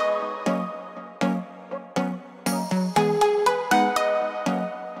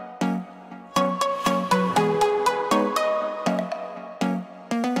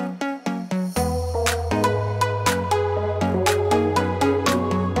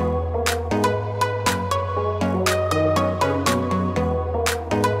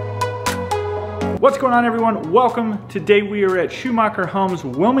 What's going on, everyone? Welcome. Today we are at Schumacher Homes,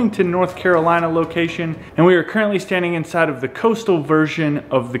 Wilmington, North Carolina location, and we are currently standing inside of the coastal version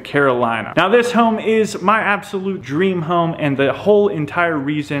of the Carolina. Now this home is my absolute dream home and the whole entire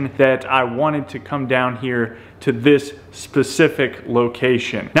reason that I wanted to come down here to this specific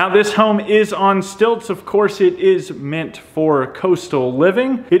location. Now this home is on stilts. Of course, it is meant for coastal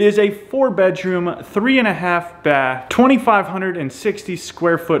living. It is a 4-bedroom, 3.5 bath, 2,560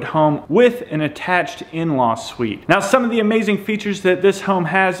 square foot home with an attached in-law suite. Now some of the amazing features that this home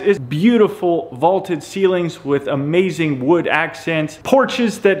has is beautiful vaulted ceilings with amazing wood accents,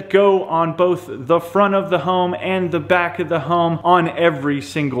 porches that go on both the front of the home and the back of the home on every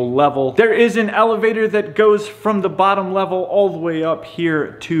single level. There is an elevator that goes from the bottom level all the way up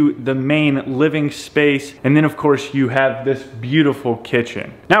here to the main living space. And then of course you have this beautiful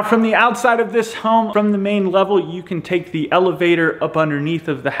kitchen. Now from the outside of this home, from the main level, you can take the elevator up underneath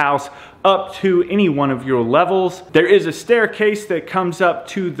of the house up to any one of your levels. There is a staircase that comes up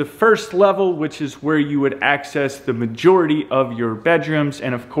to the first level, which is where you would access the majority of your bedrooms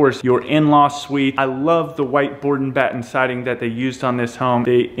and of course your in-law suite. I love the white board and batten siding that they used on this home.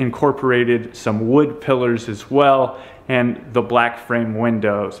 They incorporated some wood pillars as well and the black frame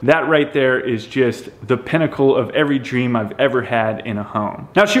windows. That right there is just the pinnacle of every dream I've ever had in a home.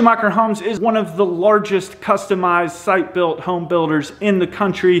 Now Schumacher Homes is one of the largest customized site-built home builders in the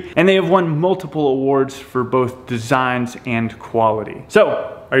country, and they have won multiple awards for both designs and quality.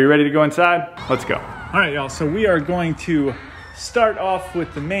 So, are you ready to go inside? Let's go. All right, y'all, so we are going to start off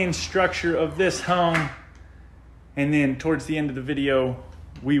with the main structure of this home, and then towards the end of the video,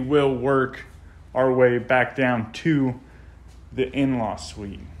 we will work our way back down to the in-law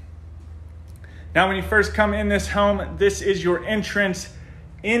suite. Now when you first come in this home, this is your entrance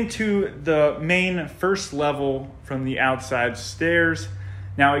into the main first level from the outside stairs.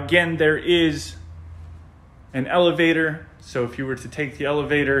 Now again, there is an elevator, so if you were to take the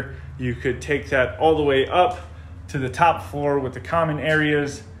elevator, you could take that all the way up to the top floor with the common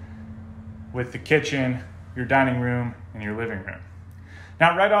areas, with the kitchen, your dining room, and your living room.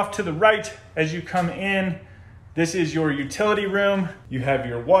 Now right off to the right, as you come in, this is your utility room. You have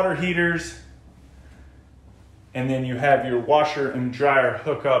your water heaters, and then you have your washer and dryer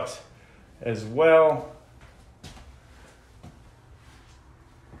hookups as well.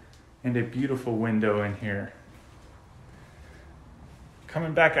 And a beautiful window in here.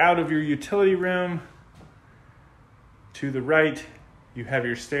 Coming back out of your utility room, to the right, you have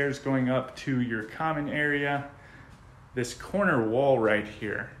your stairs going up to your common area. This corner wall right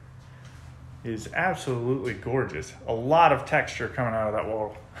here is absolutely gorgeous. A lot of texture coming out of that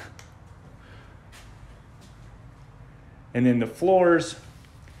wall. And then the floors,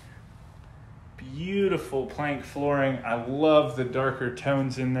 beautiful plank flooring. I love the darker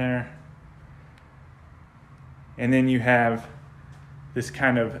tones in there. And then you have this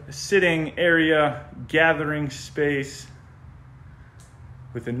kind of sitting area, gathering space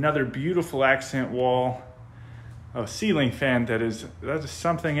with another beautiful accent wall, a ceiling fan that is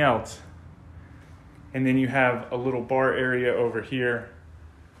something else. And then you have a little bar area over here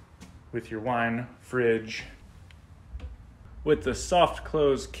with your wine fridge with the soft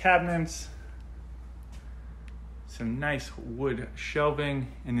close cabinets, some nice wood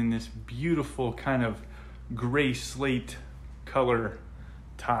shelving, and then this beautiful kind of gray slate color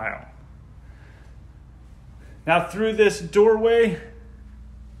tile. Now through this doorway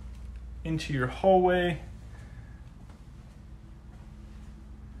into your hallway,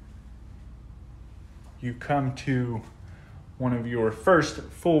 you come to one of your first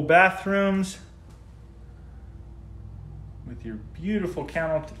full bathrooms with your beautiful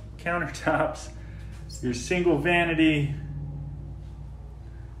countertops, your single vanity,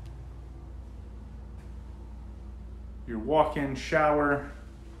 your walk-in shower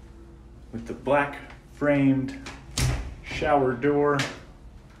with the black framed shower door,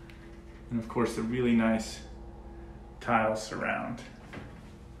 and of course the really nice tile surround.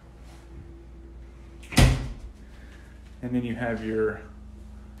 And then you have your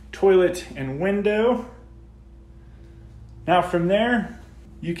toilet and window. Now from there,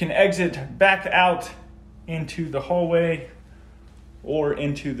 you can exit back out into the hallway or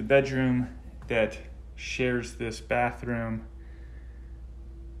into the bedroom that shares this bathroom.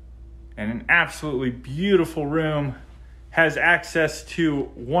 And an absolutely beautiful room, has access to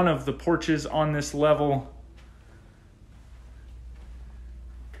one of the porches on this level.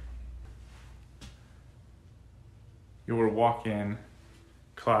 Your walk-in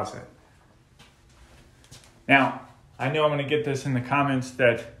closet. Now, I know I'm going to get this in the comments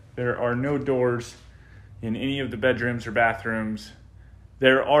that there are no doors in any of the bedrooms or bathrooms.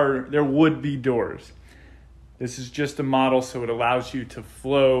 There would be doors. This is just a model, so it allows you to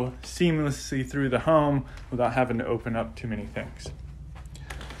flow seamlessly through the home without having to open up too many things.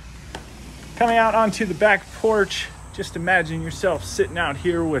 Coming out onto the back porch, just imagine yourself sitting out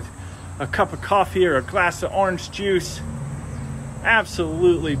here with a cup of coffee or a glass of orange juice.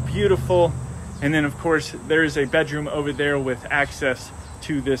 Absolutely beautiful. And then of course there is a bedroom over there with access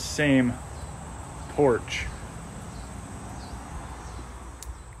to this same porch.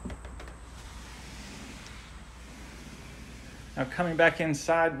 Now coming back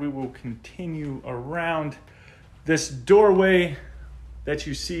inside, we will continue around this doorway that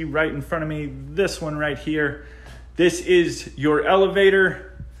you see right in front of me, this one right here. This is your elevator,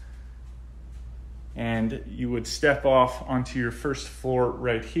 and you would step off onto your first floor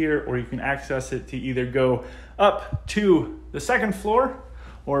right here, or you can access it to either go up to the second floor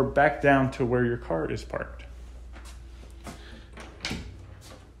or back down to where your car is parked.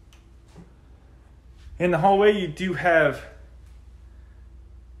 In the hallway, you do have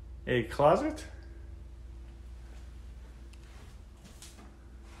a closet.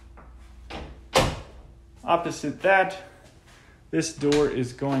 Opposite that, this door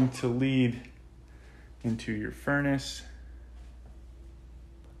is going to lead into your furnace.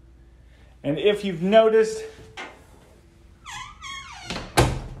 And if you've noticed,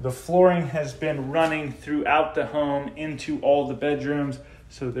 the flooring has been running throughout the home into all the bedrooms,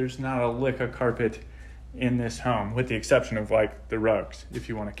 so there's not a lick of carpet in this home, with the exception of like the rugs, if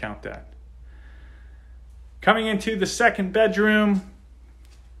you want to count that. Coming into the second bedroom,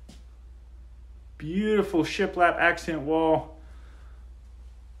 beautiful shiplap accent wall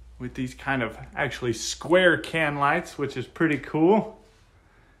with these kind of actually square can lights, which is pretty cool.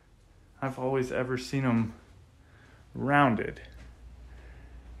 I've always ever seen them rounded.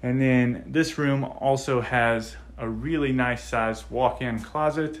 And then this room also has a really nice sized walk-in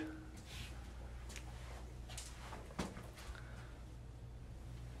closet.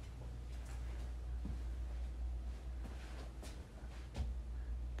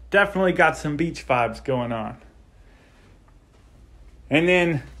 Definitely got some beach vibes going on. And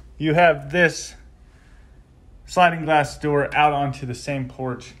then you have this sliding glass door out onto the same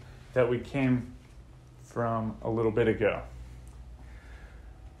porch that we came from a little bit ago.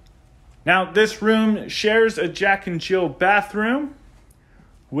 Now, this room shares a Jack and Jill bathroom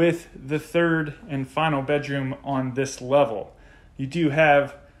with the third and final bedroom on this level. You do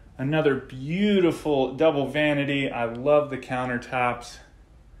have another beautiful double vanity. I love the countertops.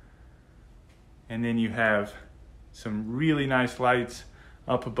 And then you have some really nice lights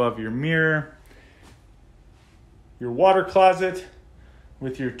up above your mirror. Your water closet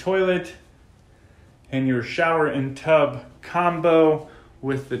with your toilet and your shower and tub combo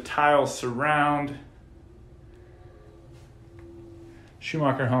with the tile surround.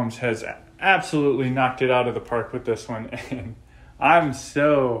 Schumacher Homes has absolutely knocked it out of the park with this one, and I'm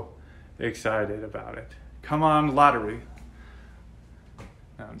so excited about it. Come on, lottery.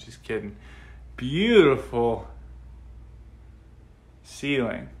 No, I'm just kidding. Beautiful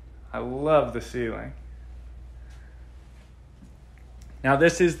ceiling. I love the ceiling. Now,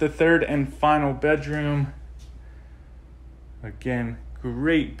 this is the third and final bedroom. Again,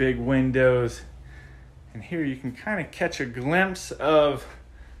 great big windows. And here you can kind of catch a glimpse of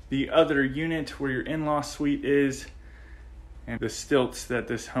the other unit where your in-law suite is and the stilts that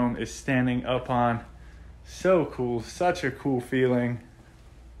this home is standing up on. So cool, such a cool feeling.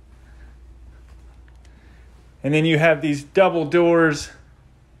 And then you have these double doors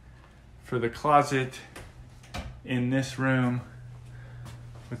for the closet in this room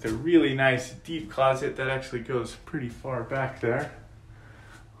with a really nice deep closet that actually goes pretty far back there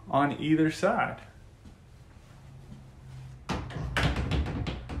on either side.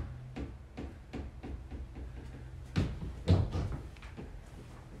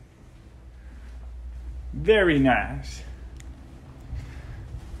 Very nice.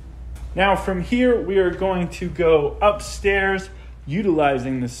 Now from here, we are going to go upstairs,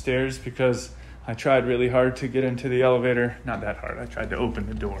 utilizing the stairs because I tried really hard to get into the elevator. Not that hard. I tried to open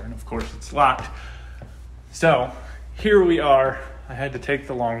the door, and of course it's locked. So here we are. I had to take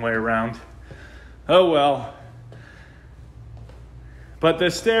the long way around. Oh well. But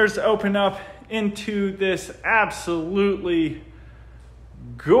the stairs open up into this absolutely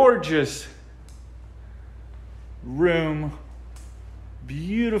gorgeous room.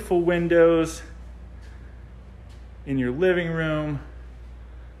 Beautiful windows in your living room,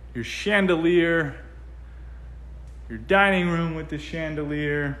 your chandelier, your dining room with the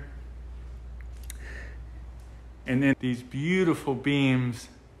chandelier, and then these beautiful beams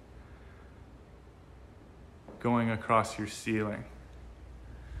going across your ceiling.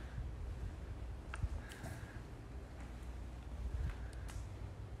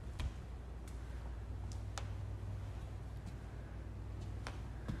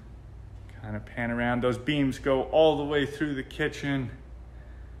 Kind of pan around. Those beams go all the way through the kitchen.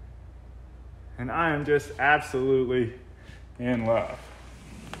 And I am just absolutely in love.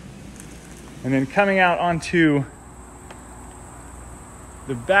 And then coming out onto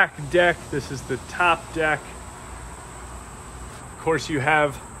the back deck, this is the top deck. Of course, you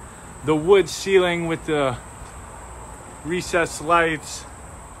have the wood ceiling with the recessed lights.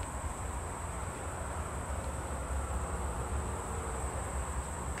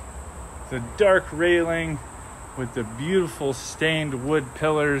 The dark railing with the beautiful stained wood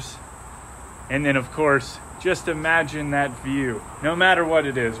pillars. And then, of course, just imagine that view, no matter what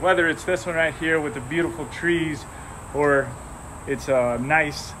it is, whether it's this one right here with the beautiful trees or it's a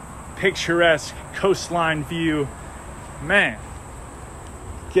nice picturesque coastline view. Man,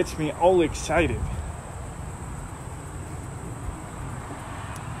 gets me all excited.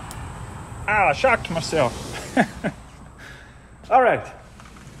 I shocked myself. All right.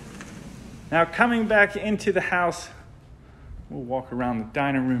 Now coming back into the house, we'll walk around the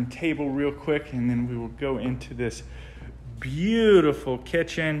dining room table real quick, and then we will go into this beautiful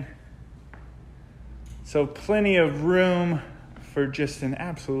kitchen. So plenty of room for just an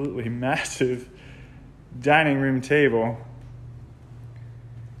absolutely massive dining room table.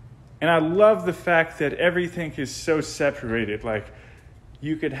 And I love the fact that everything is so separated. Like,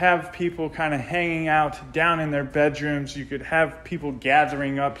 you could have people kind of hanging out down in their bedrooms. You could have people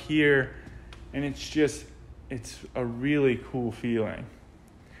gathering up here. And it's a really cool feeling.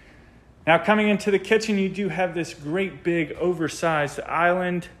 Now coming into the kitchen, you do have this great big oversized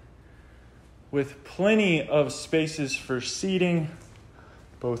island with plenty of spaces for seating,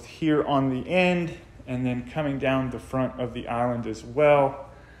 both here on the end and then coming down the front of the island as well,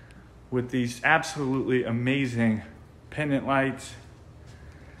 with these absolutely amazing pendant lights.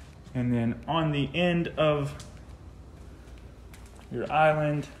 And then on the end of your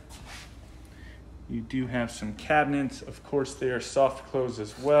island, you do have some cabinets. Of course, they are soft close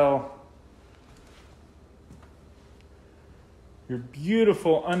as well. Your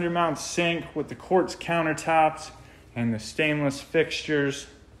beautiful undermount sink with the quartz countertops and the stainless fixtures.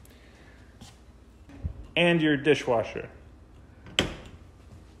 and your dishwasher.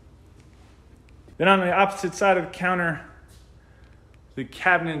 Then on the opposite side of the counter, the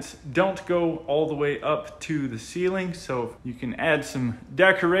cabinets don't go all the way up to the ceiling, so you can add some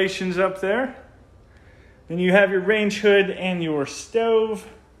decorations up there. Then you have your range hood and your stove.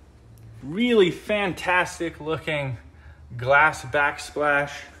 Really fantastic looking glass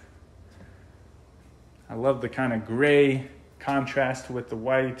backsplash. I love the kind of gray contrast with the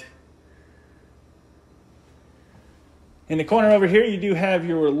white. In the corner over here, you do have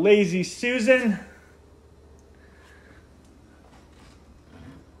your Lazy Susan.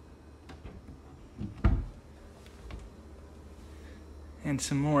 And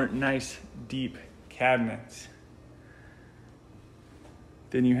some more nice deep cabinets.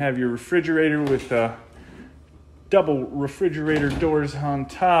 Then you have your refrigerator with double refrigerator doors on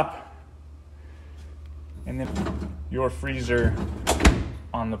top. And then your freezer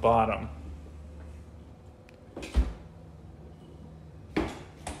on the bottom.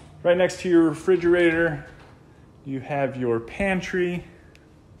 Right next to your refrigerator, you have your pantry.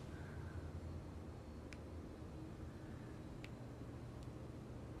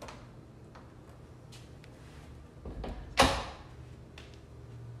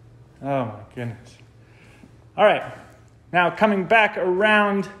 Oh my goodness. All right, now coming back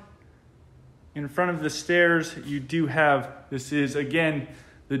around in front of the stairs, you do have, this is again,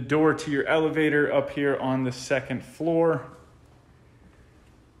 the door to your elevator up here on the second floor.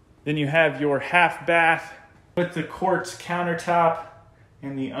 Then you have your half bath with the quartz countertop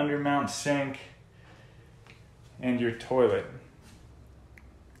and the undermount sink and your toilet.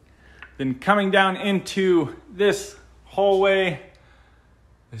 Then coming down into this hallway,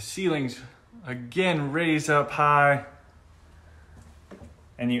 the ceilings again raise up high,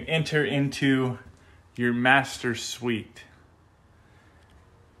 and you enter into your master suite.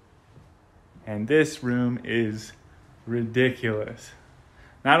 And this room is ridiculous.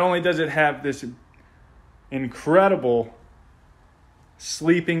 Not only does it have this incredible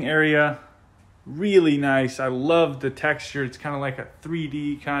sleeping area, really nice. I love the texture. It's kind of like a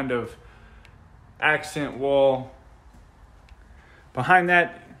 3D kind of accent wall. Behind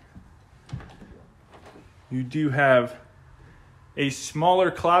that, you do have a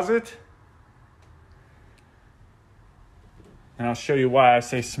smaller closet. And I'll show you why I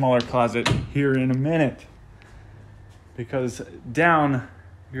say smaller closet here in a minute. Because down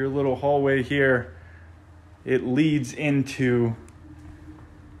your little hallway here, it leads into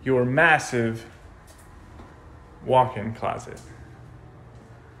your massive walk-in closet.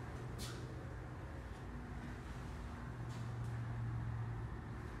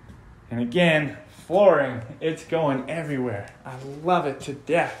 And again, flooring, it's going everywhere. I love it to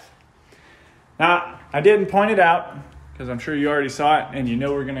death. Now, I didn't point it out because I'm sure you already saw it, and you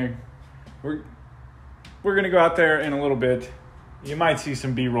know we're gonna go out there in a little bit. You might see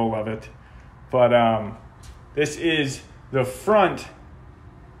some B-roll of it, but this is the front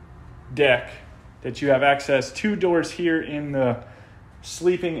deck that you have access. 2 doors here in the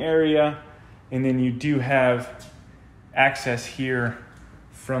sleeping area, and then you do have access here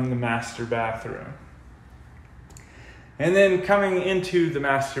from the master bathroom. And then coming into the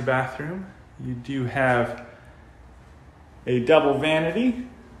master bathroom, you do have a double vanity,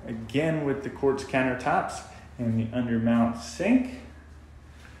 again with the quartz countertops and the undermount sink.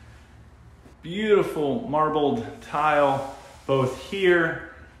 Beautiful marbled tile both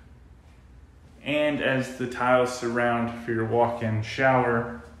here and as the tiles surround for your walk-in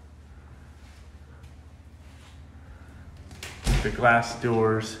shower. The glass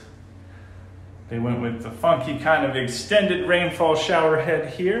doors. They went with the funky kind of extended rainfall shower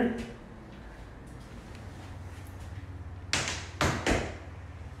head here.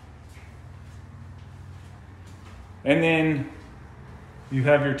 And then you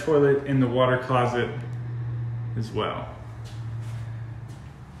have your toilet in the water closet as well.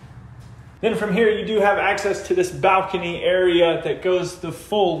 Then from here you do have access to this balcony area that goes the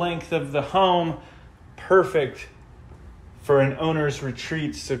full length of the home. Perfect for an owner's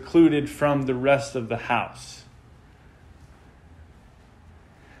retreat, secluded from the rest of the house.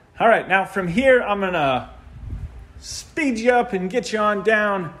 All right, now from here, I'm gonna speed you up and get you on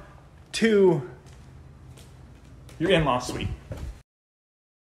down to your in-law suite.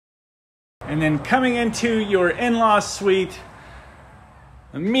 And then coming into your in-law suite,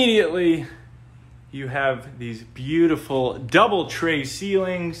 immediately you have these beautiful double tray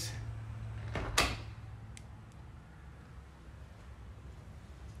ceilings.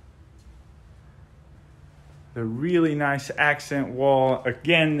 The really nice accent wall.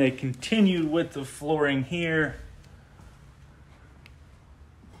 Again, they continue with the flooring here.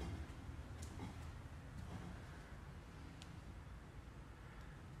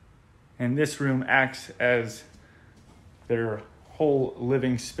 And this room acts as their whole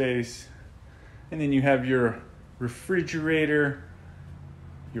living space. And then you have your refrigerator,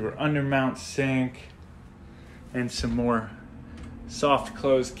 your undermount sink, and some more soft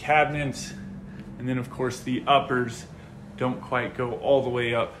close cabinets. And then of course the uppers don't quite go all the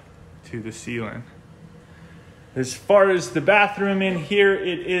way up to the ceiling. As far as the bathroom in here,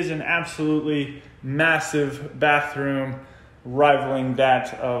 it is an absolutely massive bathroom, rivaling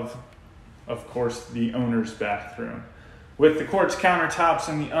that of course, the owner's bathroom. With the quartz countertops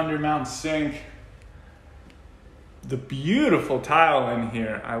and the undermount sink, the beautiful tile in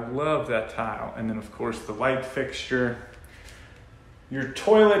here. I love that tile. And then of course the light fixture. Your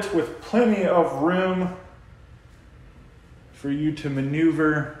toilet with plenty of room for you to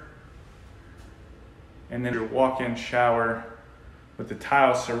maneuver. And then your walk-in shower with the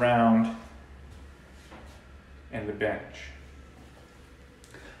tile surround and the bench.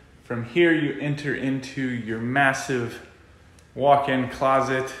 From here you enter into your massive walk-in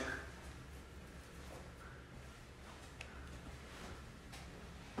closet.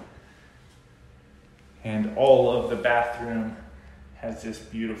 And all of the bathroom has this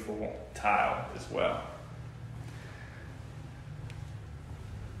beautiful tile as well.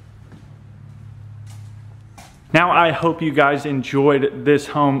 Now I hope you guys enjoyed this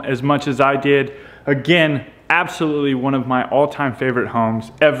home as much as I did. Again, absolutely one of my all-time favorite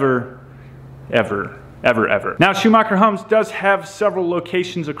homes ever. Now, Schumacher Homes does have several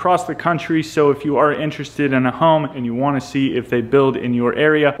locations across the country, so if you are interested in a home and you want to see if they build in your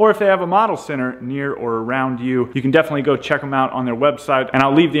area or if they have a model center near or around you, you can definitely go check them out on their website, and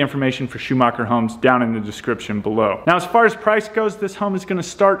I'll leave the information for Schumacher Homes down in the description below. Now, as far as price goes, this home is going to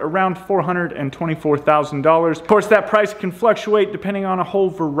start around $424,000. Of course, that price can fluctuate depending on a whole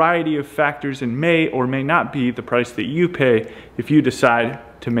variety of factors and may or may not be the price that you pay if you decide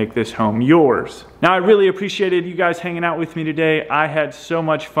to make this home yours. Now, I really appreciated you guys hanging out with me today. I had so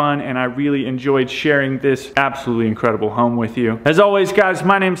much fun and I really enjoyed sharing this absolutely incredible home with you. As always, guys,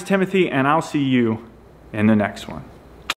 my name's Timothy and I'll see you in the next one.